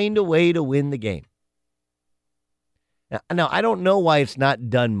find a way to win the game. Now, I don't know why it's not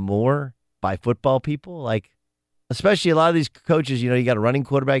done more by football people. Like, especially a lot of these coaches, you got a running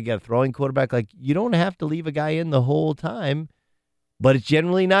quarterback, you got a throwing quarterback. Like, you don't have to leave a guy in the whole time, but it's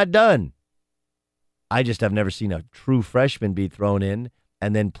generally not done. I just have never seen a true freshman be thrown in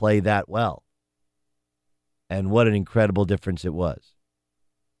and then play that well. And what an incredible difference it was.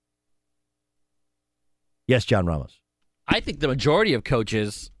 Yes, John Ramos. I think the majority of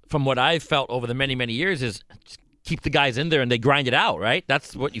coaches, from what I've felt over the many, many years, is just keep the guys in there and they grind it out, right?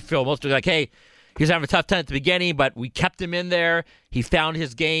 That's what you feel most of, like, hey, he was having a tough time at the beginning, but we kept him in there. He found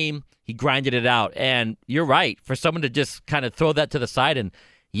his game. He grinded it out. And you're right. For someone to just kind of throw that to the side and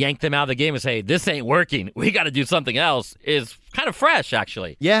yank them out of the game and say, this ain't working, we got to do something else, is kind of fresh,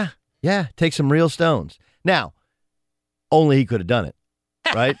 actually. Yeah. Take some real stones. Now, only he could have done it,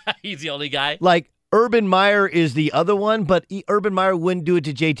 right? He's the only guy. Like, Urban Meyer is the other one, but Urban Meyer wouldn't do it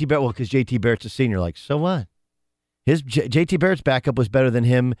to J.T. Barrett. Well, because J.T. Barrett's a senior. Like, so what? His J.T. Barrett's backup was better than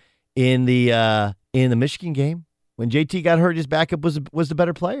him in the Michigan game. When J.T. got hurt, his backup was the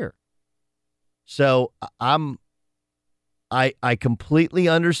better player. So I completely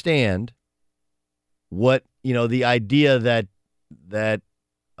understand what, the idea that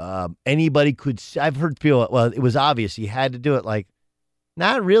anybody could. I've heard people, well, it was obvious he had to do it. Like,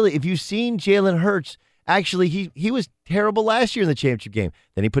 not really. If you've seen Jalen Hurts, actually, he was terrible last year in the championship game.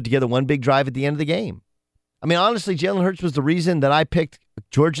 Then he put together one big drive at the end of the game. I mean, honestly, Jalen Hurts was the reason that I picked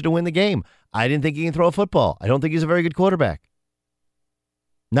Georgia to win the game. I didn't think he can throw a football. I don't think he's a very good quarterback.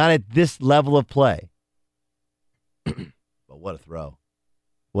 Not at this level of play. But what a throw.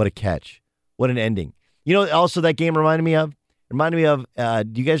 What a catch. What an ending. Also that game reminded me of,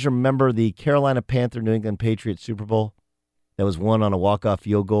 do you guys remember the Carolina Panther New England Patriots Super Bowl that was won on a walk-off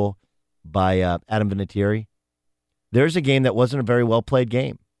field goal by Adam Vinatieri? There's a game that wasn't a very well-played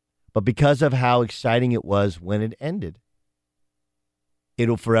game, but because of how exciting it was when it ended,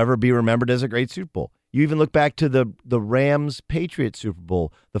 it'll forever be remembered as a great Super Bowl. You even look back to the Rams-Patriots Super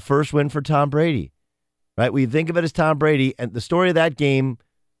Bowl, the first win for Tom Brady, right? We think of it as Tom Brady, and the story of that game,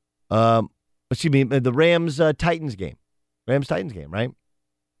 the Rams-Titans game. Rams-Titans game, right?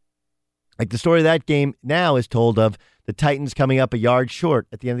 Like, the story of that game now is told of the Titans coming up a yard short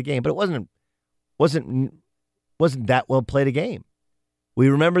at the end of the game, but it wasn't that well played a game. We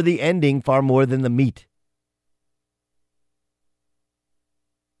remember the ending far more than the meat.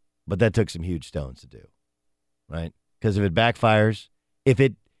 But that took some huge stones to do, right? Because if it backfires, if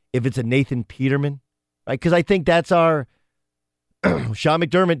it's a Nathan Peterman, right? Because I think that's our Sean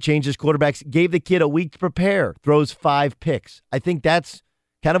McDermott changed his quarterbacks, gave the kid a week to prepare, throws 5 picks. I think that's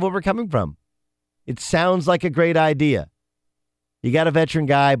kind of where we're coming from. It sounds like a great idea. You got a veteran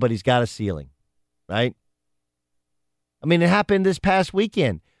guy, but he's got a ceiling, right? I mean, it happened this past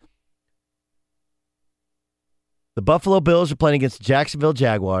weekend. The Buffalo Bills are playing against the Jacksonville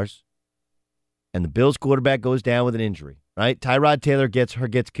Jaguars, and the Bills quarterback goes down with an injury, right? Tyrod Taylor gets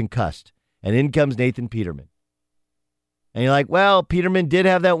concussed, and in comes Nathan Peterman. And you're like, well, Peterman did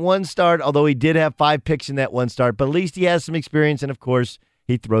have that one start, although he did have 5 picks in that one start, but at least he has some experience, and of course,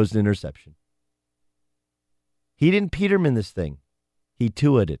 he throws an interception. He didn't Peterman this thing. He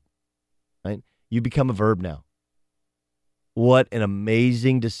Tua'd it, right? You become a verb now. What an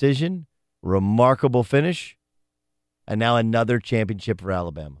amazing decision. Remarkable finish. And now another championship for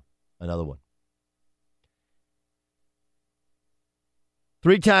Alabama. Another one.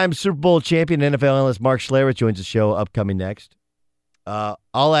 3-time Super Bowl champion NFL analyst Mark Schlereth joins the show upcoming next. I'll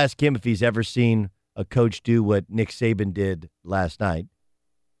ask him if he's ever seen a coach do what Nick Saban did last night.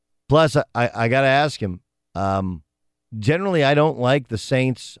 Plus, I got to ask him, generally I don't like the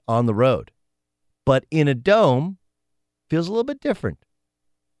Saints on the road. But in a dome, feels a little bit different.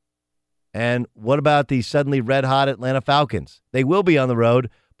 And what about the suddenly red-hot Atlanta Falcons? They will be on the road,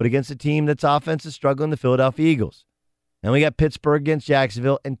 but against a team that's offense is struggling, the Philadelphia Eagles. And we got Pittsburgh against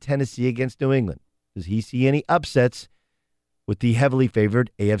Jacksonville and Tennessee against New England. Does he see any upsets with the heavily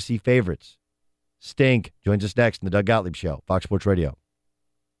favored AFC favorites? Stink joins us next in the Doug Gottlieb Show, Fox Sports Radio.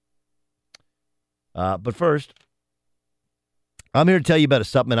 But first, I'm here to tell you about a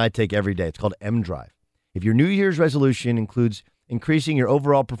supplement I take every day. It's called M-Drive. If your New Year's resolution includes increasing your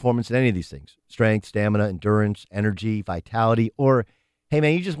overall performance in any of these things, strength, stamina, endurance, energy, vitality, or, hey,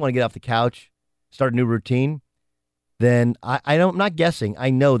 man, you just want to get off the couch, start a new routine, then I'm not guessing. I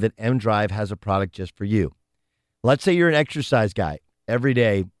know that M-Drive has a product just for you. Let's say you're an exercise guy, every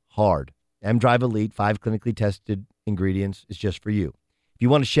day, hard. M-Drive Elite, 5 clinically tested ingredients is just for you. If you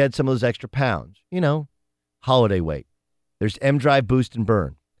want to shed some of those extra pounds, holiday weight, there's M-Drive Boost and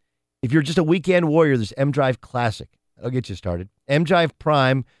Burn. If you're just a weekend warrior, there's M-Drive Classic. That'll get you started. M-Drive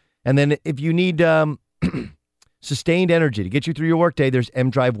Prime, and then if you need sustained energy to get you through your workday, there's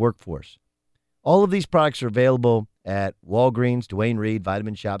M-Drive Workforce. All of these products are available at Walgreens, Duane Reade,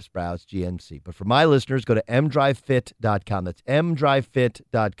 Vitamin Shoppe, Sprouts, GNC. But for my listeners, go to mdrivefit.com. That's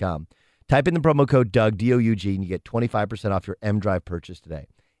mdrivefit.com. Type in the promo code Doug, D-O-U-G, and you get 25% off your M-Drive purchase today.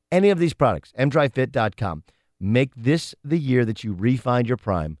 Any of these products, mdrivefit.com. Make this the year that you refine your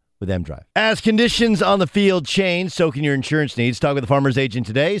prime with M-Drive. As conditions on the field change, so can your insurance needs. Talk with a Farmers agent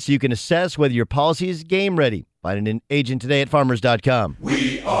today so you can assess whether your policy is game ready. Find an agent today at farmers.com.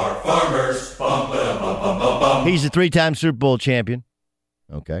 We are farmers. Bum, ba, bum, bum, bum, bum. He's a 3-time Super Bowl champion.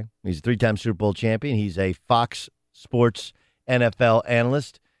 Okay. He's a 3-time Super Bowl champion. He's a Fox Sports NFL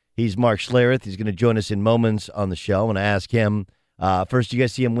analyst. He's Mark Schlereth. He's going to join us in moments on the show. I'm going to ask him, first, you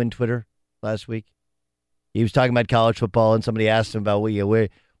guys see him win Twitter last week? He was talking about college football, and somebody asked him about,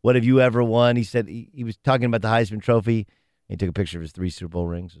 what have you ever won? He said he was talking about the Heisman Trophy. He took a picture of his 3 Super Bowl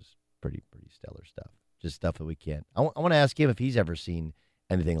rings. It's pretty stellar stuff. Just stuff that we can't. I want to ask him if he's ever seen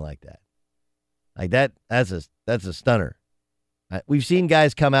anything like that. Like that's a stunner. We've seen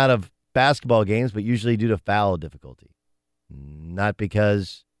guys come out of basketball games, but usually due to foul difficulty, not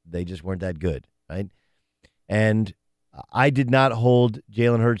because they just weren't that good, right? And I did not hold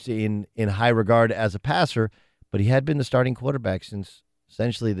Jalen Hurts in high regard as a passer, but he had been the starting quarterback since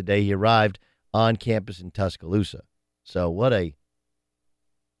essentially the day he arrived on campus in Tuscaloosa. So what a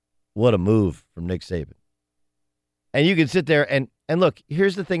move from Nick Saban. And you can sit there and look,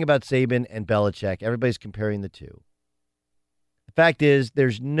 here's the thing about Saban and Belichick. Everybody's comparing the two. The fact is,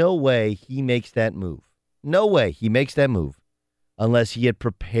 there's no way he makes that move. No way he makes that move unless he had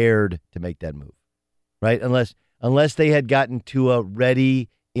prepared to make that move, right? Unless they had gotten Tua ready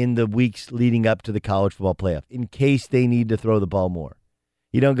in the weeks leading up to the college football playoff in case they need to throw the ball more.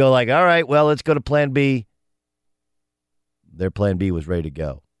 You don't go like, all right, well, let's go to plan B. Their plan B was ready to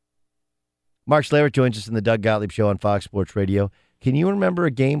go. Mark Schlereth joins us in the Doug Gottlieb Show on Fox Sports Radio. Can you remember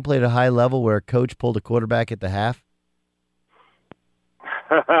a game played at a high level where a coach pulled a quarterback at the half?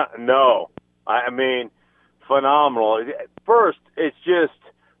 No. I mean, phenomenal. First, it's just,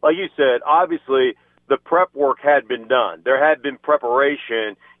 like you said, obviously the prep work had been done. There had been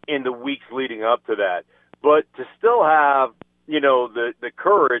preparation in the weeks leading up to that. But to still have, the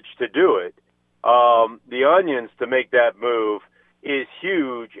courage to do it, the onions to make that move is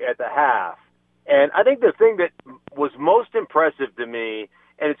huge at the half. And I think the thing that was most impressive to me,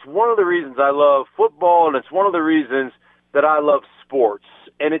 and it's one of the reasons I love football, and it's one of the reasons that I love sports,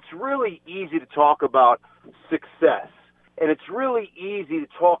 and it's really easy to talk about success, and it's really easy to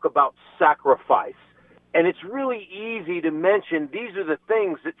talk about sacrifice, and it's really easy to mention these are the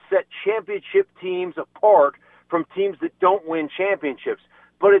things that set championship teams apart from teams that don't win championships.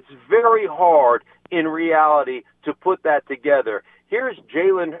 But it's very hard in reality to put that together. Here's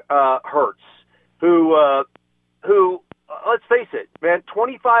Jalen Hurts, who let's face it, man,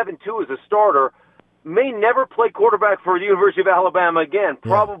 25-2 as a starter, may never play quarterback for the University of Alabama again.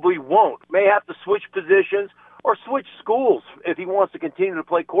 Probably won't. May have to switch positions or switch schools if he wants to continue to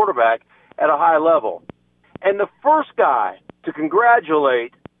play quarterback at a high level. And the first guy to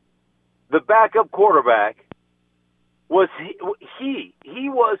congratulate the backup quarterback was he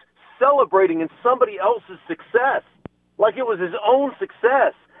was celebrating in somebody else's success, like it was his own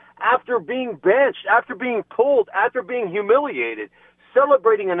success, after being benched, after being pulled, after being humiliated,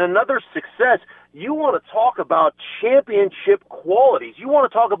 celebrating in another success. You want to talk about championship qualities. You want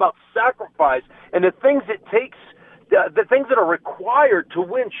to talk about sacrifice and the things it takes, the things that are required to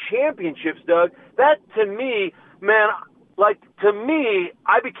win championships, Doug. That, to me, man,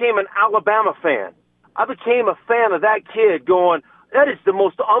 I became an Alabama fan. I became a fan of that kid going, that is the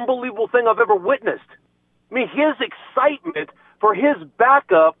most unbelievable thing I've ever witnessed. I mean, his excitement for his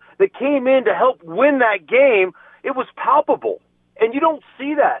backup that came in to help win that game, it was palpable. And you don't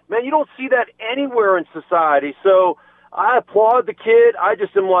see that, man. You don't see that anywhere in society. So I applaud the kid. I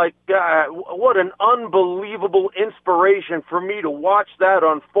just am like, God, what an unbelievable inspiration for me to watch that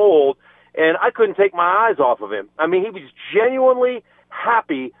unfold. And I couldn't take my eyes off of him. I mean, he was genuinely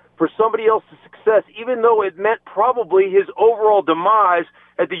happy for somebody else's success, even though it meant probably his overall demise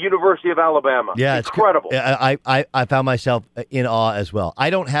at the University of Alabama. Yeah, it's incredible. I found myself in awe as well.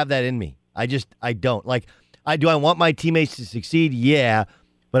 I don't have that in me. I don't. Like, do I want my teammates to succeed? Yeah.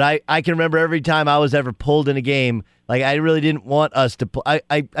 But I can remember every time I was ever pulled in a game, like I really didn't want us to play.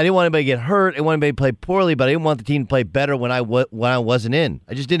 I didn't want anybody to get hurt. I didn't want anybody to play poorly, but I didn't want the team to play better when I wasn't in.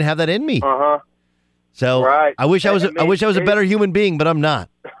 I just didn't have that in me. Uh-huh. So right. I wish I was a better human being, but I'm not.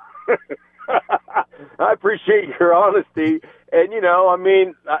 I appreciate your honesty. And,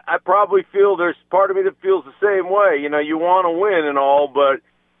 I probably feel there's part of me that feels the same way. You want to win and all, but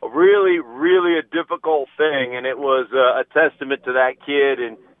really, really a difficult thing. And it was a testament to that kid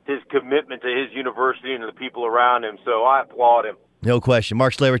and his commitment to his university and to the people around him. So I applaud him. No question.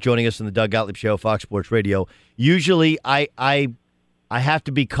 Mark Slaver joining us on the Doug Gottlieb Show, Fox Sports Radio. Usually I have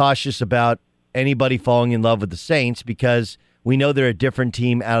to be cautious about anybody falling in love with the Saints because we know they're a different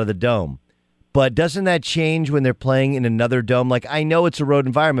team out of the Dome. But doesn't that change when they're playing in another dome? Like, I know it's a road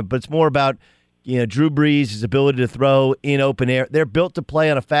environment, but it's more about, Drew Brees, his ability to throw in open air. They're built to play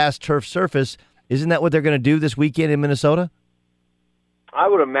on a fast turf surface. Isn't that what they're going to do this weekend in Minnesota? I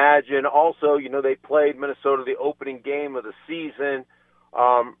would imagine. Also, they played Minnesota the opening game of the season.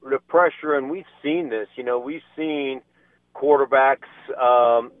 The pressure, and we've seen this. We've seen quarterbacks.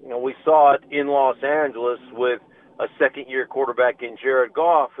 We saw it in Los Angeles with a second-year quarterback in Jared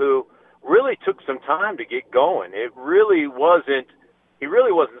Goff, who really took some time to get going. He really wasn't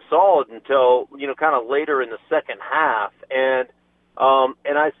solid until, kind of later in the second half. And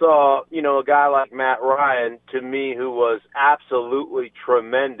I saw, a guy like Matt Ryan, to me, who was absolutely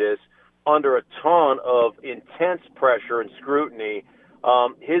tremendous under a ton of intense pressure and scrutiny.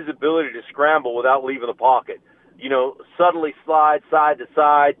 His ability to scramble without leaving the pocket, suddenly slide side to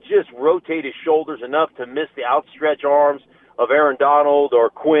side, just rotate his shoulders enough to miss the outstretched arms of Aaron Donald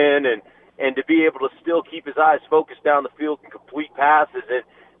or Quinn, and to be able to still keep his eyes focused down the field and complete passes.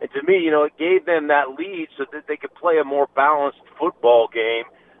 And to me, it gave them that lead so that they could play a more balanced football game,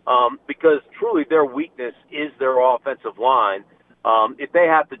 because truly their weakness is their offensive line. If they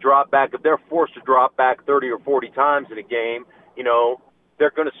have to drop back, if they're forced to drop back 30 or 40 times in a game,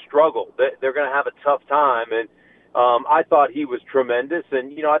 they're going to struggle. They're going to have a tough time. And I thought he was tremendous.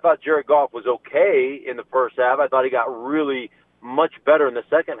 And, I thought Jared Goff was okay in the first half. I thought he got really much better in the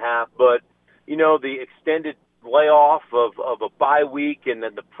second half. But, the extended layoff of a bye week and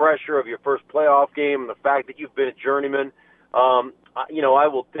then the pressure of your first playoff game and the fact that you've been a journeyman, I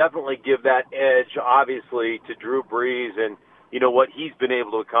will definitely give that edge, obviously, to Drew Brees and, what he's been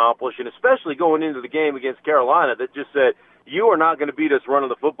able to accomplish, and especially going into the game against Carolina that just said, you are not going to beat us running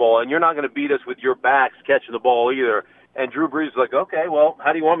the football, and you're not going to beat us with your backs catching the ball either. And Drew Brees is like, okay, well,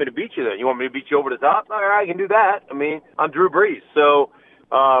 how do you want me to beat you then? You want me to beat you over the top? All right, I can do that. I mean, I'm Drew Brees. So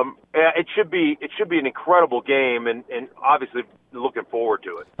it should be an incredible game, and obviously looking forward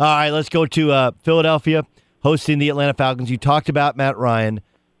to it. All right, let's go to Philadelphia hosting the Atlanta Falcons. You talked about Matt Ryan.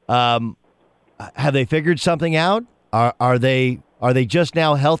 Have they figured something out? Are they just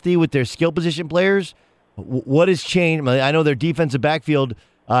now healthy with their skill position players? What has changed? I know their defensive backfield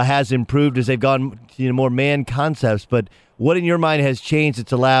has improved as they've gone to more man concepts, but what in your mind has changed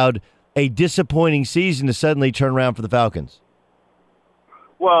that's allowed a disappointing season to suddenly turn around for the Falcons?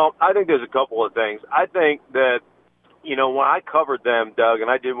 Well, I think there's a couple of things. I think that, when I covered them, Doug, and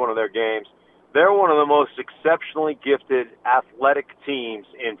I did one of their games, they're one of the most exceptionally gifted athletic teams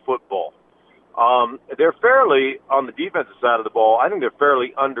in football. They're fairly, on the defensive side of the ball, I think they're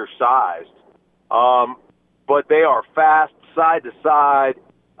fairly undersized. But they are fast, side to side.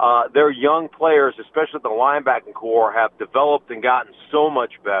 Their young players, especially the linebacking core, have developed and gotten so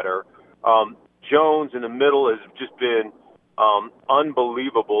much better. Jones in the middle has just been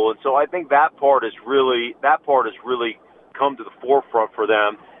unbelievable, and so I think that part has really come to the forefront for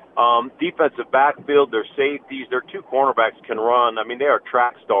them. Defensive backfield, their safeties, their two cornerbacks can run. I mean, they are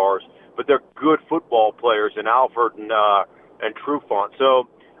track stars, but they're good football players in Alford and Trufant. So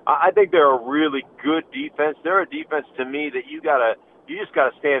I think they're a really good defense. They're a defense to me that you just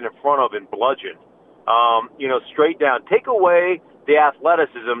gotta stand in front of and bludgeon. Straight down. Take away the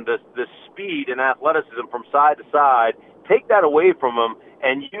athleticism, the speed and athleticism from side to side. Take that away from them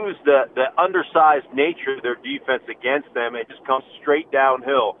and use the undersized nature of their defense against them and just come straight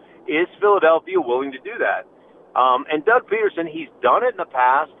downhill. Is Philadelphia willing to do that? And Doug Peterson, he's done it in the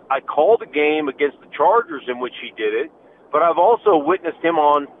past. I called a game against the Chargers in which he did it, but I've also witnessed him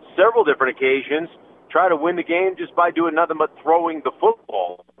on several different occasions try to win the game just by doing nothing but throwing the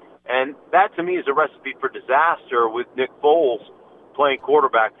football. And that, to me, is a recipe for disaster with Nick Foles playing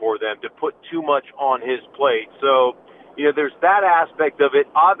quarterback for them, to put too much on his plate. So, there's that aspect of it.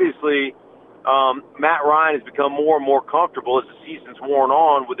 Obviously, Matt Ryan has become more and more comfortable as the season's worn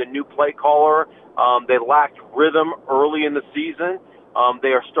on with a new play caller. They lacked rhythm early in the season. They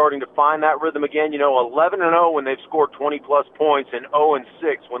are starting to find that rhythm again. 11-0 when they've scored 20-plus points and 0-6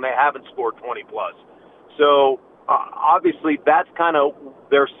 when they haven't scored 20-plus. So, obviously, that's kind of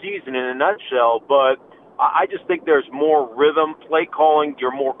their season in a nutshell, but I just think there's more rhythm, play calling.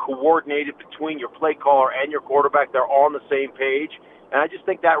 You're more coordinated between your play caller and your quarterback. They're all on the same page, and I just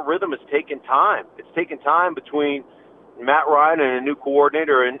think that rhythm has taken time. It's taken time between Matt Ryan and a new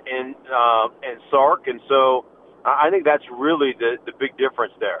coordinator and Sark, and so I think that's really the big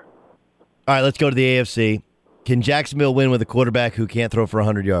difference there. All right, let's go to the AFC. Can Jacksonville win with a quarterback who can't throw for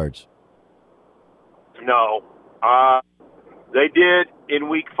 100 yards? No. They did in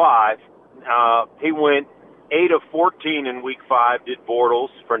Week 5. He went 8 of 14 in Week 5, did Bortles,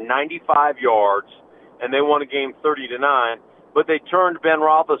 for 95 yards, and they won a game 30-9. But they turned Ben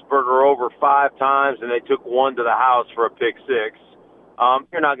Roethlisberger over 5 times, and they took one to the house for a pick 6.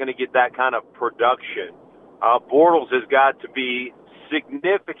 You're not going to get that kind of production. Bortles has got to be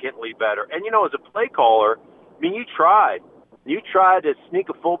significantly better. And, as a play caller, you tried. You tried to sneak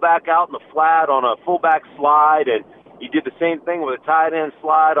a fullback out in the flat on a fullback slide, and you did the same thing with a tight end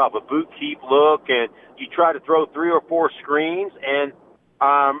slide off a boot keep look, and you tried to throw 3 or 4 screens, and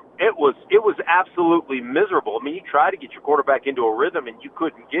it was absolutely miserable. You tried to get your quarterback into a rhythm, and you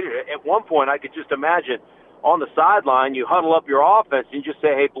couldn't get it. At one point, I could just imagine on the sideline, you huddle up your offense and you just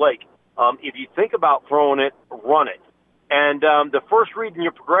say, hey, Blake, if you think about throwing it, run it. And the first read in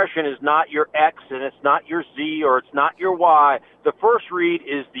your progression is not your X, and it's not your Z, or it's not your Y. The first read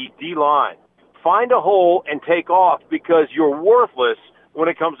is the D-line. Find a hole and take off, because you're worthless when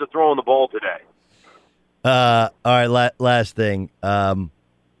it comes to throwing the ball today. All right, last thing.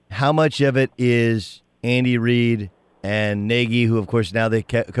 How much of it is Andy Reid and Nagy, who, of course, now they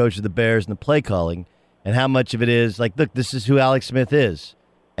coach of the Bears, and the play calling, and how much of it is, like, look, this is who Alex Smith is,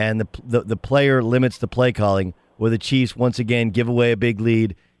 and the player limits the play calling, where the Chiefs once again give away a big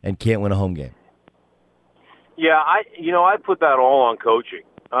lead and can't win a home game? Yeah, I put that all on coaching.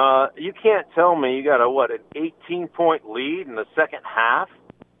 You can't tell me you got an 18-point lead in the second half,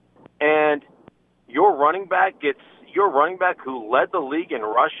 and your running back who led the league in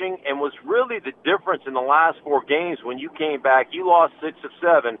rushing and was really the difference in the last 4 games. When you came back, you lost 6 of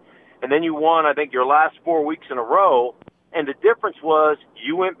 7, and then you won, I think, your last 4 weeks in a row, and the difference was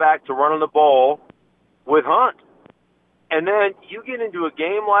you went back to running the ball with Hunt. And then you get into a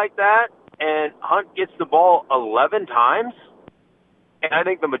game like that, and Hunt gets the ball 11 times, and I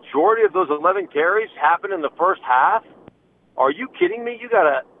think the majority of those 11 carries happen in the first half. Are you kidding me? You've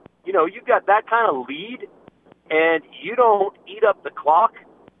got that kind of lead, and you don't eat up the clock.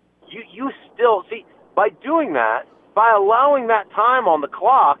 You still see, by doing that, by allowing that time on the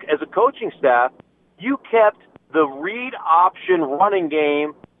clock as a coaching staff, you kept the read option running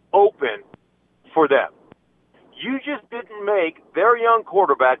game open for them. You just didn't make their young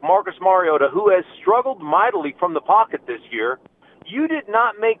quarterback, Marcus Mariota, who has struggled mightily from the pocket this year, you did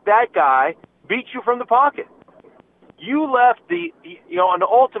not make that guy beat you from the pocket. You left and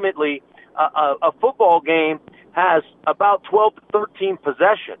ultimately a football game has about 12 to 13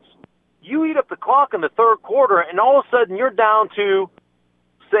 possessions. You eat up the clock in the third quarter, and all of a sudden you're down to,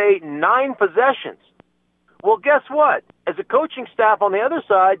 say, 9 possessions. Well, guess what? As a coaching staff on the other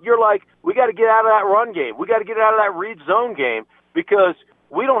side, you're like, we got to get out of that run game. We got to get out of that read zone game, because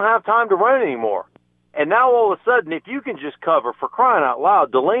we don't have time to run anymore. And now all of a sudden, if you can just cover, for crying out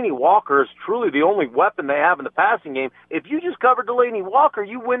loud, Delaney Walker is truly the only weapon they have in the passing game. If you just cover Delaney Walker,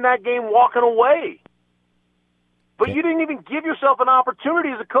 you win that game walking away. But you didn't even give yourself an opportunity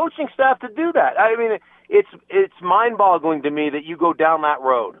as a coaching staff to do that. I mean, it's mind-boggling to me that you go down that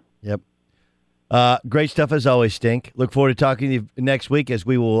road. Yep. Great stuff as always, Stink. Look forward to talking to you next week as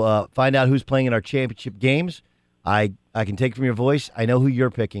we will find out who's playing in our championship games. I can take from your voice, I know who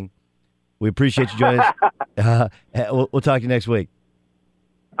you're picking. We appreciate you joining us. We'll talk to you next week.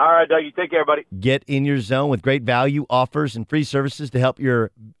 All right, Doug. You take care, buddy. Get in your zone with great value, offers, and free services to help your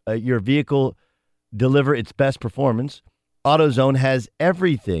vehicle deliver its best performance. AutoZone has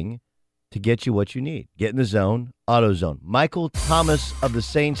everything to get you what you need. Get in the zone, AutoZone. Michael Thomas of the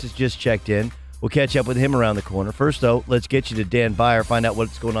Saints has just checked in. We'll catch up with him around the corner. First, though, let's get you to Dan Byer, find out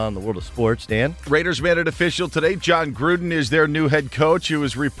what's going on in the world of sports. Dan? Raiders made it official today. John Gruden is their new head coach. It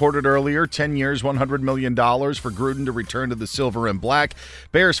was reported earlier, 10 years, $100 million for Gruden to return to the silver and black.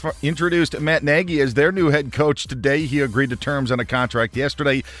 Bears introduced Matt Nagy as their new head coach today. He agreed to terms on a contract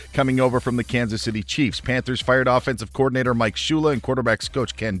yesterday, coming over from the Kansas City Chiefs. Panthers fired offensive coordinator Mike Shula and quarterbacks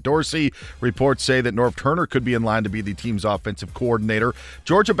coach Ken Dorsey. Reports say that Norv Turner could be in line to be the team's offensive coordinator.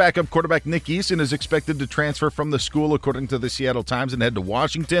 Georgia backup quarterback Nick Eason Jackson is expected to transfer from the school, according to the Seattle Times, and head to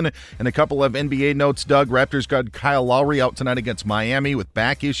Washington. And a couple of NBA notes, Doug. Raptors got Kyle Lowry out tonight against Miami with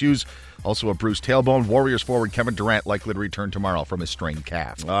back issues. Also a bruised tailbone. Warriors forward Kevin Durant likely to return tomorrow from his strained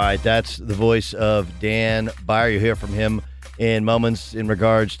calf. All right, that's the voice of Dan Byer. You'll hear from him in moments in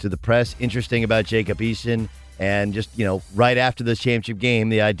regards to the press. Interesting about Jacob Eason. And just, right after this championship game,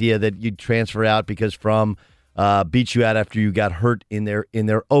 the idea that you'd transfer out because Fromm beat you out after you got hurt in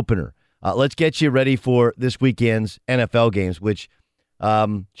their opener. Let's get you ready for this weekend's NFL games, which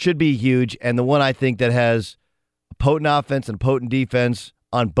should be huge. And the one I think that has a potent offense and potent defense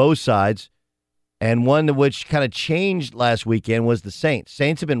on both sides, and one which kind of changed last weekend was the Saints.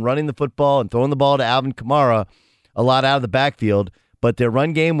 Saints have been running the football and throwing the ball to Alvin Kamara a lot out of the backfield, but their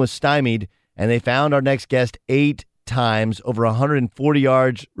run game was stymied, and they found our next guest 8 times, over 140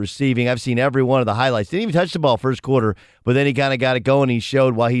 yards receiving. I've seen every one of the highlights. Didn't even touch the ball first quarter, but then he kind of got it going. He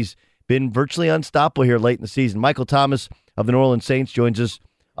showed why he's been virtually unstoppable here late in the season. Michael Thomas of the New Orleans Saints joins us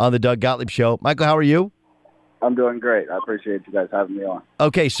on the Doug Gottlieb Show. Michael, how are you? I'm doing great. I appreciate you guys having me on.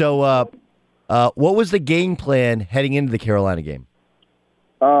 Okay, so what was the game plan heading into the Carolina game?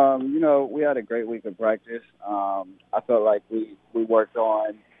 We had a great week of practice. I felt like we worked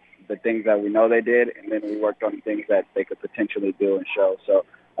on the things that we know they did, and then we worked on the things that they could potentially do and show. So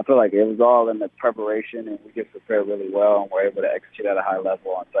I feel like it was all in the preparation, and we just prepared really well, and we're able to execute at a high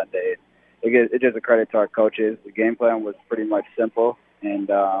level on Sunday. It's just a credit to our coaches. The game plan was pretty much simple, and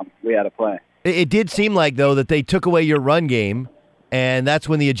we had a plan. It did seem like, though, that they took away your run game, and that's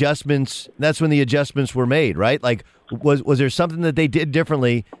when the adjustments were made, right? Like, was there something that they did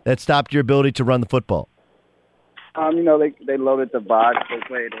differently that stopped your ability to run the football? They loaded the box. They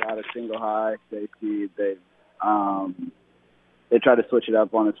played a lot of single high safety. They tried to switch it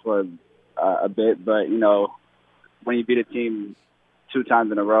up on us for a bit, but when you beat a team 2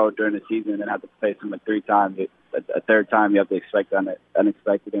 times in a row during the season and have to face them 3 times, a third time you have to expect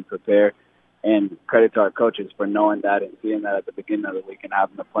unexpected and prepare. And credit to our coaches for knowing that and seeing that at the beginning of the week and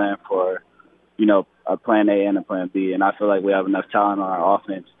having a plan for, a plan A and a plan B. And I feel like we have enough talent on our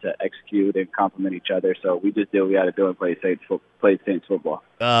offense to execute and complement each other. So we just did what we had to do and play Saints football.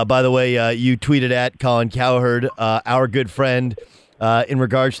 By the way, you tweeted at Colin Cowherd, our good friend, in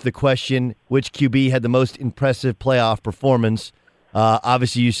regards to the question, which QB had the most impressive playoff performance.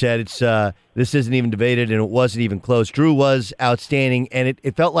 Obviously, you said this isn't even debated, and it wasn't even close. Drew was outstanding, and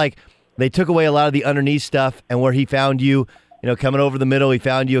it felt like they took away a lot of the underneath stuff, and where he found you, coming over the middle, he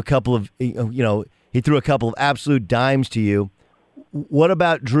found you a couple of, he threw a couple of absolute dimes to you. What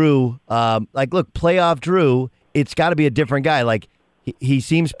about Drew? Look, playoff Drew, it's got to be a different guy. Like, he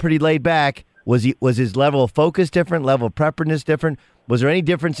seems pretty laid back. Was his level of focus different, level of preparedness different? Was there any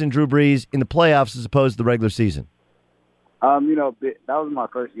difference in Drew Brees in the playoffs as opposed to the regular season? That was my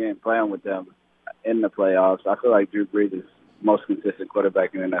first game playing with them in the playoffs. I feel like Drew Brees is most consistent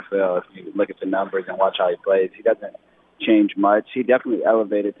quarterback in the NFL. If you look at the numbers and watch how he plays, he doesn't change much. He definitely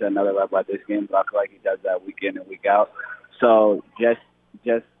elevated to another level at this game, but I feel like he does that week in and week out. So just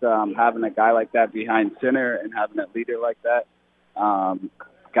having a guy like that behind center and having a leader like that,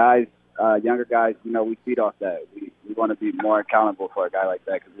 younger guys, we feed off that. We want to be more accountable for a guy like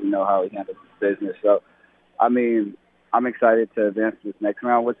that because we know how he handles his business. So, I'm excited to advance this next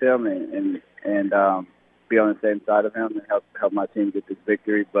round with him and be on the same side of him and help my team get this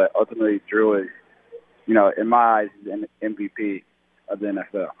victory. But ultimately, Drew is, in my eyes, an MVP of the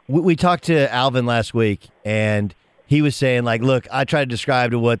NFL. We talked to Alvin last week, and he was saying, look, I tried to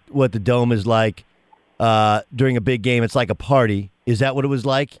describe to what the Dome is like during a big game. It's like a party. Is that what it was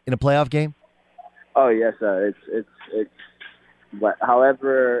like in a playoff game? Oh, yes, sir. It's but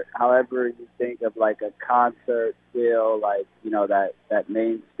however you think of like a concert feel, that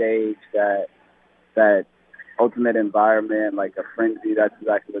main stage, that ultimate environment, like a frenzy, that's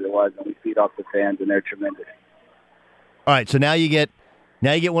exactly what it was, and we feed off the fans, and they're tremendous. All right, so now you get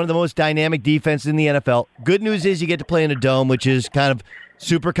one of the most dynamic defenses in the NFL. Good news is you get to play in a dome, which is kind of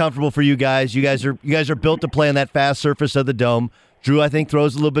super comfortable for you guys. You guys are built to play on that fast surface of the dome. Drew, I think,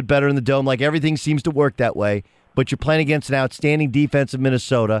 throws a little bit better in the dome. Like, everything seems to work that way. But you're playing against an outstanding defense of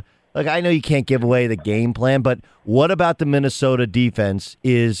Minnesota. Look, I know you can't give away the game plan, but what about the Minnesota defense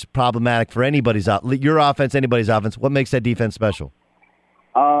is problematic for your offense, anybody's offense? What makes that defense special?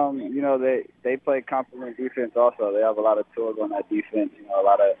 They play complement defense also. They have a lot of tools on that defense. A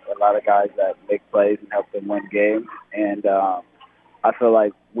lot of guys that make plays and help them win games. And I feel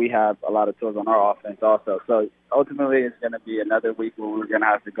like we have a lot of tools on our offense also. So ultimately, it's going to be another week where we're going to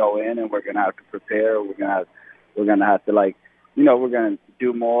have to go in and we're going to have to prepare. We're going to have to we're going to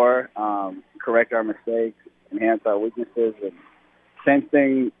do more, correct our mistakes, enhance our weaknesses, and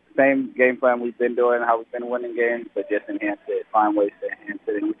same same game plan we've been doing, how we've been winning games, but just enhance it, find ways to enhance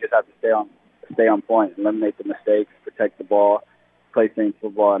it, and we just have to stay on point, eliminate the mistakes, protect the ball, play safe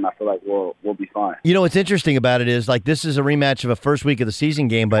football, and I feel like we'll be fine. You know what's interesting about it is like this is a rematch of a first week of the season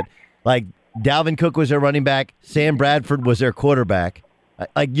game, but like Dalvin Cook was their running back, Sam Bradford was their quarterback.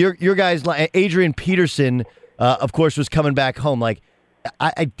 Like your guys, Adrian Peterson, of course, was coming back home. Like,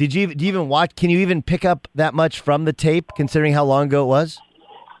 do you even watch? Can you even pick up that much from the tape, considering how long ago it was?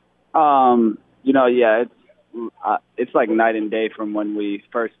 Yeah, it's like night and day from when we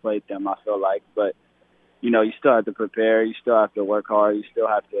first played them, I feel like. But, you still have to prepare. You still have to work hard. You still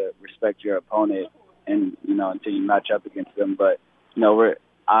have to respect your opponent and, until you match up against them. But,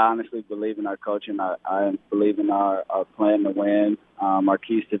 I honestly believe in our coaching. I believe in our plan to win. Our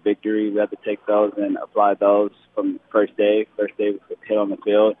keys to victory, we have to take those and apply those from first day. First day we hit on the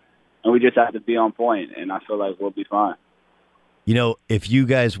field. And we just have to be on point, and I feel like we'll be fine. If you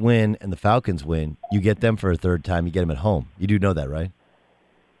guys win and the Falcons win, you get them for a third time. You get them at home. You do know that, right?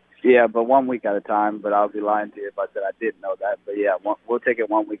 Yeah, but 1 week at a time. But I'll be lying to you if I said I didn't know that. But, yeah, we'll take it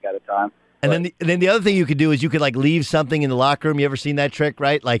 1 week at a time. And then the other thing you could do is you could, like, leave something in the locker room. You ever seen that trick,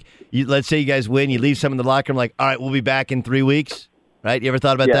 right? Like, let's say you guys win. You leave something in the locker room, like, all right, we'll be back in 3 weeks, right? You ever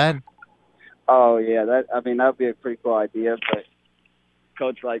thought about that? Oh, yeah. That would be a pretty cool idea. But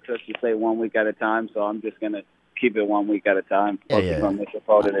Coach likes us to say 1 week at a time, so I'm just going to keep it 1 week at a time. Focus on this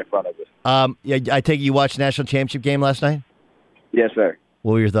opponent in front of us. I take it you watched the national championship game last night? Yes, sir.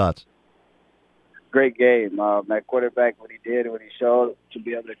 What were your thoughts? Great game. That quarterback, what he did, what he showed, to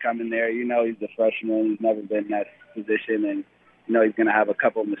be able to come in there. He's a freshman. He's never been in that position, and, he's going to have a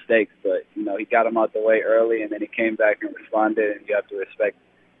couple of mistakes. But, he got him out the way early, and then he came back and responded, and you have to respect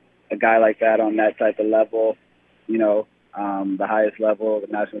a guy like that on that type of level, the highest level of the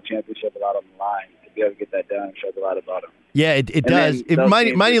national championship, a lot on the line. To be able to get that done shows a lot about him. Yeah, it does. It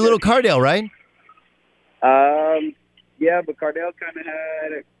reminded you a little Cardale, right? Yeah, but Cardale kind of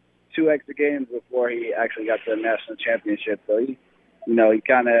had 2 extra games before he actually got to the national championship. So he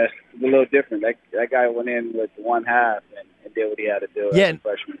kind of a little different. That guy went in with one half and did what he had to do as a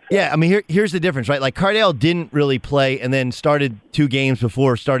freshman. So. Yeah, I mean, here's the difference, right? Like Cardale didn't really play and then started 2 games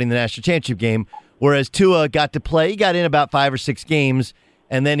before starting the national championship game, whereas Tua got to play. He got in about 5 or 6 games,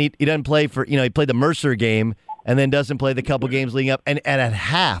 and then he doesn't play for, he played the Mercer game and then doesn't play the couple games leading up. And at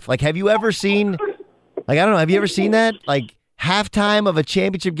half, like, have you ever seen, like, I don't know, have you ever seen that? Like, halftime of a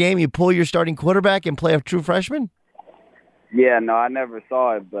championship game, you pull your starting quarterback and play a true freshman? Yeah, no, I never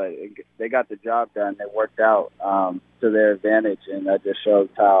saw it, but they got the job done. They worked out to their advantage, and that just shows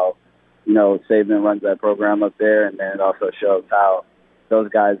how, Saban runs that program up there, and then it also shows how those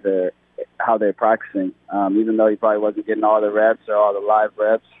guys how they're practicing. Even though he probably wasn't getting all the reps or all the live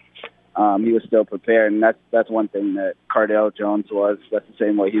reps, he was still prepared, and that's one thing that Cardale Jones was. That's the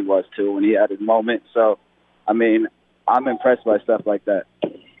same way he was, too, when he had his moment. So, I mean, I'm impressed by stuff like that.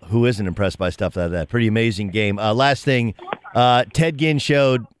 Who isn't impressed by stuff like that? Pretty amazing game. Last thing, Ted Ginn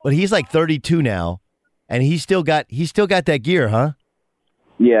showed, but he's like 32 now, and he's still got that gear, huh?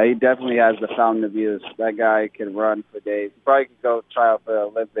 Yeah, he definitely has the fountain of youth. That guy can run for days. He probably could go try out for the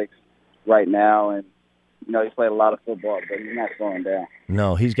Olympics right now, and he's played a lot of football, but he's not slowing down.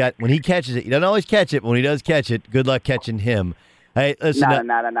 No, when he catches it, he doesn't always catch it, but when he does catch it, good luck catching him. Hey, listen.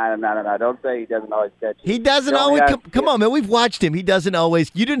 No. Don't say he doesn't always catch it. He doesn't always. Come on, man. We've watched him. He doesn't always.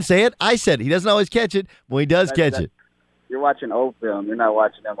 You didn't say it. I said it. He doesn't always catch it. When he does catch it. You're watching old film. You're not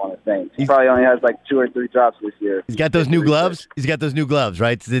watching him on the Saints. He probably only has like 2 or 3 drops this year. He's got those new gloves. He's got those new gloves,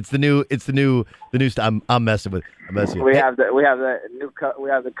 right? It's the new stuff. I'm messing with. We have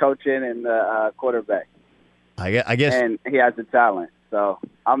the coaching and the quarterback. I guess. And he has the talent. So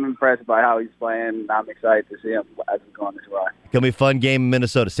I'm impressed by how he's playing. I'm excited to see him as we go on this ride. Gonna be a fun game in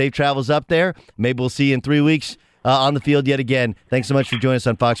Minnesota. Safe travels up there. Maybe we'll see you in 3 weeks on the field yet again. Thanks so much for joining us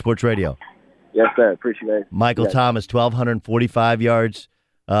on Fox Sports Radio. Yes, sir. Appreciate it. Michael Thomas, 1,245 yards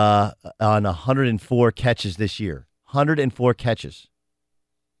on 104 catches this year. 104 catches.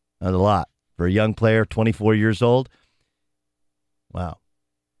 That's a lot for a young player, 24 years old. Wow.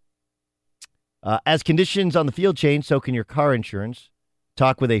 As conditions on the field change, so can your car insurance.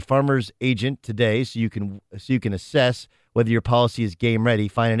 Talk with a Farmers agent today so you can assess whether your policy is game ready.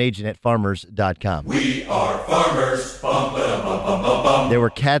 Find an agent at farmers.com. We are farmers. Bum, ba-dum, bum, bum, bum, bum. There were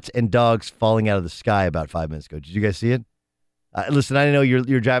cats and dogs falling out of the sky about 5 minutes ago. Did you guys see it? Listen, I know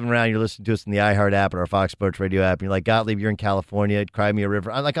you're driving around, you're listening to us in the iHeart app and our Fox Sports Radio app, and you're like, Gottlieb, you're in California, Cry Me a River.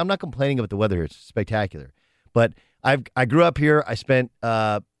 I'm not complaining about the weather here. It's spectacular. But I grew up here. I spent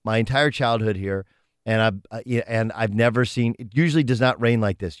my entire childhood here. And I've never seen, it usually does not rain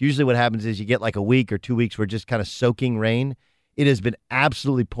like this. Usually what happens is you get like a week or 2 weeks where just kind of soaking rain. It has been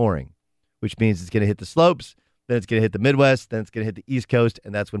absolutely pouring, which means it's going to hit the slopes, then it's going to hit the Midwest, then it's going to hit the East Coast,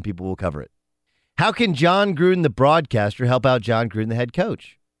 and that's when people will cover it. How can John Gruden, the broadcaster, help out John Gruden, the head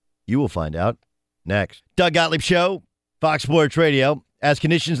coach? You will find out next. Doug Gottlieb Show, Fox Sports Radio. As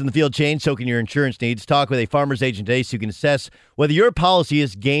conditions in the field change, so can your insurance needs. Talk with a Farmers agent today so you can assess whether your policy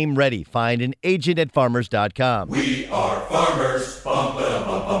is game ready. Find an agent at farmers.com. We are farmers. Bum, ba,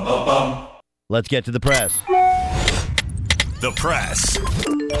 bum, bum, bum, bum. Let's get to the press. The press.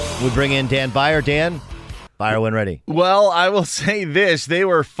 We bring in Dan Byer. Dan, fire when ready. Well, I will say this. They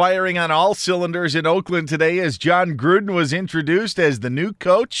were firing on all cylinders in Oakland today as John Gruden was introduced as the new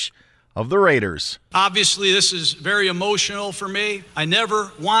coach of the Raiders. Obviously, this is very emotional for me. I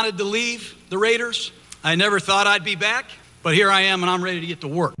never wanted to leave the Raiders. I never thought I'd be back, but here I am, and I'm ready to get to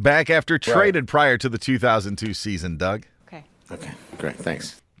work. Back after traded prior to the 2002 season, Doug. Okay, great,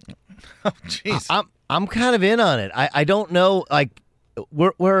 thanks. Oh, jeez. I'm kind of in on it. I don't know, like,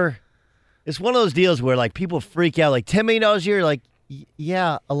 we're it's one of those deals where, like, people freak out, like, $10 million a year, like,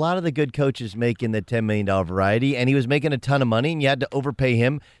 yeah, a lot of the good coaches make in the $10 million variety, and he was making a ton of money, and you had to overpay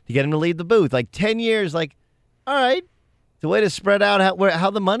him to get him to leave the booth. Like, 10 years, like, all right, it's a way to spread out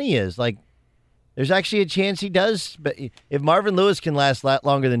how the money is. Like, there's actually a chance he does. But if Marvin Lewis can last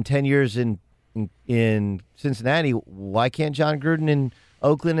longer than 10 years in Cincinnati, why can't John Gruden in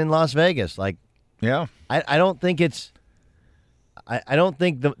Oakland and Las Vegas? Like, yeah, I don't think it's – I don't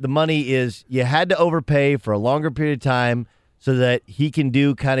think the money is – you had to overpay for a longer period of time so that he can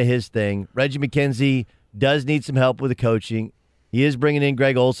do kind of his thing. Reggie McKenzie does need some help with the coaching. He is bringing in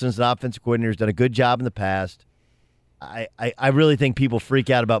Greg Olson as an offensive coordinator. He's done a good job in the past. I really think people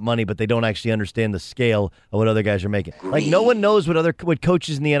freak out about money, but they don't actually understand the scale of what other guys are making. Like, no one knows what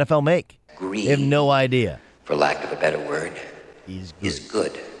coaches in the NFL make. They have no idea. For lack of a better word, is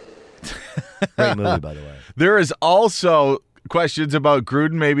good. Great movie, by the way. There is also questions about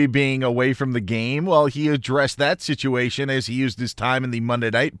Gruden maybe being away from the game. Well, he addressed that situation as he used his time in the Monday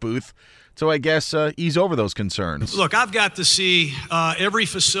night booth. So I guess ease over those concerns. Look, I've got to see every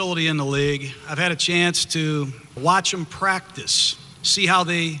facility in the league. I've had a chance to watch them practice, see how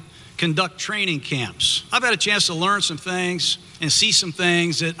they conduct training camps. I've had a chance to learn some things and see some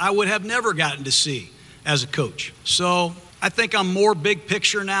things that I would have never gotten to see as a coach. So I think I'm more big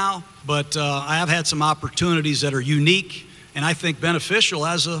picture now, but I have had some opportunities that are unique and I think beneficial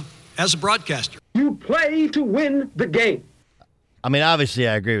as a broadcaster. You play to win the game. I mean, obviously,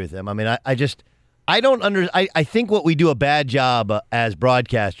 I agree with him. I mean, I think what we do a bad job as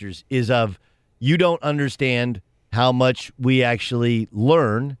broadcasters is of you don't understand how much we actually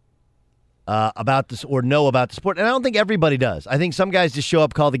learn about this or know about the sport. And I don't think everybody does. I think some guys just show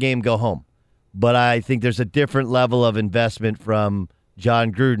up, call the game, go home. But I think there's a different level of investment from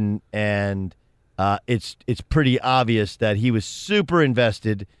John Gruden, and it's pretty obvious that he was super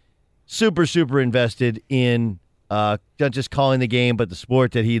invested in not just calling the game, but the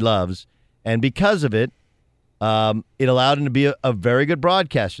sport that he loves. And because of it, it allowed him to be a very good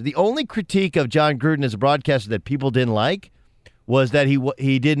broadcaster. The only critique of John Gruden as a broadcaster that people didn't like was that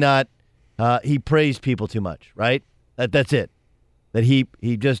he did not he praised people too much, right? That's it. That he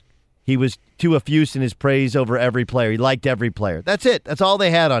was too effusive in his praise over every player. He liked every player. That's it. That's all they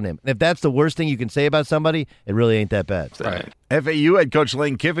had on him. And if that's the worst thing you can say about somebody, it really ain't that bad. Right. FAU head coach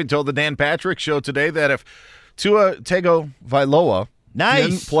Lane Kiffin told the Dan Patrick Show today that if Tua Tagovailoa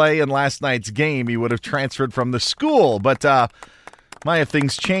didn't play in last night's game, he would have transferred from the school. But my, have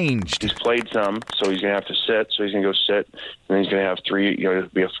things changed? He's played some, so he's going to have to sit. So he's going to go sit, and then he's going to have three. It'll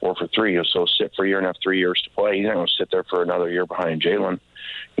be a 4 for 3. So sit for a year and have 3 years to play. He's not going to sit there for another year behind Jalen.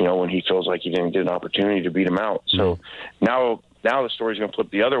 When he feels like he didn't get an opportunity to beat him out. So now the story's going to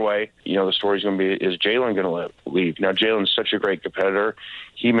flip the other way. The story's going to be, is Jalen going to leave? Now, Jalen's such a great competitor.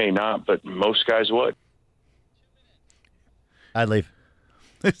 He may not, but most guys would. I'd leave.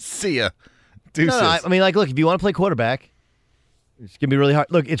 See ya. Deuces. No, I mean, look, if you want to play quarterback, it's going to be really hard.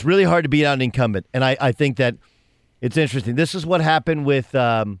 Look, it's really hard to beat out an incumbent, and I think that it's interesting. This is what happened with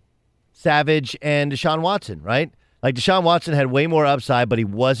Savage and Deshaun Watson, right? Like, Deshaun Watson had way more upside, but he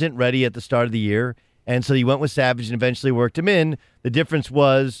wasn't ready at the start of the year, and so he went with Savage and eventually worked him in. The difference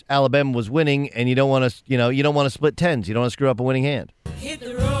was Alabama was winning, and you don't want to split tens. You don't want to screw up a winning hand. Hit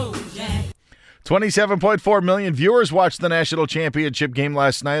the road, Jack. 27.4 million viewers watched the national championship game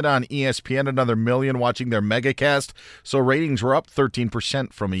last night on ESPN. Another million watching their megacast. So ratings were up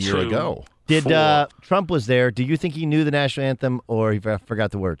 13% from a year ago. Did Trump was there? Do you think he knew the national anthem or he forgot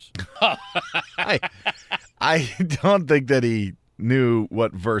the words? I don't think that he knew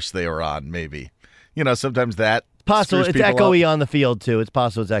what verse they were on, maybe. Sometimes that Possible. screws It's people echoey up. on the field, too. It's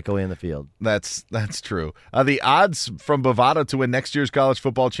possible it's echoey in the field. That's true. The odds from Bovada to win next year's college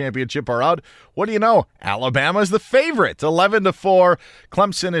football championship are out. What do you know? Alabama's the favorite, 11-4.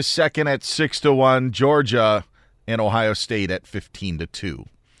 Clemson is second at 6-1. Georgia and Ohio State at 15-2.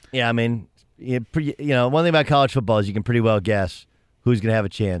 Yeah, I mean, one thing about college football is you can pretty well guess who's going to have a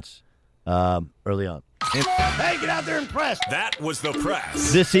chance early on. Hey, get out there and press. That was the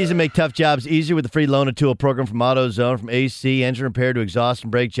press. This season, make tough jobs easier with the free loan and tool program from AutoZone. From AC, engine repair to exhaust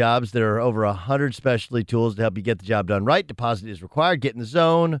and brake jobs, there are over 100 specialty tools to help you get the job done right. Deposit is required. Get in the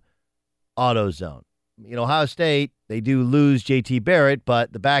zone. AutoZone. Ohio State, they do lose J.T. Barrett,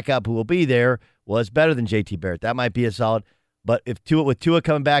 but the backup who will be there was better than J.T. Barrett. That might be a solid. But with Tua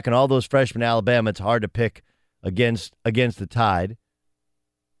coming back and all those freshmen in Alabama, it's hard to pick against the Tide.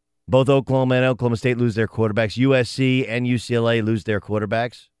 Both Oklahoma and Oklahoma State lose their quarterbacks. USC and UCLA lose their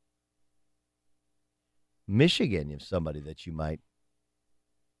quarterbacks. Michigan, you have somebody that you might,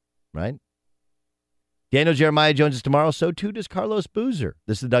 right? Daniel Jeremiah joins us tomorrow. So too does Carlos Boozer.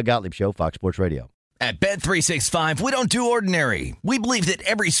 This is the Doug Gottlieb Show, Fox Sports Radio. At Bet365, we don't do ordinary. We believe that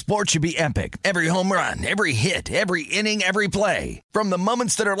every sport should be epic. Every home run, every hit, every inning, every play. From the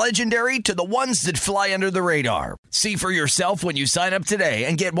moments that are legendary to the ones that fly under the radar. See for yourself when you sign up today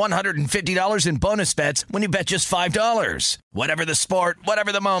and get $150 in bonus bets when you bet just $5. Whatever the sport,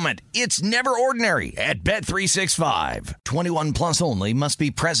 whatever the moment, it's never ordinary at Bet365. 21 plus only. Must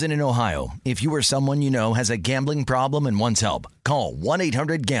be present in Ohio. If you or someone you know has a gambling problem and wants help, call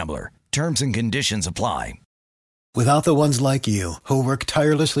 1-800-GAMBLER. Terms and conditions apply. Without the ones like you, who work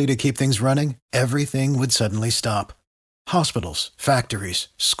tirelessly to keep things running, everything would suddenly stop. Hospitals, factories,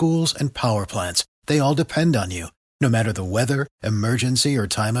 schools, and power plants, they all depend on you. No matter the weather, emergency, or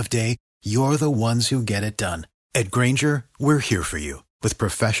time of day, you're the ones who get it done. At Grainger, we're here for you with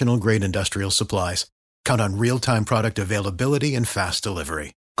professional-grade industrial supplies. Count on real-time product availability and fast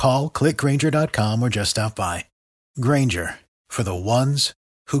delivery. Call, clickgrainger.com, or just stop by. Grainger, for the ones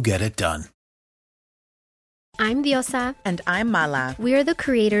who get it done. I'm Diosa. And I'm Mala. We are the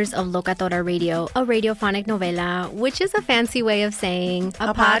creators of Locatora Radio, a radiophonic novela, which is a fancy way of saying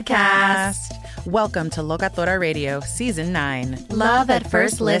a podcast. Welcome to Locatora Radio, Season 9. Love at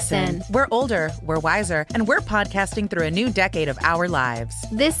first listen. We're older, we're wiser, and we're podcasting through a new decade of our lives.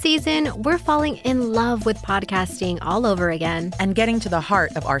 This season, we're falling in love with podcasting all over again. And getting to the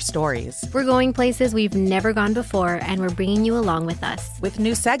heart of our stories. We're going places we've never gone before, and we're bringing you along with us. With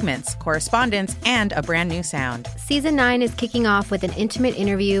new segments, correspondence, and a brand new sound. Season 9 is kicking off with an intimate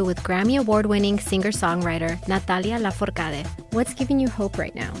interview with Grammy Award-winning singer-songwriter Natalia Lafourcade. What's giving you hope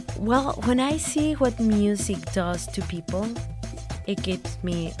right now? Well, when I see what music does to people, it gives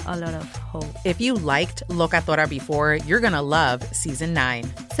me a lot of hope. If you liked Locatora before, you're going to love Season 9.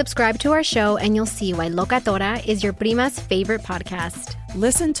 Subscribe to our show and you'll see why Locatora is your prima's favorite podcast.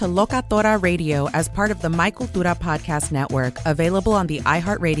 Listen to Locatora Radio as part of the My Cultura Podcast Network, available on the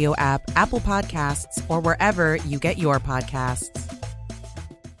iHeartRadio app, Apple Podcasts, or wherever you get your podcasts.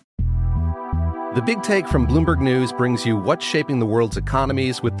 The Big Take from Bloomberg News brings you what's shaping the world's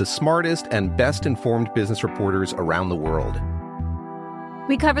economies with the smartest and best-informed business reporters around the world.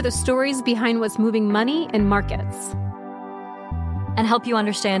 We cover the stories behind what's moving money and markets, and help you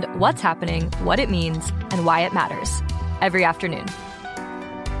understand what's happening, what it means, and why it matters every afternoon.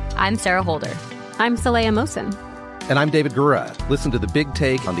 I'm Sarah Holder. I'm Saleha Mohsen. And I'm David Gura. Listen to The Big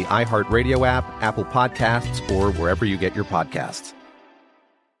Take on the iHeartRadio app, Apple Podcasts, or wherever you get your podcasts.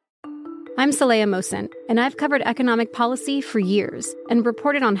 I'm Saleha Mohsen, and I've covered economic policy for years and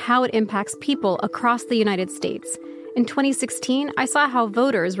reported on how it impacts people across the United States. In 2016, I saw how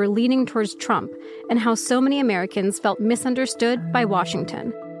voters were leaning towards Trump and how so many Americans felt misunderstood by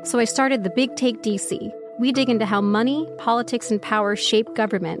Washington. So I started The Big Take DC. We dig into how money, politics, and power shape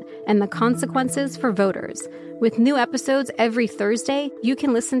government and the consequences for voters. With new episodes every Thursday, you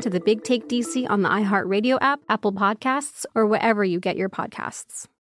can listen to The Big Take DC on the iHeartRadio app, Apple Podcasts, or wherever you get your podcasts.